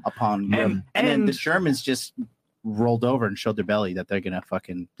upon Europe. And then the Germans just rolled over and showed their belly that they're going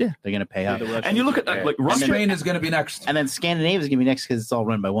to they're going to pay up. And you look at that, like Russia. Spain is going to be next. And then Scandinavia is going to be next because it's all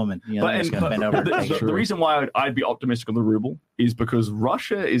run by women. They're just going to bend over. The reason why I'd be optimistic on the ruble is because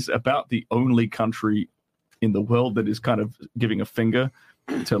Russia is about the only country in the world that is kind of giving a finger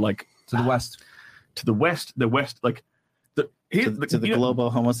to the West. To the West, like the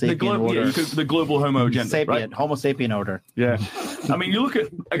global Homo sapien order. The global Homo agenda, sapien, right? Homo sapien order. Yeah, I mean, you look at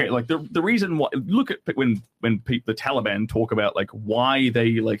the reason why. Look at when the Taliban talk about like why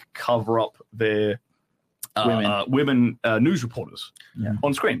they like cover up their women news reporters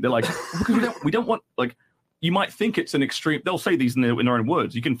on screen. They're like, because we don't want like. You might think it's an extreme. They'll say these in their own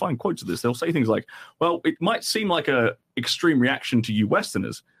words. You can find quotes of this. They'll say things like, "Well, it might seem like a extreme reaction to you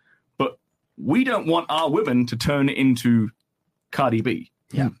Westerners, but we don't want our women to turn into Cardi B.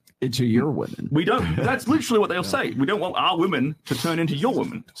 Yeah, into your women. We don't. That's literally what they'll say. We don't want our women to turn into your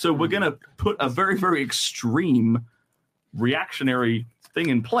women. So we're going to put a very, very extreme reactionary thing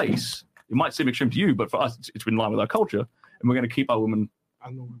in place. It might seem extreme to you, but for us, it's in line with our culture, and we're going to keep our women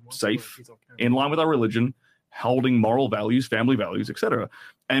safe, in line with our religion, holding moral values, family values, etc.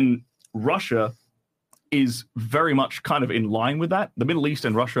 And Russia is very much kind of in line with that. The Middle East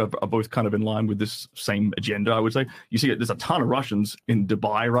and Russia are both kind of in line with this same agenda, I would say. You see, there's a ton of Russians in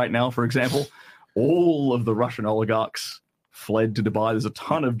Dubai right now, for example. All of the Russian oligarchs fled to Dubai. There's a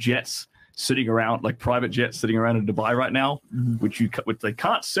ton of jets sitting around, like private jets sitting around in Dubai right now, which they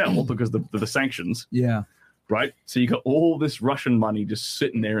can't sell because of the sanctions. Yeah. Right. So you got all this Russian money just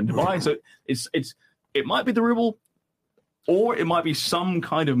sitting there in Dubai. So it might be the ruble, or it might be some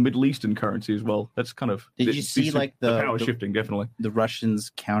kind of Middle Eastern currency as well. That's kind of Did you see like the power shifting? Definitely. The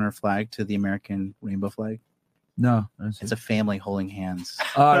Russians counter flag to the American rainbow flag. No, it's a family holding hands.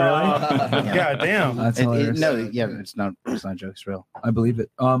 Oh, really? God damn. That's hilarious. It's not a joke. It's real. I believe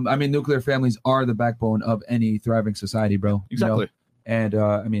it. I mean, nuclear families are the backbone of any thriving society, bro. Exactly. And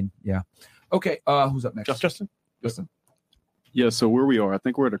I mean, yeah. Okay, who's up next? Justin. Yeah, so where we are, I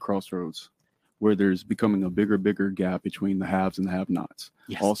think we're at a crossroads where there's becoming a bigger gap between the haves and the have-nots.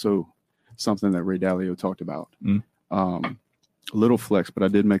 Yes. Also, something that Ray Dalio talked about. A little flex, but I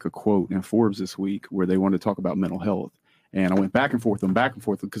did make a quote in Forbes this week where they wanted to talk about mental health. And I went back and forth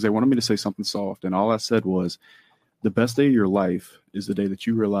because they wanted me to say something soft. And all I said was, the best day of your life is the day that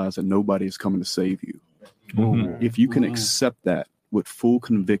you realize that nobody is coming to save you. If you can accept that with full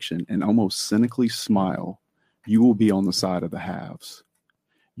conviction and almost cynically smile, you will be on the side of the haves.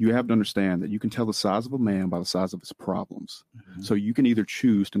 You have to understand that you can tell the size of a man by the size of his problems. So you can either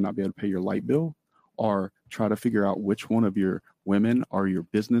choose to not be able to pay your light bill or try to figure out which one of your women or your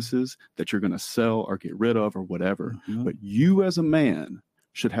businesses that you're going to sell or get rid of or whatever. But you as a man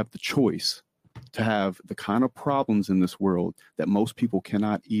should have the choice to have the kind of problems in this world that most people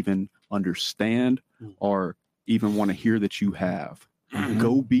cannot even understand or even want to hear that you have.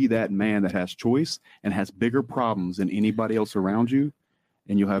 Go be that man that has choice and has bigger problems than anybody else around you,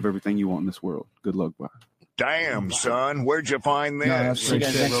 and you'll have everything you want in this world. Good luck, bye. Damn, son, where'd you find this? See you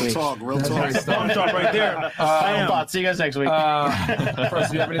guys next week. Real talk. Talk right there. See you guys next week.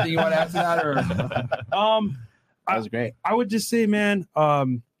 First, do you have anything you want to add to that? Or that was great. I would just say, man,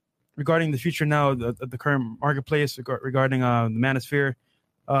 regarding the future now, the current marketplace regarding the manosphere,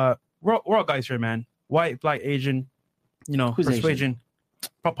 we're all guys here, man. White, black, Asian, Who's persuasion.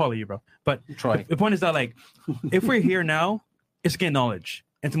 Probably you, bro. But Troy. the point is that, like, if we're here now, it's to gain knowledge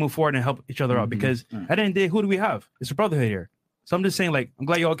and to move forward and help each other out. Because at the end of the day, who do we have? It's a brotherhood here. So I'm just saying, like, I'm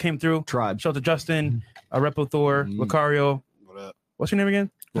glad you all came through. Tribe. Shout out to Justin, Repo Thor, Lucario. What up? What's your name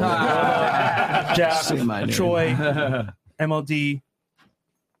again? Jack, Troy, MLD,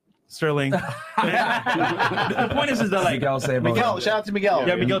 Sterling. The point is that, like, Miguel, shout out to Miguel.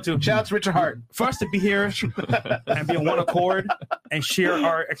 Yeah, Miguel too. Shout out to Richard Hart. For us to be here and be on one accord and share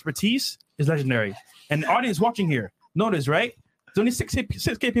our expertise is legendary. And the audience watching here, notice, right? There's only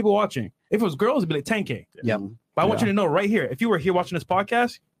 6K people watching. If it was girls, it'd be like 10K. Yep. But I want you to know right here, if you were here watching this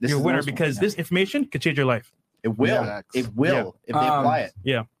podcast, you're a winner because this information could change your life. It will. Yeah. It will if they apply it.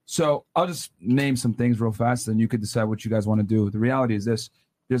 Yeah. So I'll just name some things real fast, and you could decide what you guys want to do. The reality is this: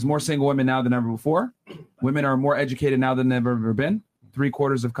 there's more single women now than ever before. Women are more educated now than they've ever been.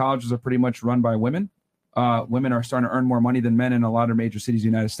 3/4 of colleges are pretty much run by women. Women are starting to earn more money than men in a lot of major cities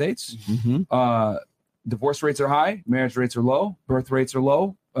in the United States. Divorce rates are high, marriage rates are low, birth rates are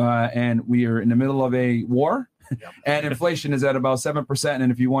low, and we are in the middle of a war. And inflation is at about 7%,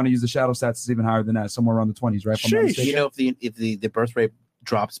 and if you want to use the shadow stats, it's even higher than that, somewhere around the 20s, right? You know, if the birth rate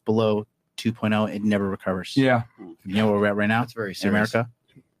drops below 2.0, it never recovers. Yeah. You know where we're at right now? It's very in America.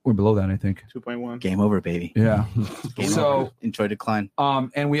 We're below that, I think. 2.1. Game over, baby. Yeah. Game over. Enjoy decline.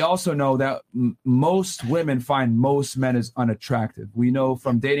 And we also know that most women find most men as unattractive. We know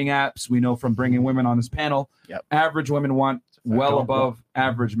from dating apps. We know from bringing women on this panel. Average women want well above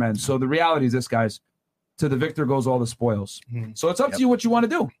average men. So the reality is this, guys. To the victor goes all the spoils. So it's up to you what you want to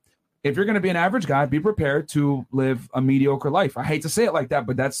do. If you're going to be an average guy, be prepared to live a mediocre life. I hate to say it like that,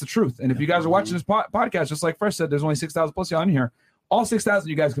 but that's the truth. And if you guys are watching this podcast, just like Fresh said, there's only 6,000 plus on here. All 6,000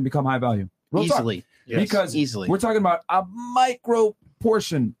 you guys can become high value. Real Easily. talk. Yes. Because Easily. we're talking about a micro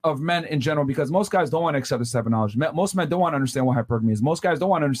portion of men in general, because most guys don't want to accept this type of knowledge. Most men don't want to understand what hypergamy is. Most guys don't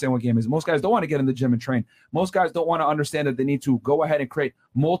want to understand what game is. Most guys don't want to get in the gym and train. Most guys don't want to understand that they need to go ahead and create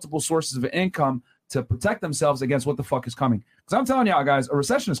multiple sources of income to protect themselves against what the fuck is coming. Because I'm telling y'all, guys, a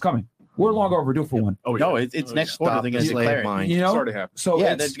recession is coming. We're long overdue for one. Oh, no, it's next quarter. They're going to declare it. You know? So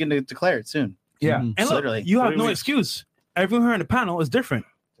yeah, they're going to declare it soon. Yeah. And look, Literally. you have no excuse. Everyone here on the panel is different.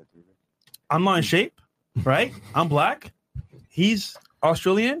 I'm not in shape, right? I'm black. He's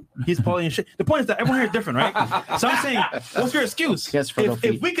Australian. He's probably in shape. The point is that everyone here is different, right? So I'm saying, what's your excuse?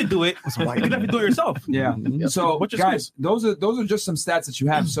 If we could do it, you could definitely do it yourself. Yeah. So, what's your guys, those are just some stats that you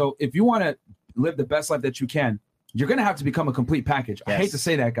have. So if you want to live the best life that you can, you're going to have to become a complete package. I hate to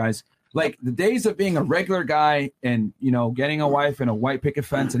say that, guys. Like the days of being a regular guy and, you know, getting a wife and a white picket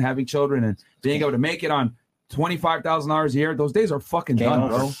fence and having children and being able to make it on $25,000 a year, those days are fucking done,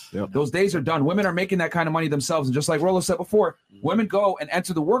 bro. Yep. Those days are done. Women are making that kind of money themselves. And just like Rollo said before, women go and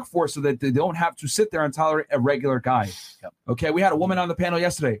enter the workforce so that they don't have to sit there and tolerate a regular guy. Okay, we had a woman on the panel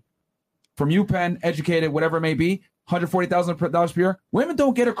yesterday from UPenn, educated, whatever it may be, $140,000 per year. Women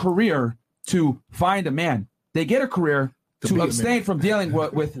don't get a career to find a man. They get a career to abstain from dealing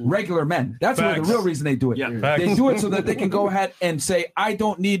with regular men. That's where the real reason they do it. They do it so that they can go ahead and say, I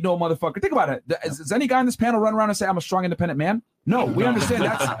don't need no motherfucker. Think about it. Does any guy in this panel run around and say, I'm a strong, independent man? No, we understand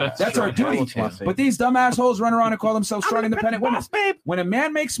that's our duty. But these dumb assholes run around and call themselves strong, independent women. When a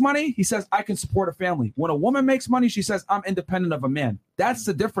man makes money, he says, I can support a family. When a woman makes money, she says, I'm independent of a man. That's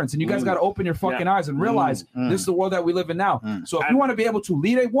the difference. And you guys got to open your fucking eyes and realize this is the world that we live in now. So if you want to be able to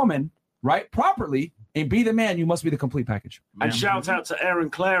lead a woman, right, properly, and be the man, you must be the complete package. And shout out to Aaron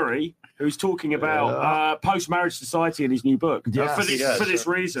Clary, who's talking about post-marriage society in his new book for this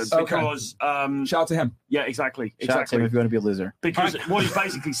reason. Because shout out to him. Yeah, exactly. Shout out to him if you want to be a loser. Because what he's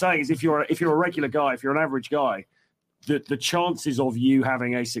basically saying is, if you're a regular guy, if you're an average guy, the chances of you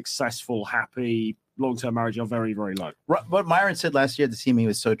having a successful, happy, long-term marriage are very, very low. What Myron said last year at the CME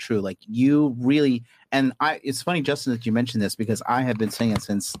was so true. Like you really, and it's funny, Justin, that you mentioned this because I have been saying it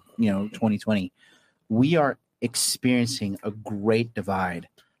since 2020. We are experiencing a great divide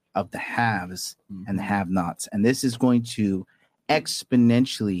of the haves and the have-nots, and this is going to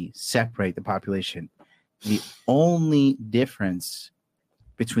exponentially separate the population. The only difference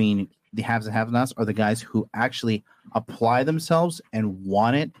between the haves and have-nots are the guys who actually apply themselves and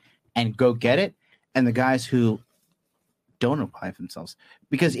want it and go get it, and the guys who don't apply themselves.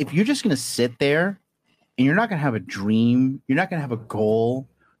 Because if you're just going to sit there and you're not going to have a dream, you're not going to have a goal,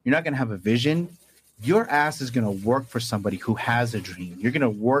 you're not going to have a vision, your ass is going to work for somebody who has a dream. You're going to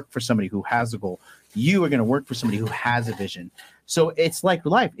work for somebody who has a goal. You are going to work for somebody who has a vision. So it's like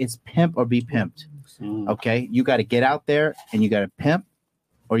life. It's pimp or be pimped. Okay? You got to get out there and you got to pimp,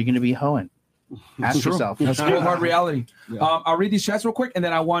 or you're going to be hoeing. Ask yourself. That's cold hard reality. I'll read these chats real quick, and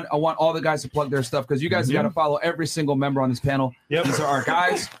then I want all the guys to plug their stuff because you guys got to follow every single member on this panel. These are our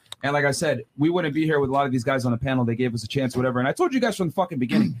guys. And like I said, we wouldn't be here with a lot of these guys on the panel. They gave us a chance, whatever. And I told you guys from the fucking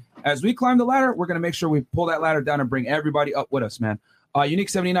beginning, as we climb the ladder, we're going to make sure we pull that ladder down and bring everybody up with us, man. Unique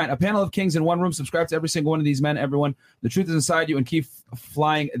 79, a panel of kings in one room. Subscribe to every single one of these men, everyone. The truth is inside you, and keep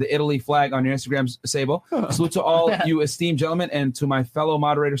flying the Italy flag on your Instagram, Sabo. Salute to all you esteemed gentlemen and to my fellow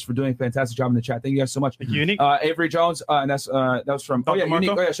moderators for doing a fantastic job in the chat. Thank you guys so much. Unique. Avery Jones, and that was from Unique.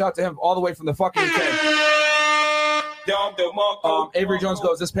 Oh yeah, shout out to him all the way from the fucking UK. Avery Jones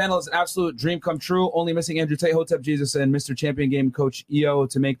goes, this panel is an absolute dream come true. Only missing Andrew Tate, Hotep Jesus, and Mr. Champion Game Coach EO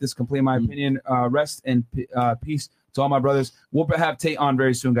to make this complete, in my opinion. Rest and peace to all my brothers. We'll have Tate on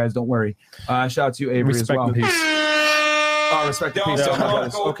very soon, guys. Don't worry. Shout out to you, Avery, Respect as well. and peace. Respect and peace to all my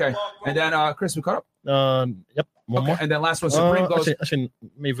brothers. Okay. And then, Chris, we caught up? Yep. One more. And then last one, Supreme goes. Actually,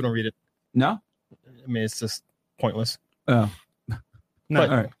 maybe we don't read it. No? I mean, it's just pointless. No. But-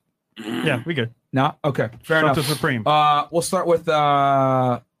 All right. Yeah, we good. No? Okay. Fair Shout out enough. to Supreme. We'll start with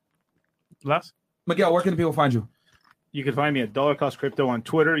last. Miguel, where can the people find you? You can find me at Dollar Cost Crypto on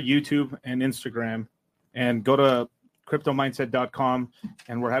Twitter, YouTube, and Instagram. And go to cryptomindset.com.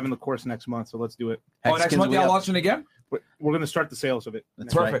 And we're having the course next month, so let's do it. Next month y'all launching again? We're going to start the sales of it.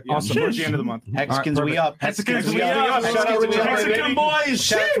 That's perfect. Yeah, Awesome. Towards the end of the month. Hexicans, we up. Hexicans, we up. Shout out with your heart, baby. boys.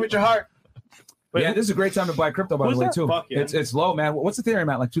 Shout out with your heart. Yeah, this is a great time to buy crypto, by the way, too. Fuck yeah. It's low, man. What's Ethereum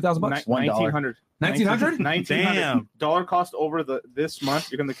at? Like $2,000? $1,900. $1,900? Damn. Dollar cost over this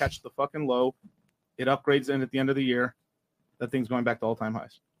month. You're going to catch the fucking low. It upgrades in at the end of the year. That thing's going back to all-time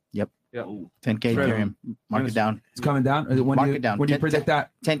highs. Yep. Yeah. 10K Ethereum. Mark it down. It's coming down. Mark it down. When do you predict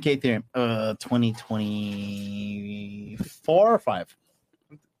that? 10K Ethereum. 2024 or 5?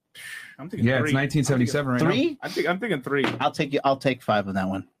 I'm thinking Yeah, three. it's 1977 right now. 3? I'm thinking 3. I'll take 5 on that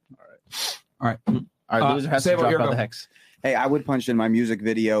one. All right. All right, loser has to drop out the hex. Hey, I would punch in my music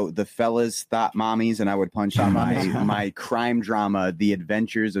video, The Fellas Thought Mommies, and I would punch in my crime drama, The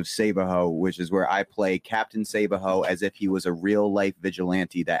Adventures of Sabaho, which is where I play Captain Sabaho as if he was a real-life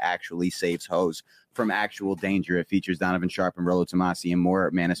vigilante that actually saves hoes from actual danger. It features Donovan Sharp and Rollo Tomasi and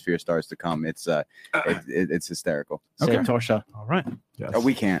more Manosphere stars to come. It's hysterical. Okay. Save Torsha. All right. Oh,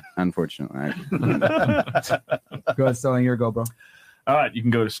 we can't, unfortunately. Go ahead, Sterling. Your go, bro. All right, you can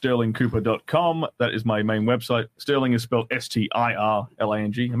go to sterlingcooper.com. That is my main website. Sterling is spelled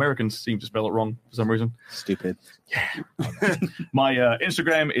Stirling. Americans seem to spell it wrong for some reason. Stupid. My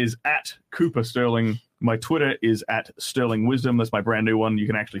Instagram is at Cooper Sterling. My Twitter is at Sterling Wisdom. That's my brand new one. You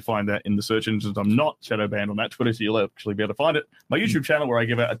can actually find that in the search engines. I'm not shadow banned on that Twitter, so you'll actually be able to find it. My YouTube channel, where I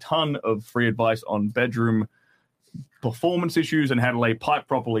give out a ton of free advice on bedroom performance issues and how to lay pipe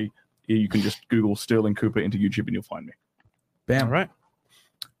properly. You can just Google Sterling Cooper into YouTube and you'll find me. Bam. All right.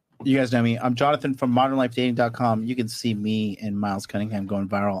 You guys know me. I'm Jonathan from modernlifedating.com. You can see me and Miles Cunningham going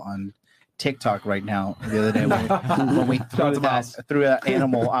viral on TikTok right now. The other day when we threw that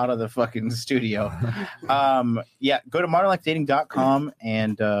animal out of the fucking studio. Yeah, go to modernlifedating.com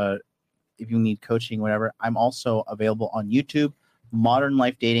and if you need coaching, whatever. I'm also available on YouTube, Modern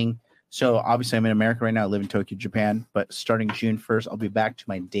Life Dating. So obviously I'm in America right now. I live in Tokyo, Japan. But starting June 1st, I'll be back to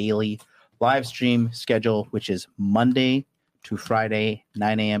my daily live stream schedule, which is Monday to Friday,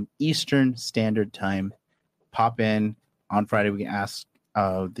 9 a.m. Eastern Standard Time. Pop in on Friday. We can ask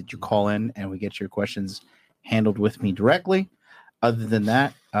that you call in and we get your questions handled with me directly. Other than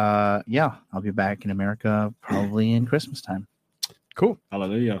that, yeah, I'll be back in America probably in Christmas time. Cool.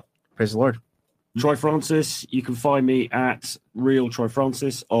 Hallelujah. Praise the Lord. Troy Francis, you can find me at Real Troy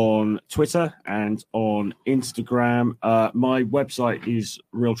Francis on Twitter and on Instagram. My website is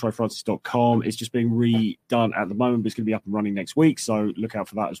realtroyfrancis.com. It's just being redone at the moment, but it's going to be up and running next week. So look out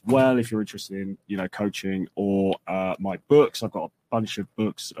for that as well if you're interested in, coaching or my books. I've got a bunch of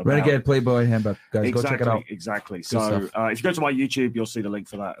books. About... Renegade Playboy Handbook, guys. Exactly, go check it out. Exactly. Good So stuff. if you go to my YouTube, you'll see the link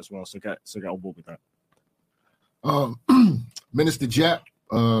for that as well. So get on board with that. Minister Jap.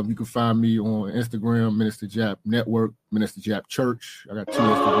 You can find me on Instagram, Minister Jap Network, Minister Jap Church. I got 2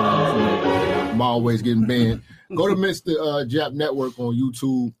 Instagrams. I'm always getting banned. Go to Minister Jap Network on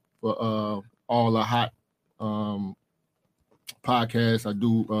YouTube for all the hot podcasts. I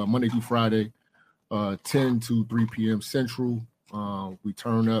do Monday through Friday, 10 to 3 p.m. Central. We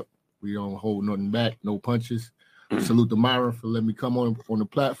turn up. We don't hold nothing back, no punches. Salute to Myra for letting me come on the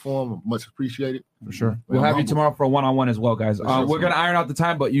platform. Much appreciated. For sure. We'll have you tomorrow for a one-on-one as well, guys. We're going to iron out the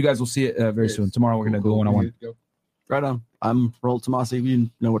time, but you guys will see it very soon. Tomorrow we're going to do a one-on-one. Right on. I'm Raul Tomasi. You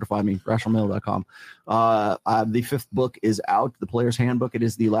know where to find me, rationalmail.com. The 5th book is out, The Player's Handbook. It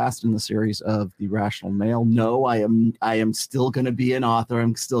is the last in the series of the Rational Mail. No, I am still going to be an author.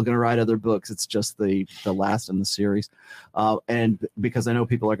 I'm still going to write other books. It's just the last in the series. And because I know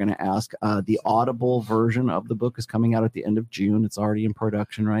people are going to ask, the Audible version of the book is coming out at the end of June. It's already in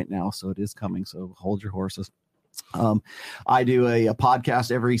production right now, so it is coming. So hold your horses. I do a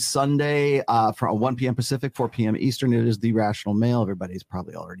podcast every Sunday from 1 p.m. Pacific, 4 p.m. Eastern. It is The Rational Mail. Everybody's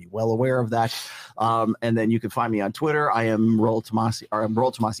probably already well aware of that. And then you can find me on Twitter. I am Raul Tomasi, or I'm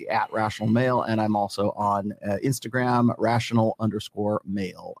Raul Tomasi at Rational Mail, and I'm also on Instagram,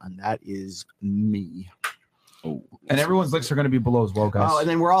 rational_mail, and that is me. Oh. And everyone's links are going to be below as well, guys. Oh, and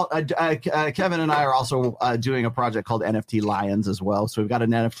then we're all Kevin and I are also doing a project called NFT Lions as well. So we've got an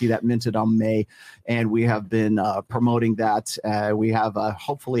NFT that minted on May, and we have been promoting that. We have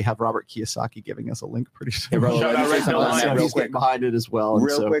hopefully have Robert Kiyosaki giving us a link pretty soon. Hey, bro, real quick behind it as well.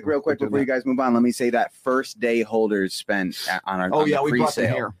 Real quick before you guys move on, let me say that first day holders spent on our we brought them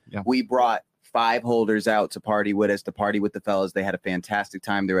pre-sale. here. Yeah. We brought 5 holders out to party with us, to party with the fellas. They had a fantastic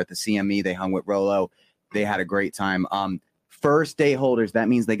time. They were at the CME. They hung with Rolo. They had a great time. First day holders, that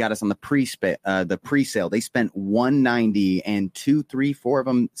means they got us on the pre-sale. They spent $190, and 2, 3, 4 of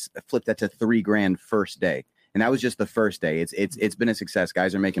them flipped that to $3,000 first day. And that was just the first day. It's been a success.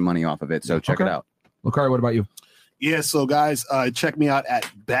 Guys are making money off of it. So check it out. Lucari, what about you? Yeah, so guys, check me out at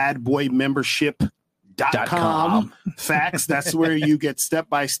badboymembership.com. Facts. That's where you get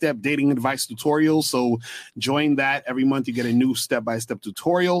step-by-step dating advice tutorials. So join that. Every month you get a new step-by-step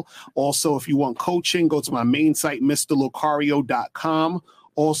tutorial. Also, if you want coaching, go to my main site, mrlocario.com.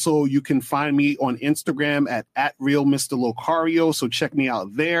 Also, you can find me on Instagram at real Mr. Locario. So check me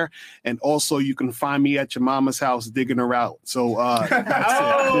out there. And also, you can find me at your mama's house digging her out. So that's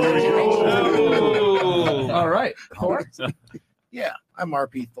it. All right. Yeah, I'm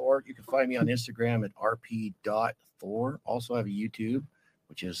RP Thor. You can find me on Instagram at rp.thor. Also have a YouTube,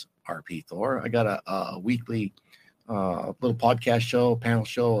 which is RP Thor. I got a weekly little podcast show, panel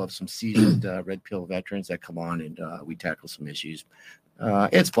show of some seasoned Red Pill veterans that come on, and we tackle some issues.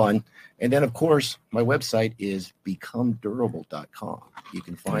 It's fun. And then, of course, my website is becomedurable.com. You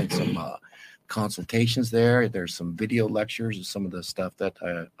can find some consultations there. There's some video lectures of some of the stuff that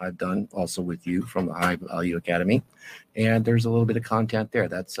I've done also with you from the High Value Academy. And there's a little bit of content there.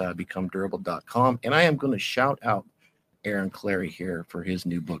 That's becomedurable.com. And I am going to shout out Aaron Clary here for his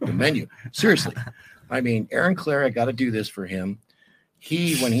new book, The Menu. Seriously. I mean, Aaron Clary, I got to do this for him.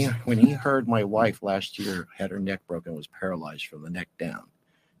 When he heard my wife last year had her neck broken, was paralyzed from the neck down,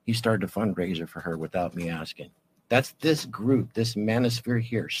 he started a fundraiser for her without me asking. That's this group, this manosphere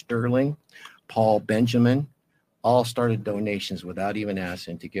here. Sterling, Paul Benjamin, all started donations without even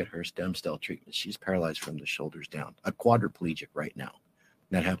asking to get her stem cell treatment. She's paralyzed from the shoulders down, a quadriplegic right now.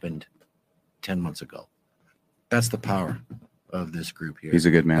 That happened 10 months ago. That's the power of this group here. He's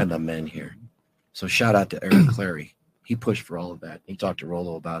a good man. And the men here. So shout out to Aaron Clary. He pushed for all of that. He talked to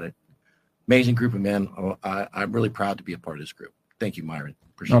Rolo about it. Amazing group of men. I'm really proud to be a part of this group. Thank you, Myron.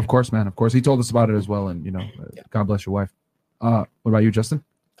 No, of course, man. Of course. He told us about it as well. And, God bless your wife. What about you, Justin?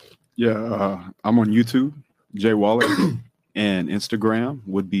 Yeah, I'm on YouTube, Jay Waller, and Instagram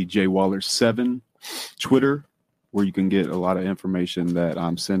would be JWaller7. Twitter, where you can get a lot of information that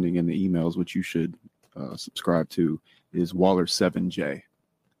I'm sending in the emails, which you should subscribe to, is Waller7J.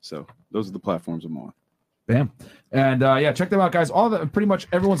 So those are the platforms I'm on. Bam. And check them out, guys. Pretty much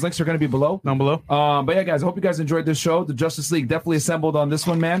everyone's links are going to be below. Down below. But yeah, guys, I hope you guys enjoyed this show. The Justice League definitely assembled on this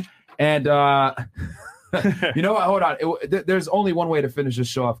one, man. And you know what? Hold on. There's only one way to finish this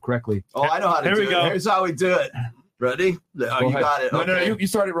show off correctly. Oh, I know how to do it. Go. Here's how we do it. Ready? Oh, you got it. No, you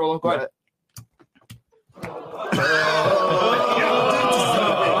started, Rolo. Go ahead.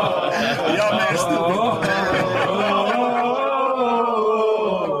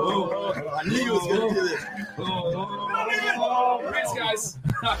 I knew you was going to do this. Thanks,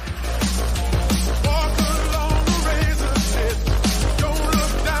 guys.